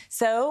 Yeah.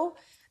 So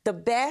the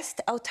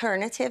best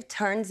alternative,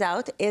 turns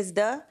out, is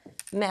the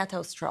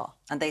metal straw.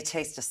 And they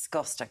taste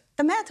disgusting.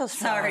 The metal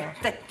straw. Sorry.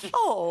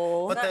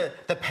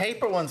 But the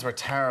paper ones were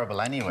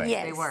terrible anyway.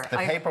 Yes. They were. The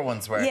paper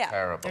ones were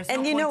terrible. There's no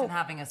point in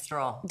having a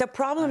straw. The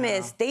problem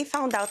is they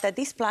found out that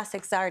these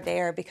plastics are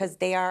there because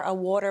they are a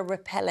water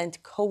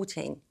repellent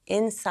coating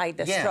inside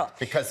the straw. Yeah,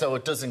 because so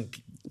it doesn't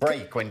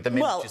break when the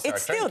minute you start it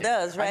still drinking.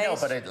 does, right? I know,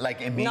 but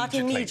immediately. Not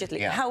immediately.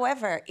 Yeah.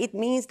 However, it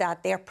means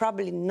that they're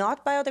probably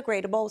not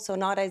biodegradable, so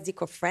not as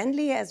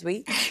eco-friendly as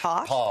we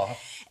thought.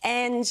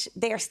 And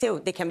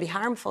they can be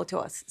harmful to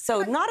us.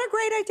 So not a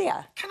great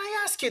idea. Can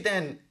I ask you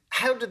then,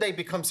 how did they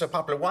become so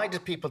popular? Why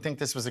did people think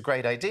this was a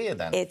great idea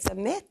then? It's a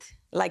myth,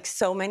 like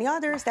so many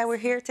others that we're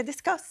here to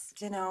discuss.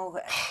 You know,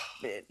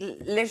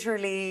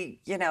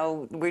 literally, you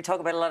know, we talk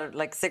about a lot of,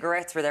 like,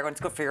 cigarettes were there when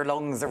it's good for your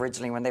lungs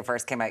originally when they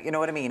first came out. You know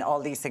what I mean?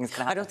 All these things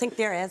can happen. I don't think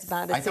they're as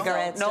bad as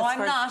cigarettes. No, I'm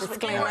not.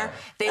 Disclaimer.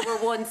 They were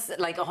once,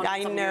 like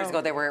 100 years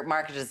ago, they were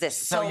marketed as this.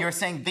 So you're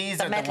saying these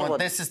are the ones,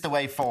 this is the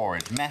way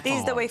forward, metal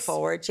These are the way ones.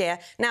 forward, yeah.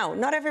 Now,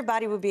 not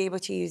everybody will be able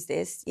to use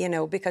this, you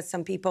know, because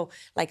some people,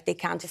 like, they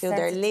can't feel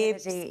their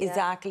lips. Yeah.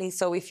 Exactly.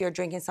 So if you're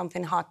drinking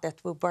something hot,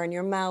 that will burn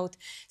your mouth.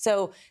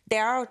 So there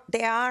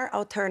there are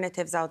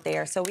alternatives out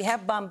there. So we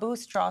have bamboo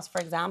straws, for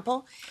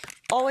example,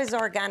 always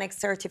organic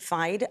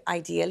certified,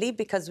 ideally,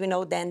 because we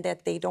know then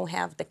that they don't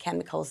have the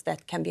chemicals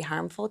that can be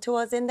harmful to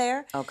us in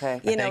there. Okay. Are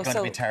they going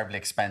to be terribly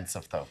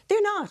expensive, though?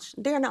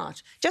 They're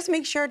not. Just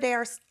make sure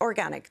they're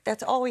organic.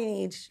 That's all we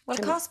need. Well,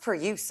 cost per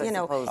use, I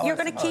suppose. You're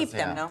going to keep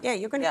them. No? Yeah,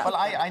 you're going to keep them.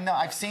 Well, I know,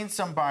 I've seen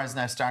some bars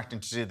now starting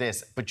to do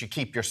this, but you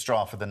keep your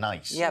straw for the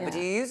night. Yeah, but do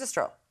you use a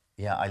straw?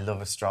 Yeah, I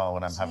love a straw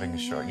when I'm having a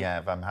straw. Yeah,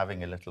 if I'm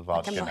having a little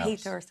vodka. Like a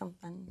mojito or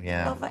something.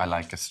 Yeah, I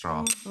like a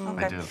straw.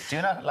 Okay. I do. Do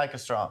you not like a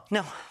straw?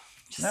 No.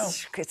 No.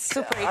 It's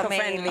super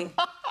eco-friendly.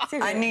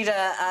 I need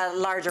a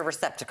larger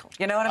receptacle.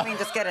 You know what I mean?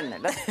 Just get in there.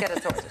 Let's get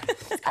it sorted.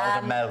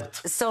 The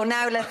mouth. So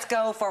now let's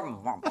go for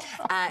more.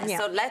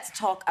 So let's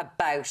talk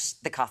about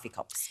the coffee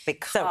cups,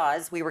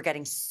 because we were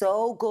getting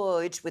so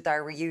good with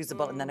our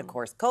reusable, and then of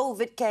course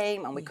COVID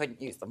came and we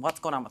couldn't use them. What's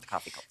going on with the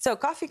coffee cups? So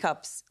coffee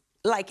cups,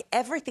 like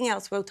everything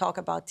else we'll talk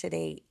about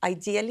today,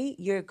 ideally,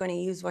 you're going to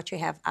use what you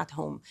have at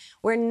home.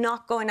 We're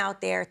not going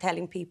out there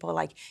telling people,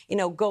 like,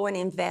 go and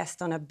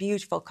invest on a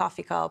beautiful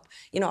coffee cup,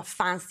 a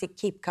fancy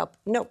keep cup.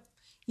 No.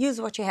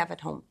 Use what you have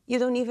at home. You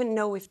don't even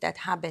know if that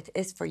habit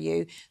is for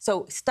you.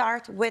 So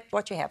start with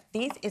what you have.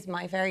 This is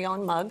my very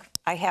own mug.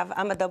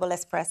 I'm a double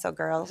espresso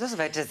girl. I was just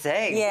about to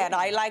say. Yeah, and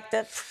I like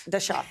the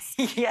shots.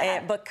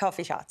 But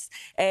coffee shots.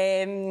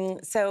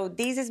 So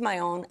this is my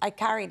own. I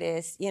carry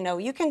this.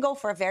 You can go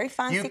for a very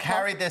fancy You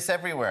carry this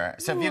everywhere.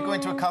 So if you go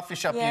into a coffee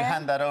shop, you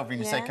hand that over and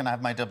you say, can I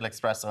have my double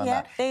espresso on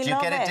that? Do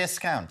you get a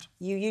discount?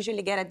 You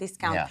usually get a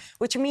discount,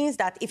 which means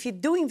that if you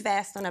do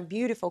invest on a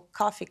beautiful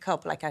coffee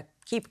cup, like a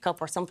keep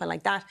cup or something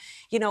like that,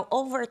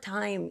 over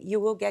time, you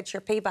will get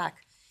your payback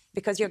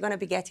because you're going to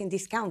be getting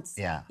discounts.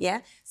 Yeah.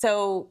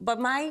 So, but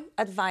my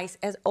advice,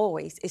 as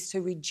always, is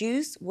to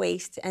reduce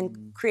waste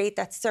and create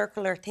that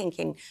circular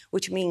thinking,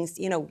 which means,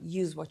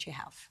 use what you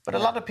have. But a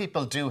lot of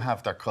people do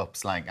have their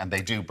cups, and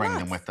they do bring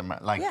them with them,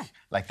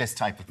 like this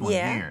type of one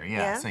here.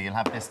 Yeah. So you'll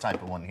have this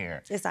type of one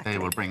here. Exactly.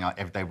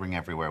 They bring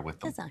everywhere with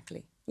them.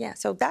 Exactly. Yeah,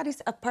 so that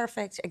is a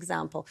perfect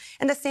example.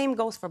 And the same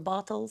goes for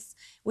bottles.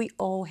 We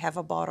all have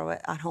a bottle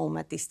at home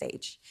at this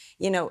stage.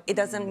 It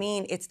doesn't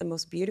mean it's the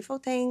most beautiful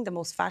thing, the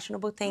most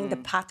fashionable thing, the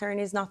pattern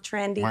is not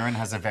trendy. Myrne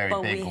has a very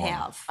big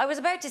one. I was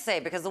about to say,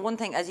 because the one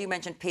thing, as you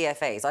mentioned,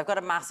 PFAs, I've got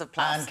a massive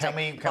plastic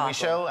And can we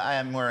show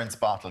Myrne's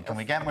bottle? Can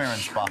we get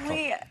Myrne's bottle?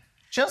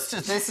 Just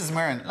as this is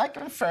Myrne,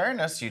 in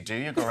fairness, you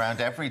go around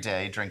every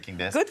day drinking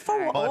this. Good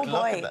for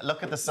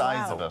look at the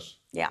size of it.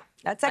 Yeah,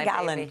 that's a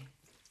gallon. Baby.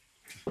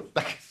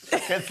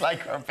 It's like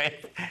her baby.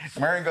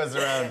 Myrne goes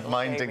around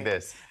minding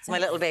this. It's my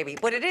little baby.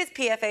 But it is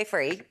PFA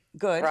free.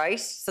 Good. Right?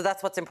 So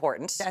that's what's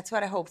important. That's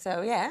what I hope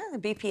so, yeah. The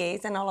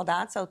BPAs and all of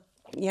that. So,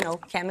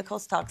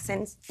 chemicals,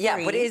 toxins, free.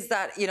 Yeah, but is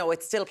that,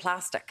 it's still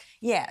plastic?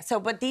 Yeah,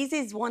 but this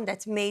is one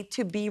that's made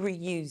to be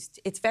reused.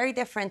 It's very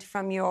different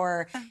from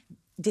your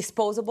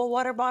disposable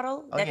water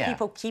bottle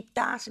people keep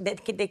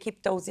they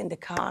keep those in the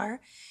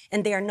car,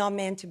 and they are not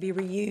meant to be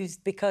reused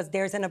because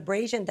there's an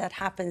abrasion that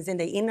happens in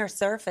the inner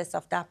surface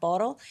of that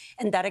bottle,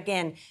 and that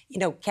again,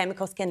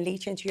 chemicals can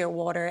leach into your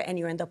water and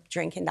you end up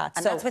drinking that.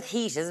 And that's with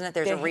heat, isn't it?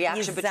 There's a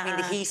reaction between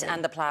the heat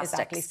and the plastics.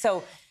 Exactly.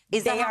 So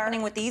is that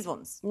happening with these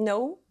ones?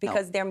 No,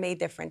 because they're made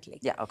differently.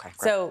 Yeah, okay.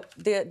 Great. So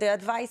the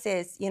advice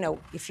is,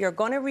 if you're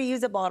going to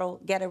reuse a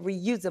bottle, get a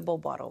reusable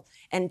bottle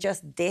and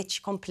just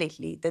ditch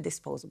completely the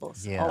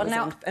disposables. Yeah. Well,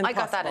 now, I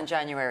got that in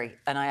January,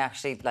 and I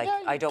actually,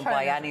 I don't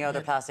buy any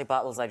other plastic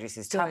bottles. I just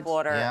use tap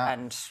water,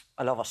 and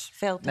I love it.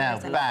 Filters. Now,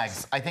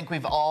 bags. I think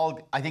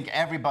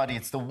everybody,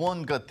 it's the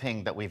one good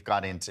thing that we've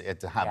got into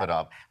the habit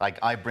of.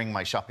 I bring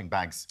my shopping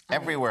bags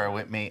everywhere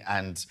with me,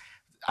 and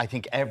I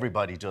think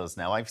everybody does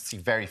now. I see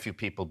very few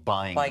people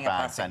buying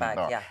bags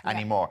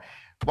anymore.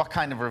 What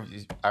kind of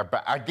reviews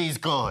are these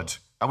good?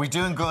 Are we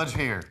doing good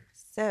here?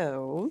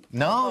 So...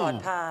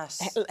 No.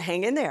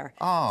 Hang in there.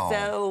 Oh.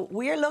 So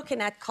we're looking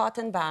at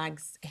cotton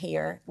bags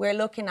here. We're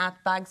looking at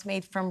bags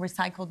made from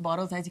recycled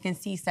bottles. As you can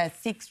see, it says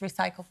 6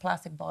 recycled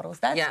plastic bottles.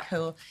 That's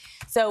cool.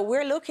 So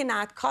we're looking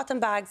at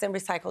cotton bags and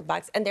recycled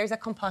bags, and there's a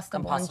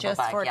compostable one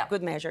just for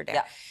good measure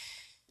there.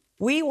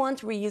 We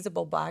want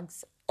reusable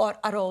bags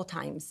at all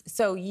times.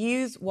 So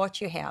use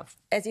what you have.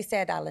 As you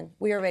said, Alan,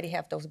 we already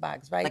have those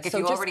bags, right? Like if so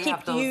you just already keep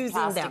have those using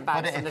plastic them.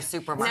 bags in the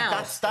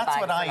supermarket.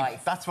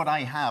 That's what I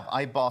have.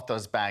 I bought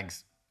those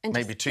bags and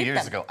maybe 2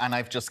 years ago, and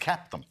I've just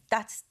kept them.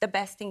 That's the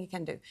best thing you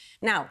can do.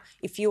 Now,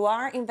 if you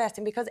are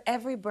investing, because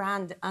every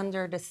brand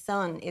under the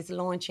sun is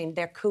launching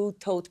their cool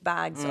tote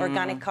bags,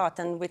 organic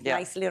cotton with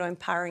nice little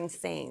empowering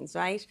sayings,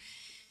 right?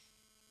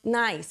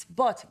 Nice,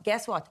 but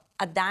guess what?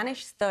 A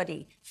Danish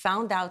study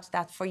found out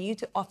that for you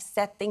to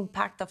offset the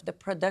impact of the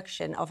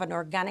production of an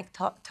organic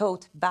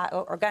tote bag,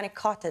 or organic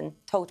cotton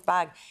tote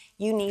bag,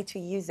 you need to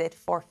use it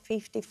for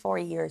 54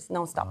 years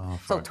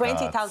non-stop. So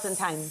 20,000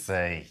 times.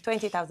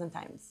 20,000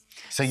 times.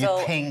 So you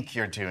think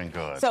you're doing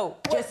good. So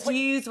just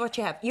use what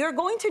you have. You're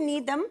going to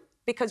need them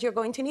because you're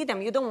going to need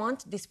them. You don't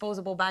want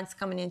disposable bags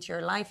coming into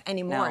your life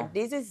anymore. No.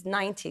 This is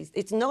 90s.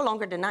 It's no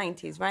longer the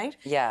 90s, right?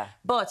 Yeah.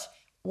 But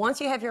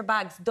once you have your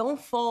bags, don't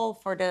fall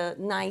for the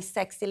nice,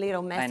 sexy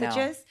little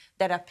messages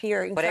that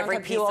appear in front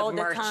of you all the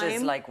time. But every piece of merch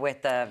is like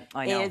with the...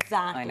 I know.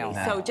 Exactly. I know.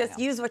 So just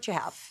use what you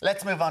have.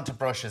 Let's move on to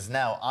brushes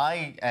now.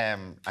 I,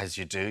 as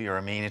you do, your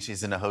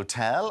amenities in a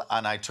hotel,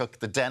 and I took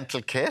the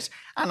dental kit,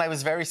 and I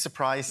was very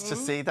surprised to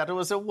see that it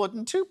was a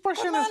wooden toothbrush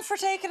in it. Good man for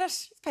taking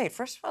it. Paid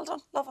for it. Well done.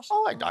 Love it.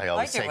 Oh, I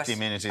always take the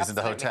amenities in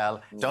the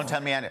hotel. Don't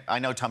tell me any... I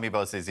know Tommy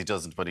Bow says he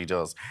doesn't, but he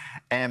does.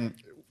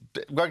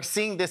 We're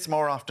seeing this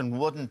more often,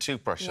 wooden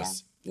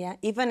toothbrushes. Yeah,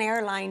 even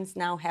airlines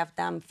now have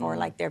them for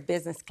like their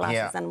business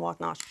classes and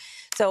whatnot.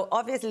 So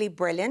obviously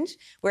brilliant.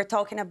 We're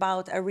talking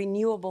about a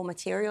renewable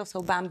material,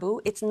 so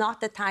bamboo. It's not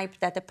the type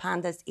that the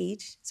pandas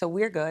eat, so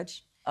we're good.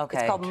 Okay.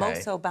 It's called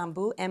Moso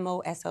bamboo,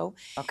 M-O-S-O.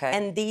 Okay.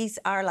 And these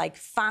are like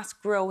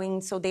fast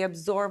growing, so they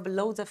absorb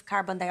loads of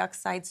carbon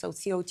dioxide, so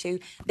CO2.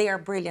 They are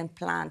a brilliant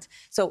plant.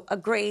 So a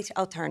great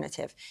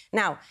alternative.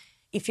 Now,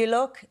 if you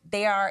look,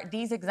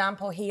 these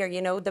example here,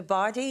 you know, the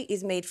body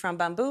is made from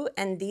bamboo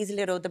and these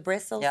the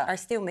bristles are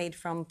still made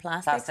from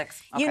plastic.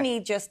 Plastics. Okay. You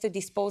need just to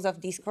dispose of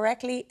these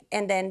correctly,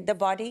 and then the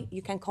body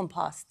you can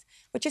compost,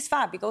 which is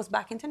fab. It goes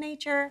back into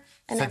nature,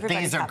 and so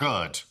everybody's these are happy.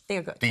 Good.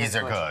 They're good. These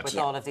are good. With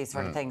all of these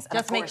sort of things. And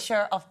just make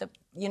sure of the,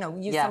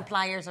 use some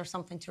pliers or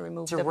something to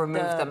remove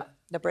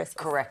the bristles.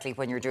 Correctly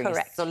when you're doing it.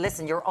 So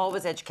listen, you're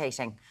always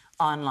educating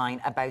online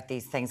about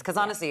these things, because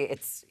honestly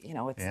it's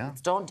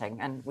it's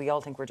daunting, and we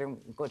all think we're doing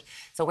good.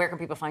 So where can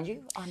people find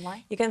you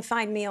online? You can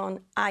find me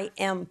on I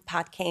am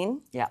Pat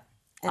Kane. Yeah.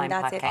 And I'm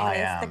that's Pat it Kane. on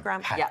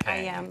Instagram. I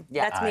am.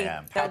 Yeah, That's me.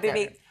 That'll be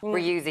me.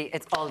 WOWZA.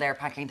 It's all there,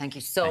 Pat Kane. Thank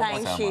you so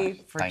much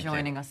for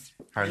joining us.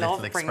 Her little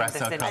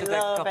espresso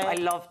cup. I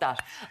love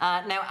that.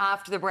 Now,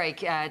 after the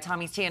break,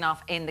 Tommy's teeing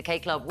off in the K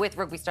Club with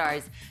rugby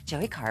stars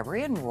Joey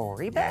Carbery and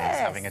Rory Best. Yeah,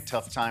 he's having a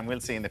tough time. We'll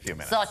see in a few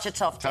minutes. Such a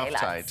tough day,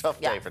 lads.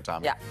 Tough day for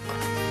Tommy. Yeah.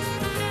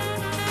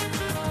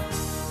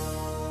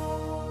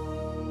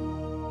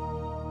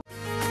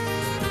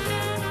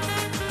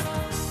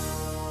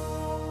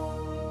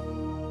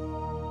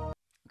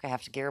 I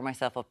have to gear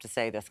myself up to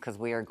say this because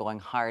we are going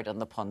hard on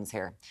the puns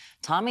here.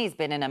 Tommy's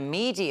been in a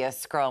media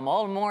scrum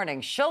all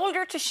morning,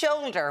 shoulder to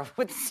shoulder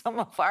with some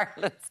of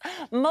Ireland's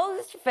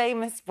most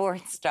famous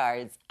sports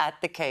stars at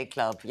the K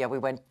Club. Yeah, we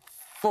went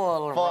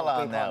full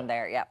on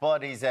there. Yeah.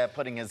 But he's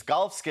putting his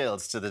golf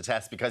skills to the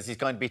test because he's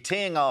going to be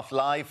teeing off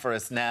live for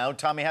us now.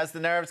 Tommy, how's the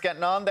nerves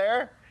getting on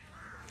there?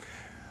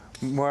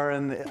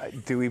 Warren,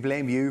 do we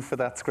blame you for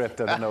that script?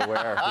 I don't know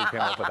where we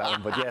came up with that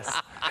one, but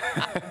yes.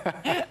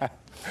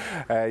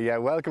 Yeah,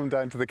 welcome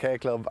down to the K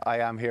Club. I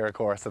am here, of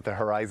course, at the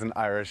Horizon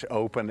Irish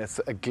Open. It's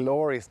a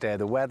glorious day.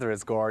 The weather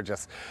is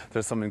gorgeous.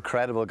 There's some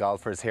incredible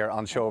golfers here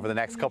on show over the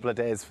next couple of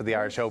days for the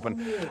Irish Open.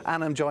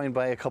 And I'm joined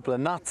by a couple of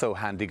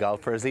not-so-handy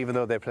golfers, even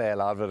though they play a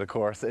lot of it, of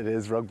course. It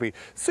is rugby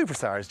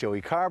superstars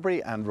Joey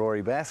Carbery and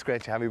Rory Best.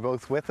 Great to have you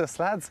both with us,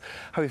 lads.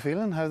 How are you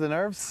feeling? How are the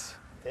nerves?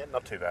 Yeah,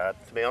 not too bad.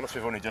 To be honest,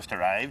 we've only just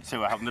arrived,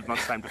 so I haven't had much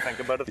time to think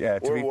about it. Yeah,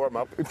 or warm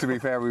up. To be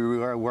fair, we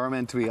were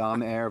meant to be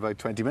on air about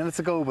 20 minutes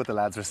ago, but the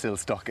lads are still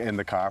stuck in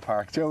the car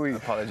park. Joey,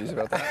 apologies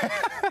about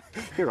that.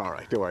 You're all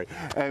right, don't worry.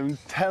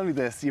 Tell me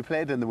this, you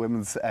played in the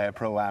women's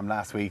Pro-Am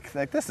last week.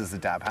 Like, this is a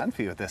dab hand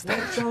for you at this stage.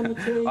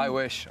 I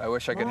wish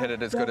I could hit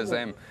it as good as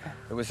them.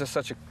 It was just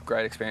such a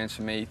great experience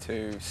for me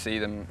to see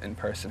them in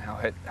person,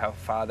 how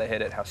far they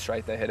hit it, how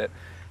straight they hit it,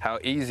 how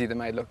easy they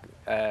made look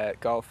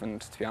golf,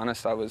 and to be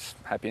honest, I was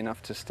happy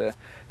enough just to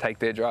take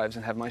their drives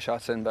and have my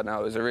shots in. But no,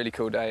 it was a really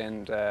cool day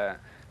and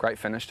great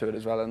finish to it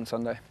as well on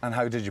Sunday. And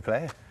how did you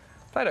play?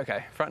 Played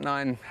okay. Front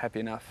nine, happy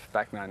enough.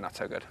 Back nine, not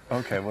so good.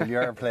 Okay, well,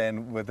 you're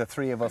playing, the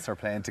three of us are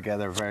playing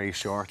together very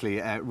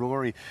shortly.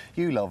 Rory,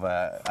 you love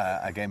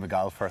a game of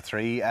golf for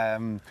three.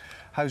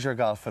 How's your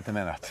golf at the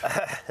minute?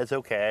 It's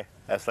okay.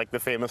 It's like the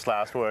famous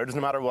last words.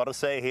 No matter what I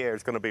say here,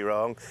 it's going to be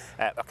wrong.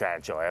 Look, I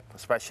enjoy it,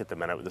 especially at the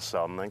minute with the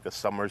sun. I think the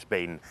summer's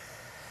been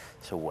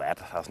so wet,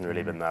 it hasn't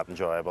really been that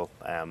enjoyable.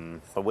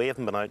 But we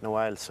haven't been out in a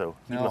while, so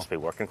you must be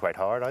working quite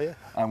hard, are you?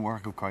 I'm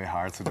working quite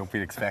hard, so don't be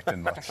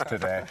expecting much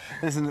today.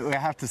 Listen, we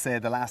have to say,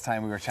 the last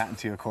time we were chatting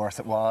to you, of course,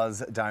 it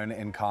was down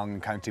in Cong,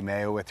 County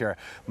Mayo, with your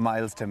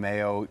Miles to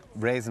Mayo,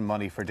 raising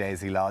money for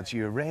Daisy Lodge.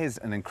 You raised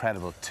an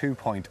incredible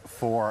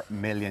 €2.4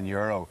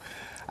 million.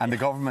 And the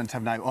government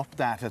have now upped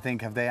that. I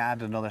think, have they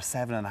added another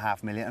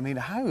 7.5 million? I mean,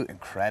 how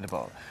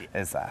incredible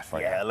is that for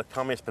you? Yeah, look,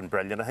 Tommy, it's been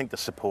brilliant. I think the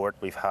support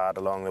we've had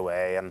along the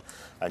way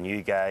and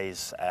you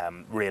guys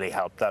really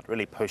helped that,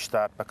 really pushed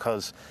that,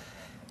 because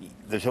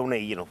there's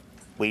only,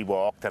 we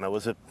walked and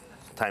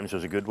times it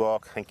was a good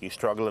walk. I think you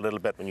struggled a little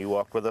bit when you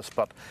walked with us,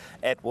 but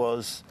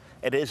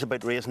it is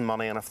about raising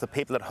money, and if the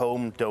people at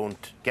home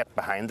don't get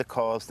behind the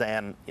cause,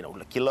 then,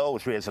 look, you'll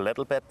always raise a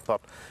little bit,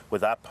 but with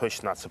that push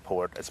and that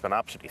support, it's been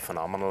absolutely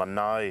phenomenal. And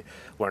now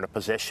we're in a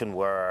position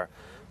where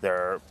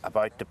They're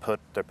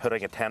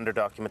putting a tender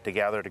document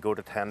together to go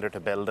to tender to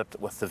build it,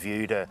 with the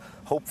view to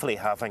hopefully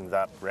having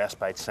that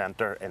respite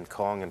centre in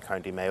Cong and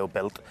County Mayo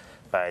built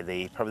by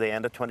probably the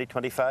end of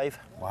 2025.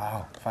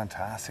 Wow,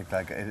 fantastic.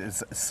 Like, it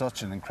is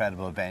such an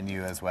incredible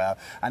venue as well.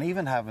 And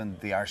even having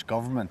the Irish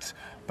government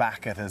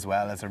back it as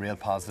well is a real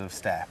positive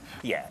step.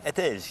 Yeah, it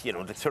is. You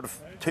know, the sort of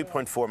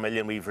 2.4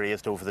 million we've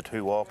raised over the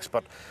 2 walks,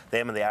 but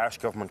them and the Irish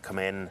government come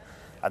in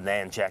and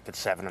they injected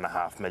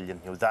 7.5 million.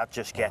 You know, that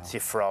just gets you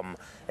from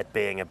it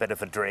being a bit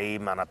of a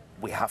dream and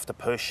we have to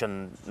push,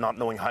 and not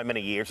knowing how many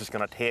years it's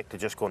going to take, to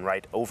just going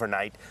right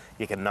overnight.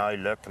 You can now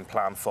look and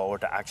plan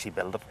forward to actually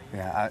build it.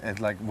 Yeah,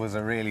 it was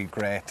a really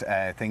great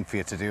thing for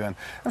you to do, and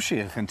I'm sure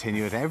you'll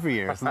continue it every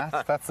year, isn't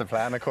that? That's the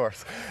plan, of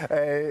course.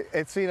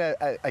 It's been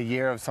a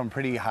year of some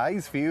pretty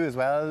highs for you as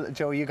well,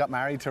 Joe. You got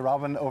married to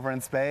Robin over in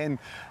Spain.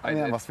 I mean,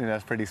 that must have been a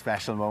pretty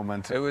special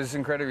moment. It was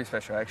incredibly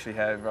special. I actually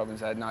had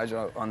Robin's dad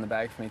Nigel on the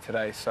bag for me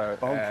today. So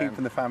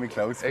keeping the family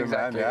close.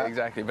 Exactly, man, yeah.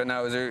 exactly. But no,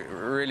 it was a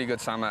really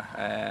good summer.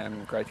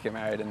 Great to get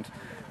married, and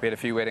we had a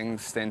few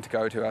weddings then to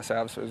go to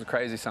ourselves. So it was a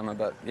crazy summer,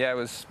 but yeah, it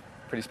was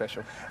pretty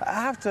special. I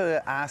have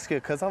to ask you,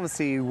 because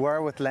obviously you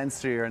were with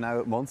Leinster, you're now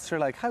at Munster.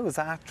 Like, how was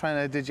that?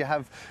 Did you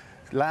have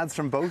lads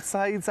from both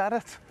sides at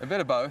it? A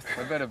bit of both.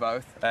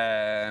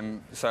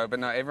 But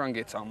no, everyone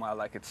gets on well.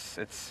 Like,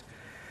 it's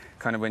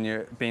kind of when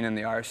you're being in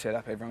the Irish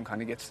setup, everyone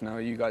kind of gets to know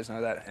you guys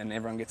know that, and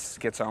everyone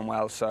gets on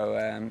well.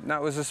 So no,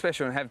 it was a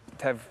special, and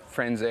to have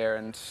friends there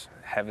and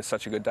have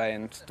such a good day,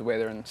 and the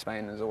weather in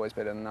Spain is always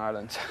better than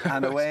Ireland.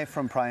 And away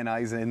from prying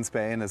eyes in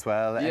Spain as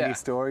well. Yeah. Any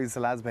stories the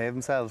lads behave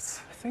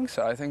themselves? I think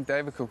so. I think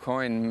David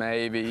Kilcoyne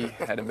maybe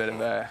had a bit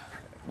of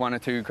one or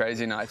two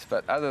crazy nights,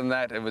 but other than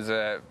that, it was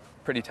a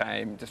pretty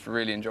tame, just a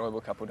really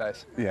enjoyable couple of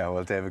days. Yeah,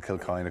 well, David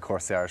Kilcoyne, of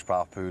course, the Irish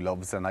prop, who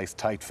loves a nice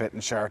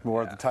tight-fitting shirt,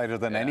 tighter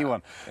than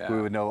anyone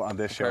we would know on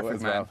this show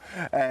as well.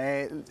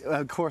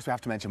 Of course, we have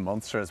to mention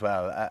Munster as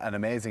well. An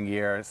amazing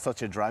year,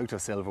 such a drought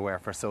of silverware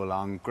for so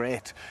long.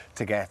 Great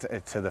to get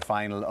to the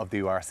final of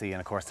the URC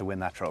and, of course, to win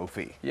that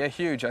trophy. Yeah,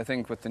 huge. I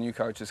think with the new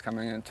coaches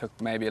coming in, it took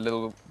maybe a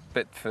little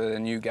bit for the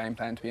new game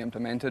plan to be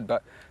implemented,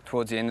 but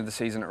towards the end of the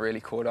season, it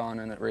really caught on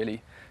and it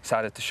really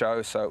started to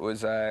show. So it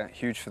was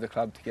huge for the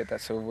club to get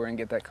that silverware and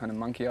get that kind of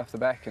monkey off the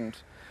back. And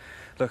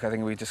look, I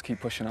think we just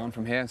keep pushing on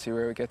from here and see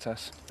where it gets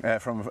us.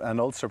 From an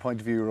Ulster point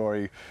of view,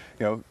 Rory,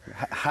 you know,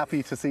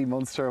 happy to see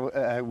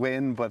Munster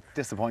win, but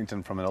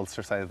disappointing from an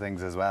Ulster side of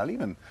things as well.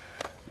 Even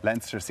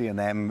Leinster, seeing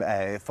them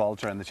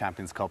falter in the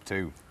Champions Cup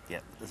too. Yeah,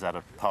 is that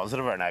a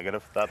positive or a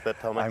negative, that bit,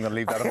 Tommy? I'm going to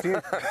leave that up to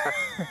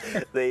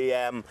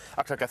you.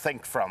 I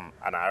think from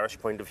an Irish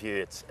point of view,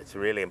 it's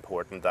really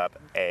important that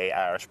a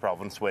Irish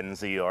province wins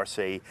the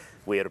URC.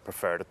 We would have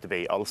preferred it to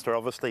be Ulster,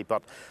 obviously,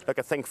 but look,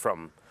 I think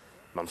from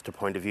Munster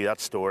point of view, that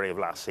story of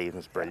last season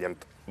was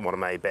brilliant. One of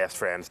my best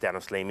friends,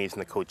 Dennis Leamy's in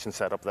the coaching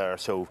setup there,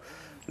 so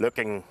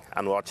looking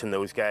and watching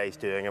those guys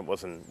doing it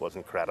was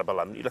incredible,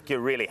 and look,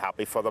 you're really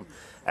happy for them.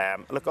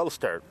 Look,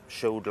 Ulster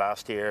showed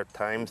last year at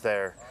times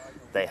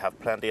they have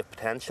plenty of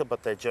potential,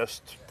 but they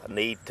just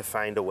need to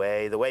find a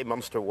way. The way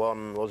Munster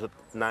won, was it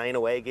 9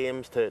 away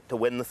games to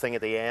win the thing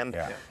at the end?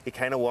 Yeah. You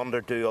kind of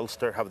wonder, do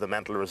Ulster have the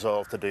mental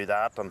resolve to do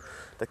that? And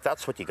like,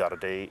 that's what you got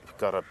to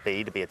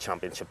do, to be a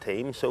championship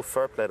team. So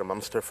fair play to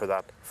Munster for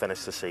that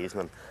finish the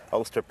season, and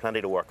Ulster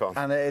plenty to work on.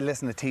 And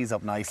listen, it tees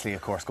up nicely,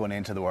 of course, going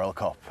into the World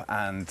Cup.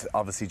 And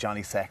obviously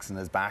Johnny Sexton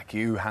is back.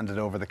 You handed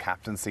over the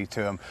captaincy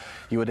to him.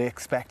 You would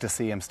expect to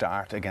see him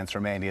start against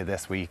Romania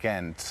this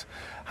weekend.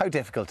 How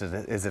difficult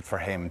is it for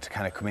him to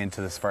kind of come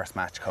into this first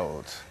match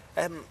cold?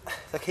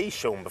 Like, he's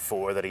shown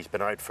before that he's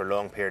been out for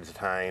long periods of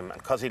time,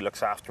 and because he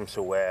looks after him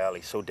so well,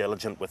 he's so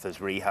diligent with his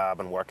rehab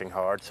and working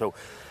hard, so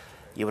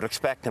you would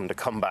expect him to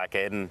come back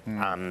in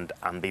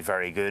and be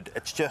very good.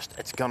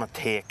 It's going to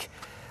take,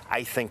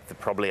 I think they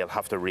probably will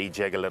have to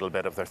rejig a little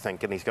bit of their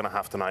thinking. He's going to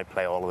have to now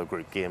play all of the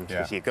group games,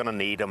 because you're going to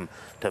need him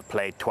to have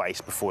played twice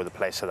before they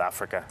play South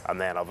Africa,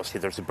 and then obviously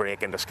there's a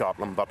break into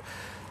Scotland. But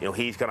you know,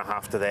 he's going to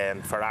have to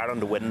then, for Ireland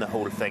to win the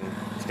whole thing,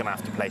 he's going to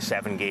have to play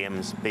 7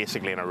 games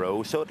basically in a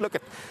row. So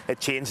it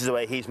changes the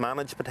way he's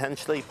managed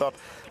potentially, but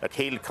look,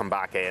 he'll come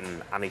back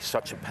in, and he's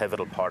such a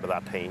pivotal part of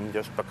that team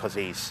just because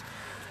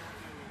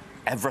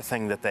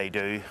everything that they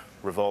do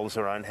revolves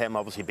around him,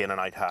 obviously being an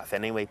out half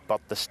anyway, but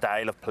the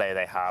style of play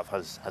they have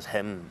has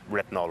him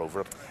written all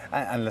over it.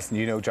 And listen,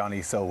 you know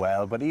Johnny so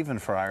well, but even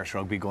for Irish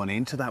rugby going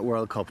into that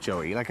World Cup,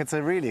 Joey, like, it's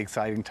a really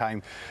exciting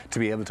time to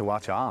be able to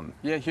watch on.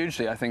 Yeah,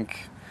 hugely. I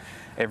think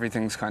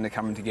everything's kind of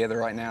coming together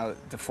right now.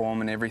 The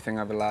form and everything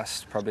over the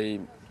last probably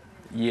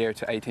year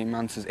to 18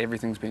 months,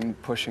 everything's been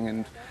pushing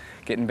and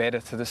getting better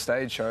to this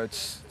stage, so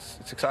it's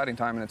exciting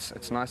time, and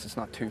it's nice. It's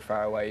not too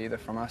far away either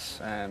from us.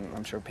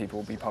 I'm sure people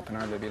will be popping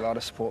over. There'll be a lot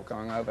of support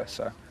going over,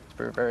 so it's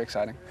very, very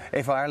exciting.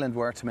 If Ireland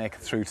were to make it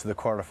through to the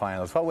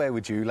quarterfinals, what way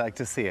would you like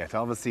to see it?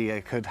 Obviously,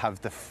 it could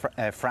have the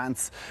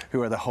France,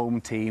 who are the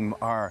home team,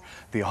 or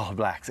the All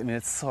Blacks. I mean,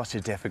 it's such a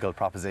difficult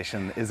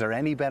proposition. Is there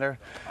any better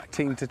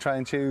team to try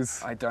and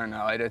choose? I don't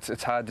know.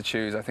 It's hard to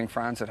choose. I think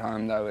France at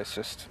home, though, it's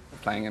just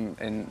playing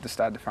in the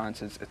Stade de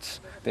France.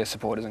 Their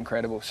support is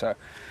incredible. So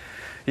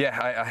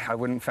Yeah, I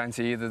wouldn't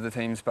fancy either of the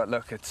teams, but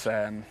look, it's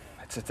a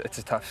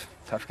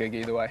tough gig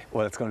either way.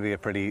 Well, it's going to be a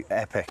pretty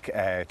epic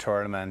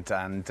tournament,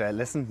 and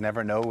listen,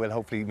 never know, we'll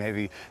hopefully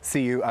maybe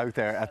see you out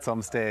there at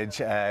some stage,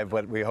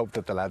 but we hope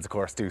that the lads, of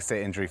course, do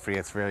stay injury free.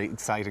 It's a very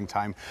exciting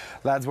time.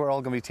 Lads, we're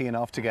all going to be teeing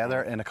off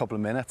together in a couple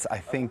of minutes. I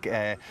think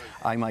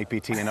I might be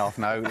teeing off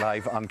now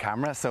live on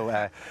camera, so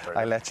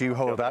I'll let you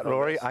hold that,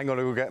 Rory. I'm going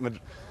to go get my...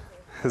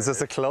 Is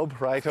this a club?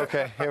 Right,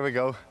 okay, here we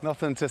go.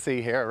 Nothing to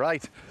see here,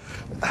 right.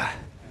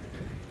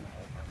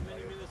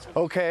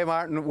 Okay,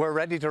 Martin, we're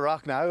ready to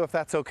rock now, if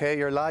that's okay.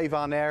 You're live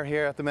on air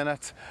here at the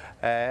minute.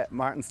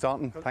 Martin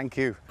Staunton, thank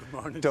you. Good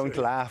morning. Don't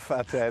laugh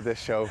at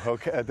this show,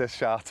 okay, at this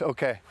shot.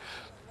 Okay.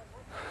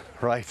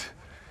 Right.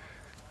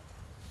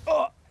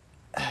 Oh.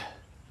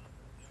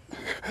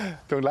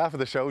 Don't laugh at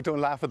the show,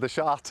 don't laugh at the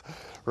shot.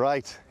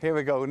 Right, here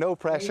we go, no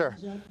pressure.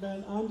 Ladies and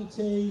gentlemen, on the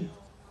tee,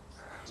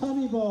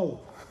 Tommy Bow.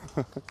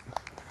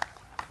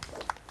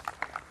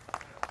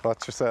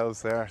 Watch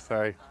yourselves there,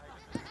 sorry.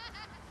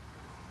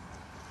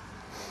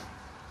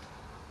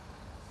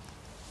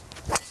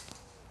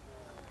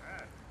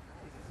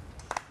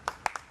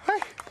 Hey,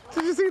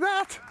 did you see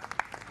that?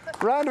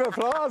 Round of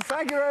applause,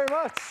 thank you very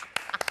much.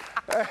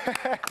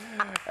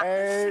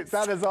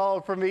 That is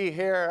all from me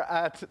here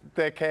at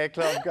the K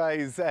Club,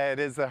 guys. It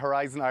is the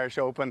Horizon Irish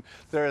Open.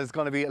 There is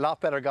going to be a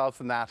lot better golf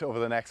than that over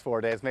the next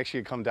 4 days. Make sure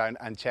you come down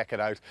and check it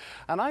out.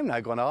 And I'm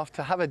now going off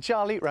to have a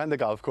jolly round the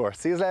golf course.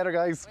 See you later,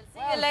 guys. See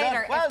you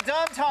later. Well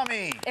done,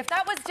 Tommy. If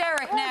that was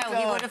Derek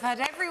he would have had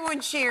everyone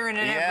cheering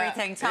and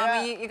everything.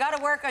 Tommy, you got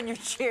to work on your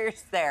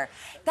cheers there.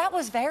 That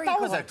was very good.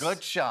 That was a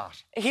good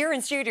shot. Here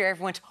in studio,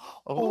 everyone went,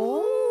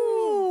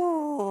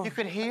 oh. You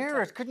could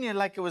hear it, couldn't you?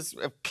 Like it was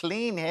a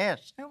clean hit.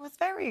 It was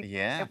very,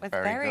 it was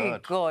very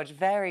good.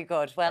 Very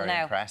good. Well, very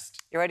now,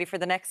 impressed. You ready for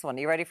the next one?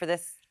 You ready for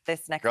this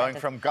next Going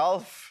sentence? from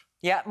golf.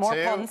 Yeah, more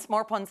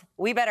puns.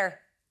 We better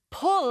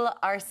pull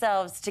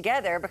ourselves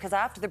together because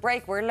after the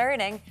break, we're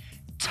learning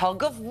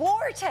tug of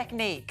war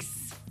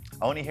techniques.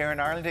 Only here in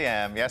Ireland,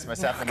 yes,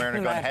 myself and Myrna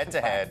are going head to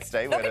head.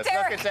 Stay with us.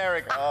 Derek. Look at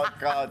Derek. Oh,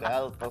 God,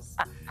 help us.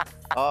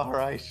 All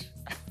right.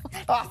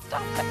 Oh,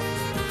 stop it.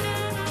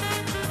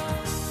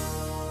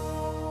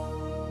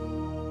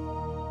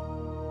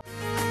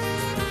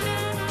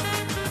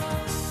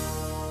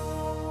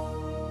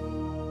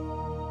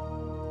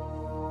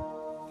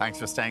 Thanks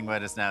for staying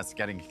with us now. It's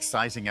getting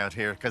exciting out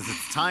here because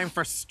it's time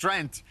for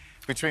strength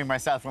between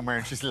myself and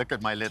Myrna. She's look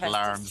at my little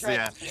arms.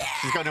 Yeah,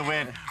 she's going to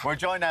win. We're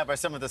joined now by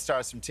some of the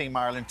stars from Team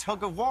Ireland.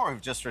 Tug of War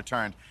have just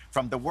returned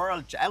from the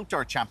World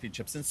Outdoor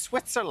Championships in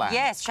Switzerland.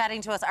 Yes,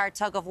 chatting to us our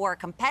Tug of War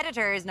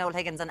competitors, Noel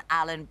Higgins and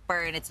Alan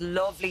Byrne. It's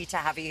lovely to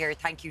have you here.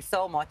 Thank you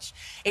so much.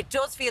 It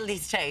does feel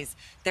these days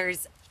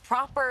there's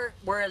proper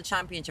World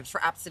Championships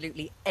for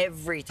absolutely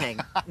everything.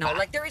 No,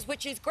 like there is,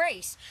 which is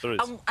great. There is.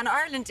 And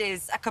Ireland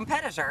is a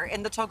competitor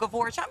in the Tug of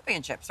War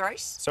Championships, right?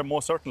 So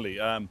most certainly.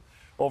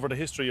 Over the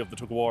history of the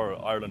Tug of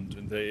War, Ireland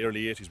in the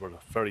early 80s were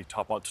very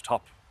top.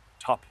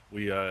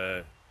 We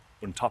were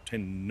in top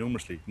 10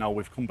 numerously. Now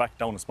we've come back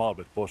down a small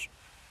bit, but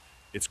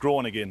it's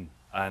growing again,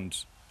 and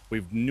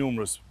we've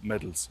numerous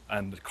medals.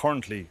 And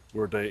currently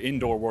we're the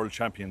indoor world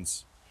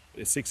champions,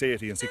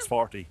 680 and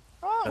 640.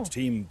 That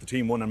the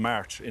team won in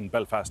March in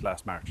Belfast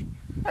last March.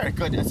 Very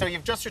good. So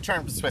you've just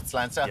returned from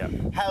Switzerland. So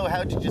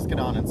how did you just get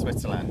on in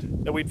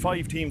Switzerland? We had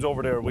 5 teams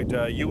over there. We had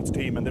a youth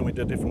team, and then we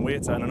did different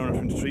weights and an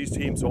under-23s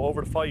team. So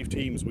over the 5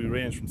 teams, we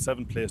ranged from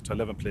 7th place to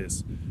 11th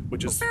place,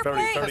 which is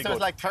very good. So it was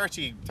like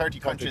 30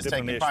 countries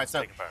taking part.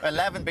 So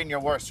 11 being your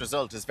worst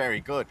result is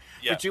very good.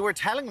 Yeah. But you were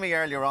telling me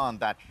earlier on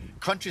that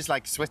countries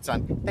like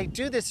Switzerland, they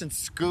do this in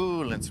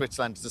school in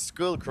Switzerland. There's a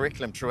school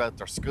curriculum throughout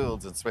their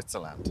schools in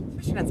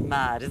Switzerland. That's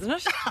mad, isn't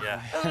it?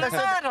 Yeah.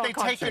 They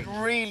take it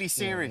really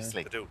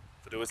seriously. They do.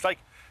 It's like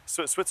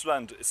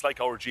Switzerland. It's like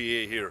our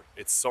GA here.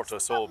 It's sort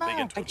of so big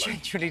into I it.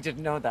 genuinely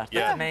didn't know that.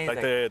 Yeah, That's amazing.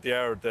 like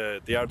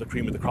they are the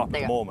cream of the crop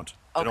at the moment.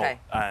 You know?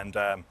 And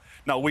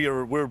now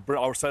we're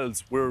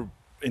ourselves. We're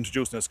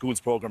introducing a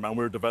schools program, and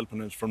we're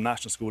developing it from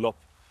national school up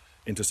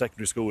into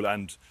secondary school,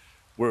 and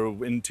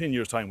we're in 10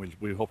 years' time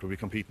we hope to be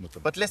competing with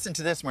them. But listen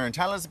to this, Myrna.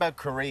 Tell us about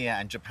Korea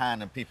and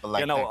Japan and people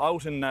like that.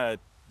 Out in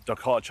they're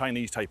called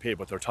Chinese Taipei,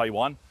 but they're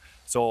Taiwan.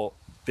 So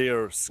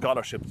their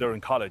scholarship, they're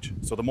in college.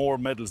 So the more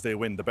medals they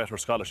win, the better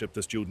scholarship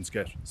the students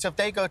get. So if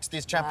they go to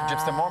these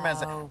championships, the more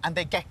medals, and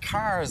they get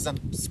cars and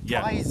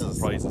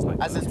prizes, like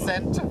as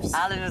incentives.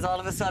 Alan is all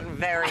of a sudden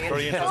very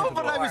interested. No,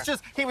 but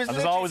he was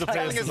literally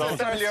telling us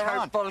this earlier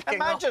on.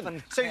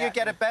 Imagine, so you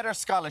get a better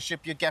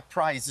scholarship, you get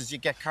prizes, you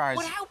get cars.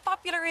 But how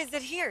popular is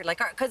it here? Like,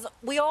 because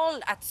we all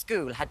at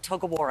school had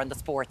Tug of War on the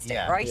sports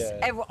day, right?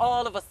 Yeah.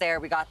 All of us there,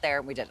 we got there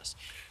and we did it.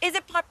 Is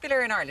it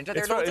popular in Ireland? Are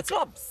there loads of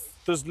clubs?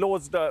 There's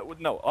loads.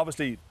 No,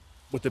 obviously,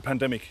 with the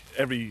pandemic,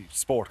 every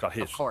sport got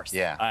hit. Of course.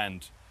 Yeah.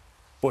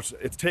 But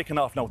it's taken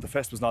off now with the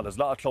festivals now. There's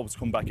a lot of clubs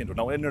come back into it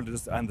now.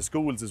 And the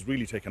schools is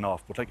really taken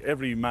off. But like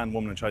every man,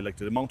 woman and child, like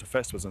the amount of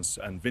festivals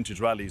and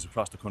vintage rallies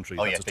across the country,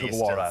 that's a Tug of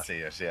War at.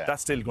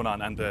 That's still going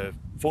on, and the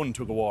fun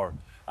Tug of War.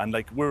 And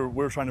like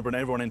we're trying to bring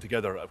everyone in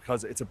together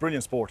because it's a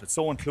brilliant sport. It's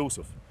so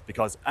inclusive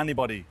because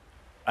anybody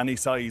any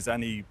size,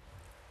 any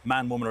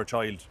man, woman or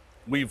child.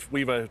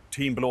 We've a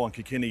team below in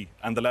Kilkenny,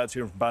 and the lads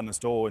here from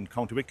Ballinstow in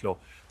County Wicklow.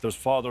 There's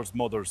fathers,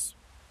 mothers,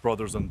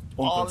 brothers and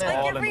uncles all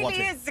in one team. It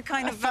really is the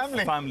kind of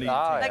family. Family.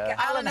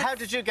 Alan, how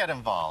did you get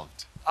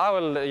involved? Oh,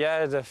 well,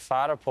 yeah, the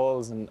father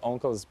pulls and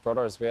uncles,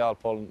 brothers, we all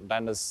pull.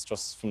 Then there's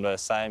just from the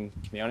same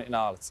community and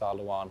all, it's all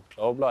the one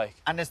club, like.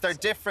 And is there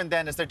different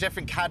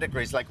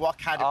categories? Like, what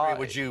category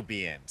would you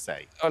be in,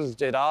 say? Well,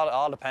 it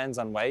all depends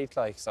on weight,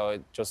 like, so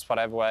it just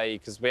whatever way,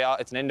 because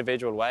it's an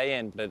individual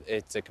weigh-in, but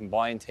it's a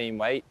combined team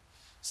weight.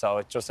 So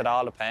it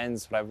all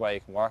depends, whatever way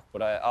you can work.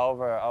 But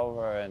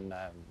over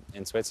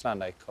in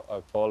Switzerland, I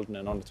pulled in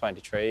an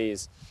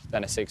under-23s,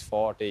 then a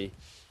 640.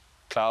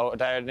 For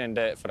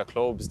the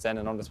clubs, then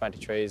an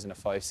under-23s and a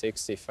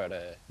 560 for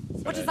the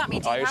What does that mean?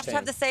 Do you have to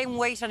have the same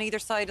weight on either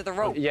side of the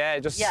rope? Yeah,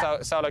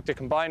 so like the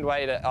combined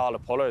weight of all the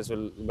pullers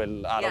will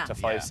add up to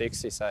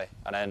 560, say,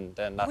 and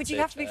then that's Would you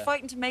have to be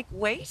fighting to make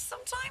weight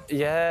sometimes?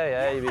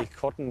 Yeah, you'd be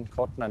cutting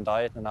and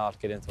dieting and all to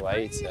get into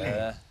weights.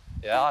 Really?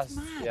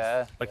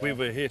 Yeah. Like we have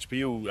a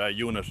HPU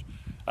unit,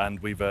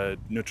 and we've a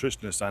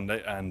nutritionist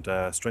and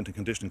strength and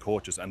conditioning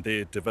coaches, and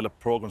they develop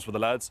programs for the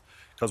lads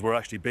because we're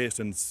actually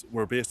based in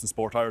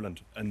Sport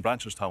Ireland in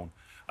Branchestown,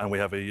 and we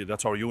have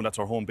that's our unit, that's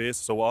our home base.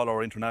 So all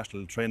our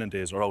international training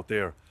days are out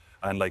there,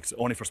 and like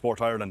only for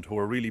Sport Ireland, who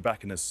are really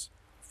backing us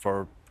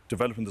for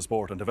developing the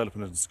sport and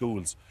developing it in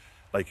schools.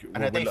 Like,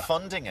 and are they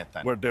funding it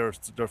then?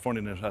 They're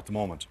funding it at the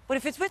moment. But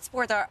if it's with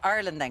Sport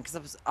Ireland then, because I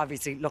was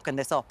obviously looking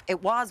this up,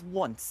 it was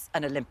once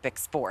an Olympic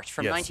sport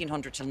from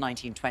 1900 till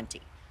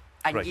 1920.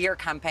 And year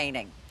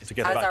campaigning, to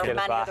get as back are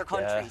many other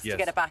countries, to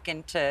get it back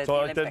into the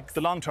Olympics. The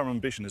long-term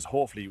ambition is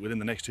hopefully within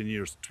the next 10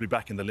 years to be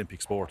back in the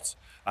Olympic sports,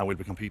 and we'll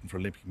be competing for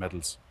Olympic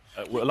medals,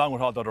 along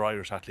with all the other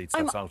Irish athletes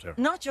that's out there.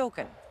 Not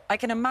joking. I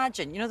can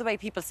imagine, you know the way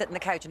people sit in the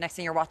couch and next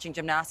thing you're watching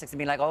gymnastics and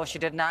be like, oh, she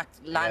didn't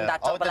land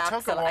that double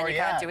axel and you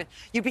can't do it.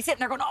 You'd be sitting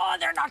there going, oh,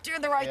 they're not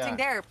doing the right thing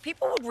there.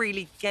 People would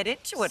really get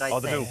into it, I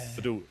think.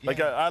 They do. Like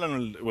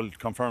Alan will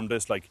confirm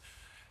this, like,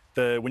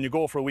 when you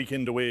go for a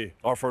weekend away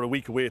or for a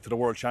week away to the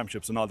World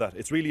Championships and all that,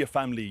 it's really a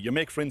family. You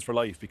make friends for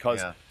life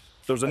because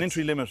there's an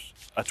entry limit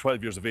at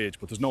 12 years of age,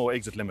 but there's no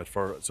exit limit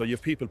so you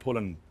have people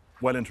pulling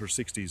well into their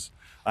 60s,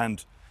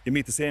 and you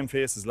meet the same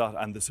faces a lot,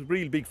 and it's a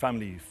real big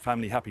family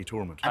happy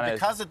tournament. And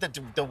because of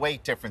the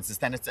weight differences,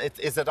 then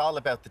is it all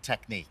about the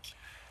technique?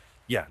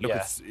 Yeah, look,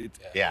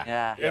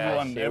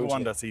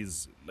 everyone that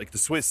sees, like the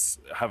Swiss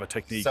have a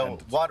technique. So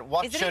what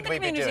should we be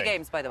doing? Is it in the community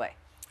games, by the way?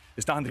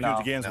 It's not in the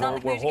community games.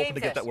 We're hoping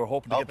to get that. We're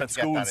hoping to get that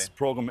schools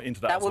program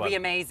into that. That would be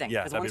amazing.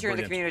 Because once you're in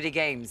the community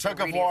games, Tug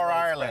of War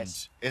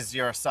Ireland is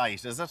your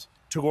site, is it?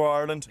 Tug of War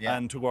Ireland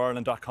and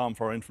tugofwarireland.com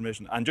for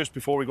information. And just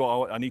before we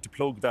go out, I need to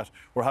plug that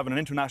we're having an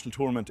international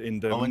tournament in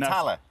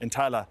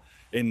Tala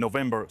in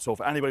November. So if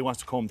anybody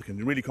wants to come, they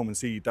can really come and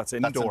see. That's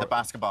indoor. That's in the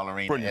basketball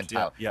arena in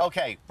Tala. Yeah.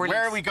 Okay,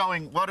 where are we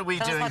going? What are we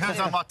doing? Who's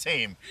on what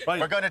team? Right.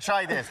 We're going to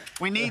try this.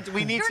 We need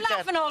You're to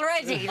laughing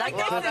already. Like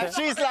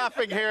she's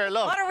laughing here.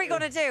 Look. What are we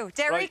going to do?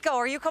 Derico,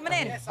 are you coming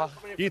in? Yes,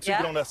 you two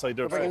get on that side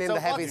there. We're bringing in the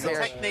heavies here.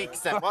 What's the techniques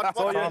then? What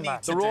do you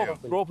need to do?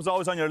 The rope is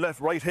always on your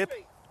right hip.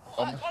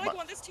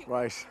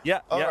 Right.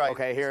 Yeah.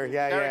 Okay, here.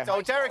 Yeah.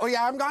 Derek. Oh,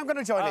 yeah, I'm going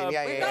to join in.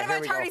 Yeah. We've got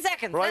about 30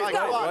 seconds. Right. Let's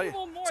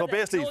go. So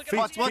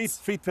basically,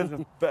 feet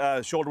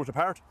shoulder width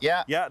apart.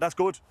 Yeah. Yeah, that's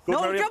good.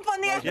 No, jump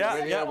on the edge.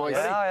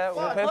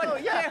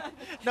 Yeah.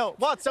 No,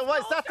 what? So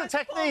what is that the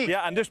technique?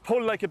 Yeah, and just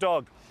pull like a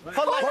dog.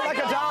 Pull like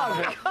a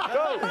dog.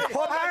 Go.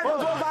 Pull hard. Pull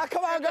back.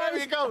 Come on, guys. There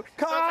you go.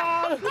 Come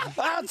on.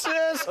 That's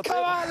it. Come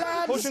on,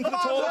 lads. Push into the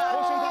toes.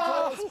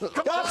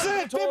 That's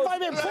it. Bit by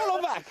bit. Pull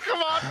them back.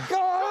 Come on. Go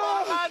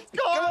on. Lads,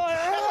 go on.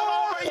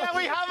 Yeah,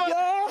 we have it.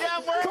 Yeah,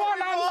 we're Come on,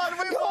 lads.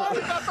 We won.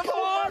 We got the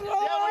ball.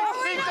 Yeah, we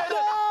did it.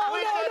 We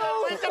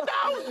did it.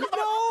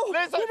 No.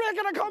 Listen. We're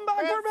making a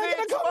comeback. We're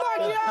making a comeback.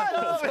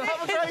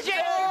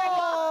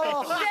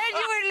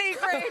 Genuinely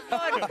great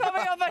fun.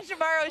 Coming up on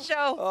tomorrow's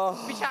show,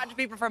 we'll be chatting to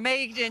people from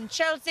Maiden,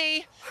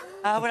 Chelsea.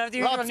 We'll have the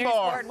usual news,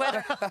 sport,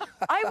 weather.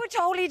 I would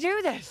totally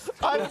do this.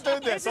 I would do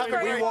this. This is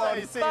great.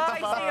 Bye. See you.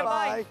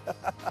 Bye.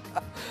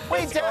 We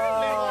definitely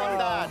won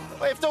that.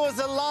 If there was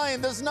a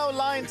line, there's no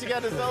line to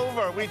get us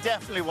over. We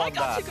definitely won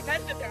that. I got you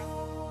competitive there.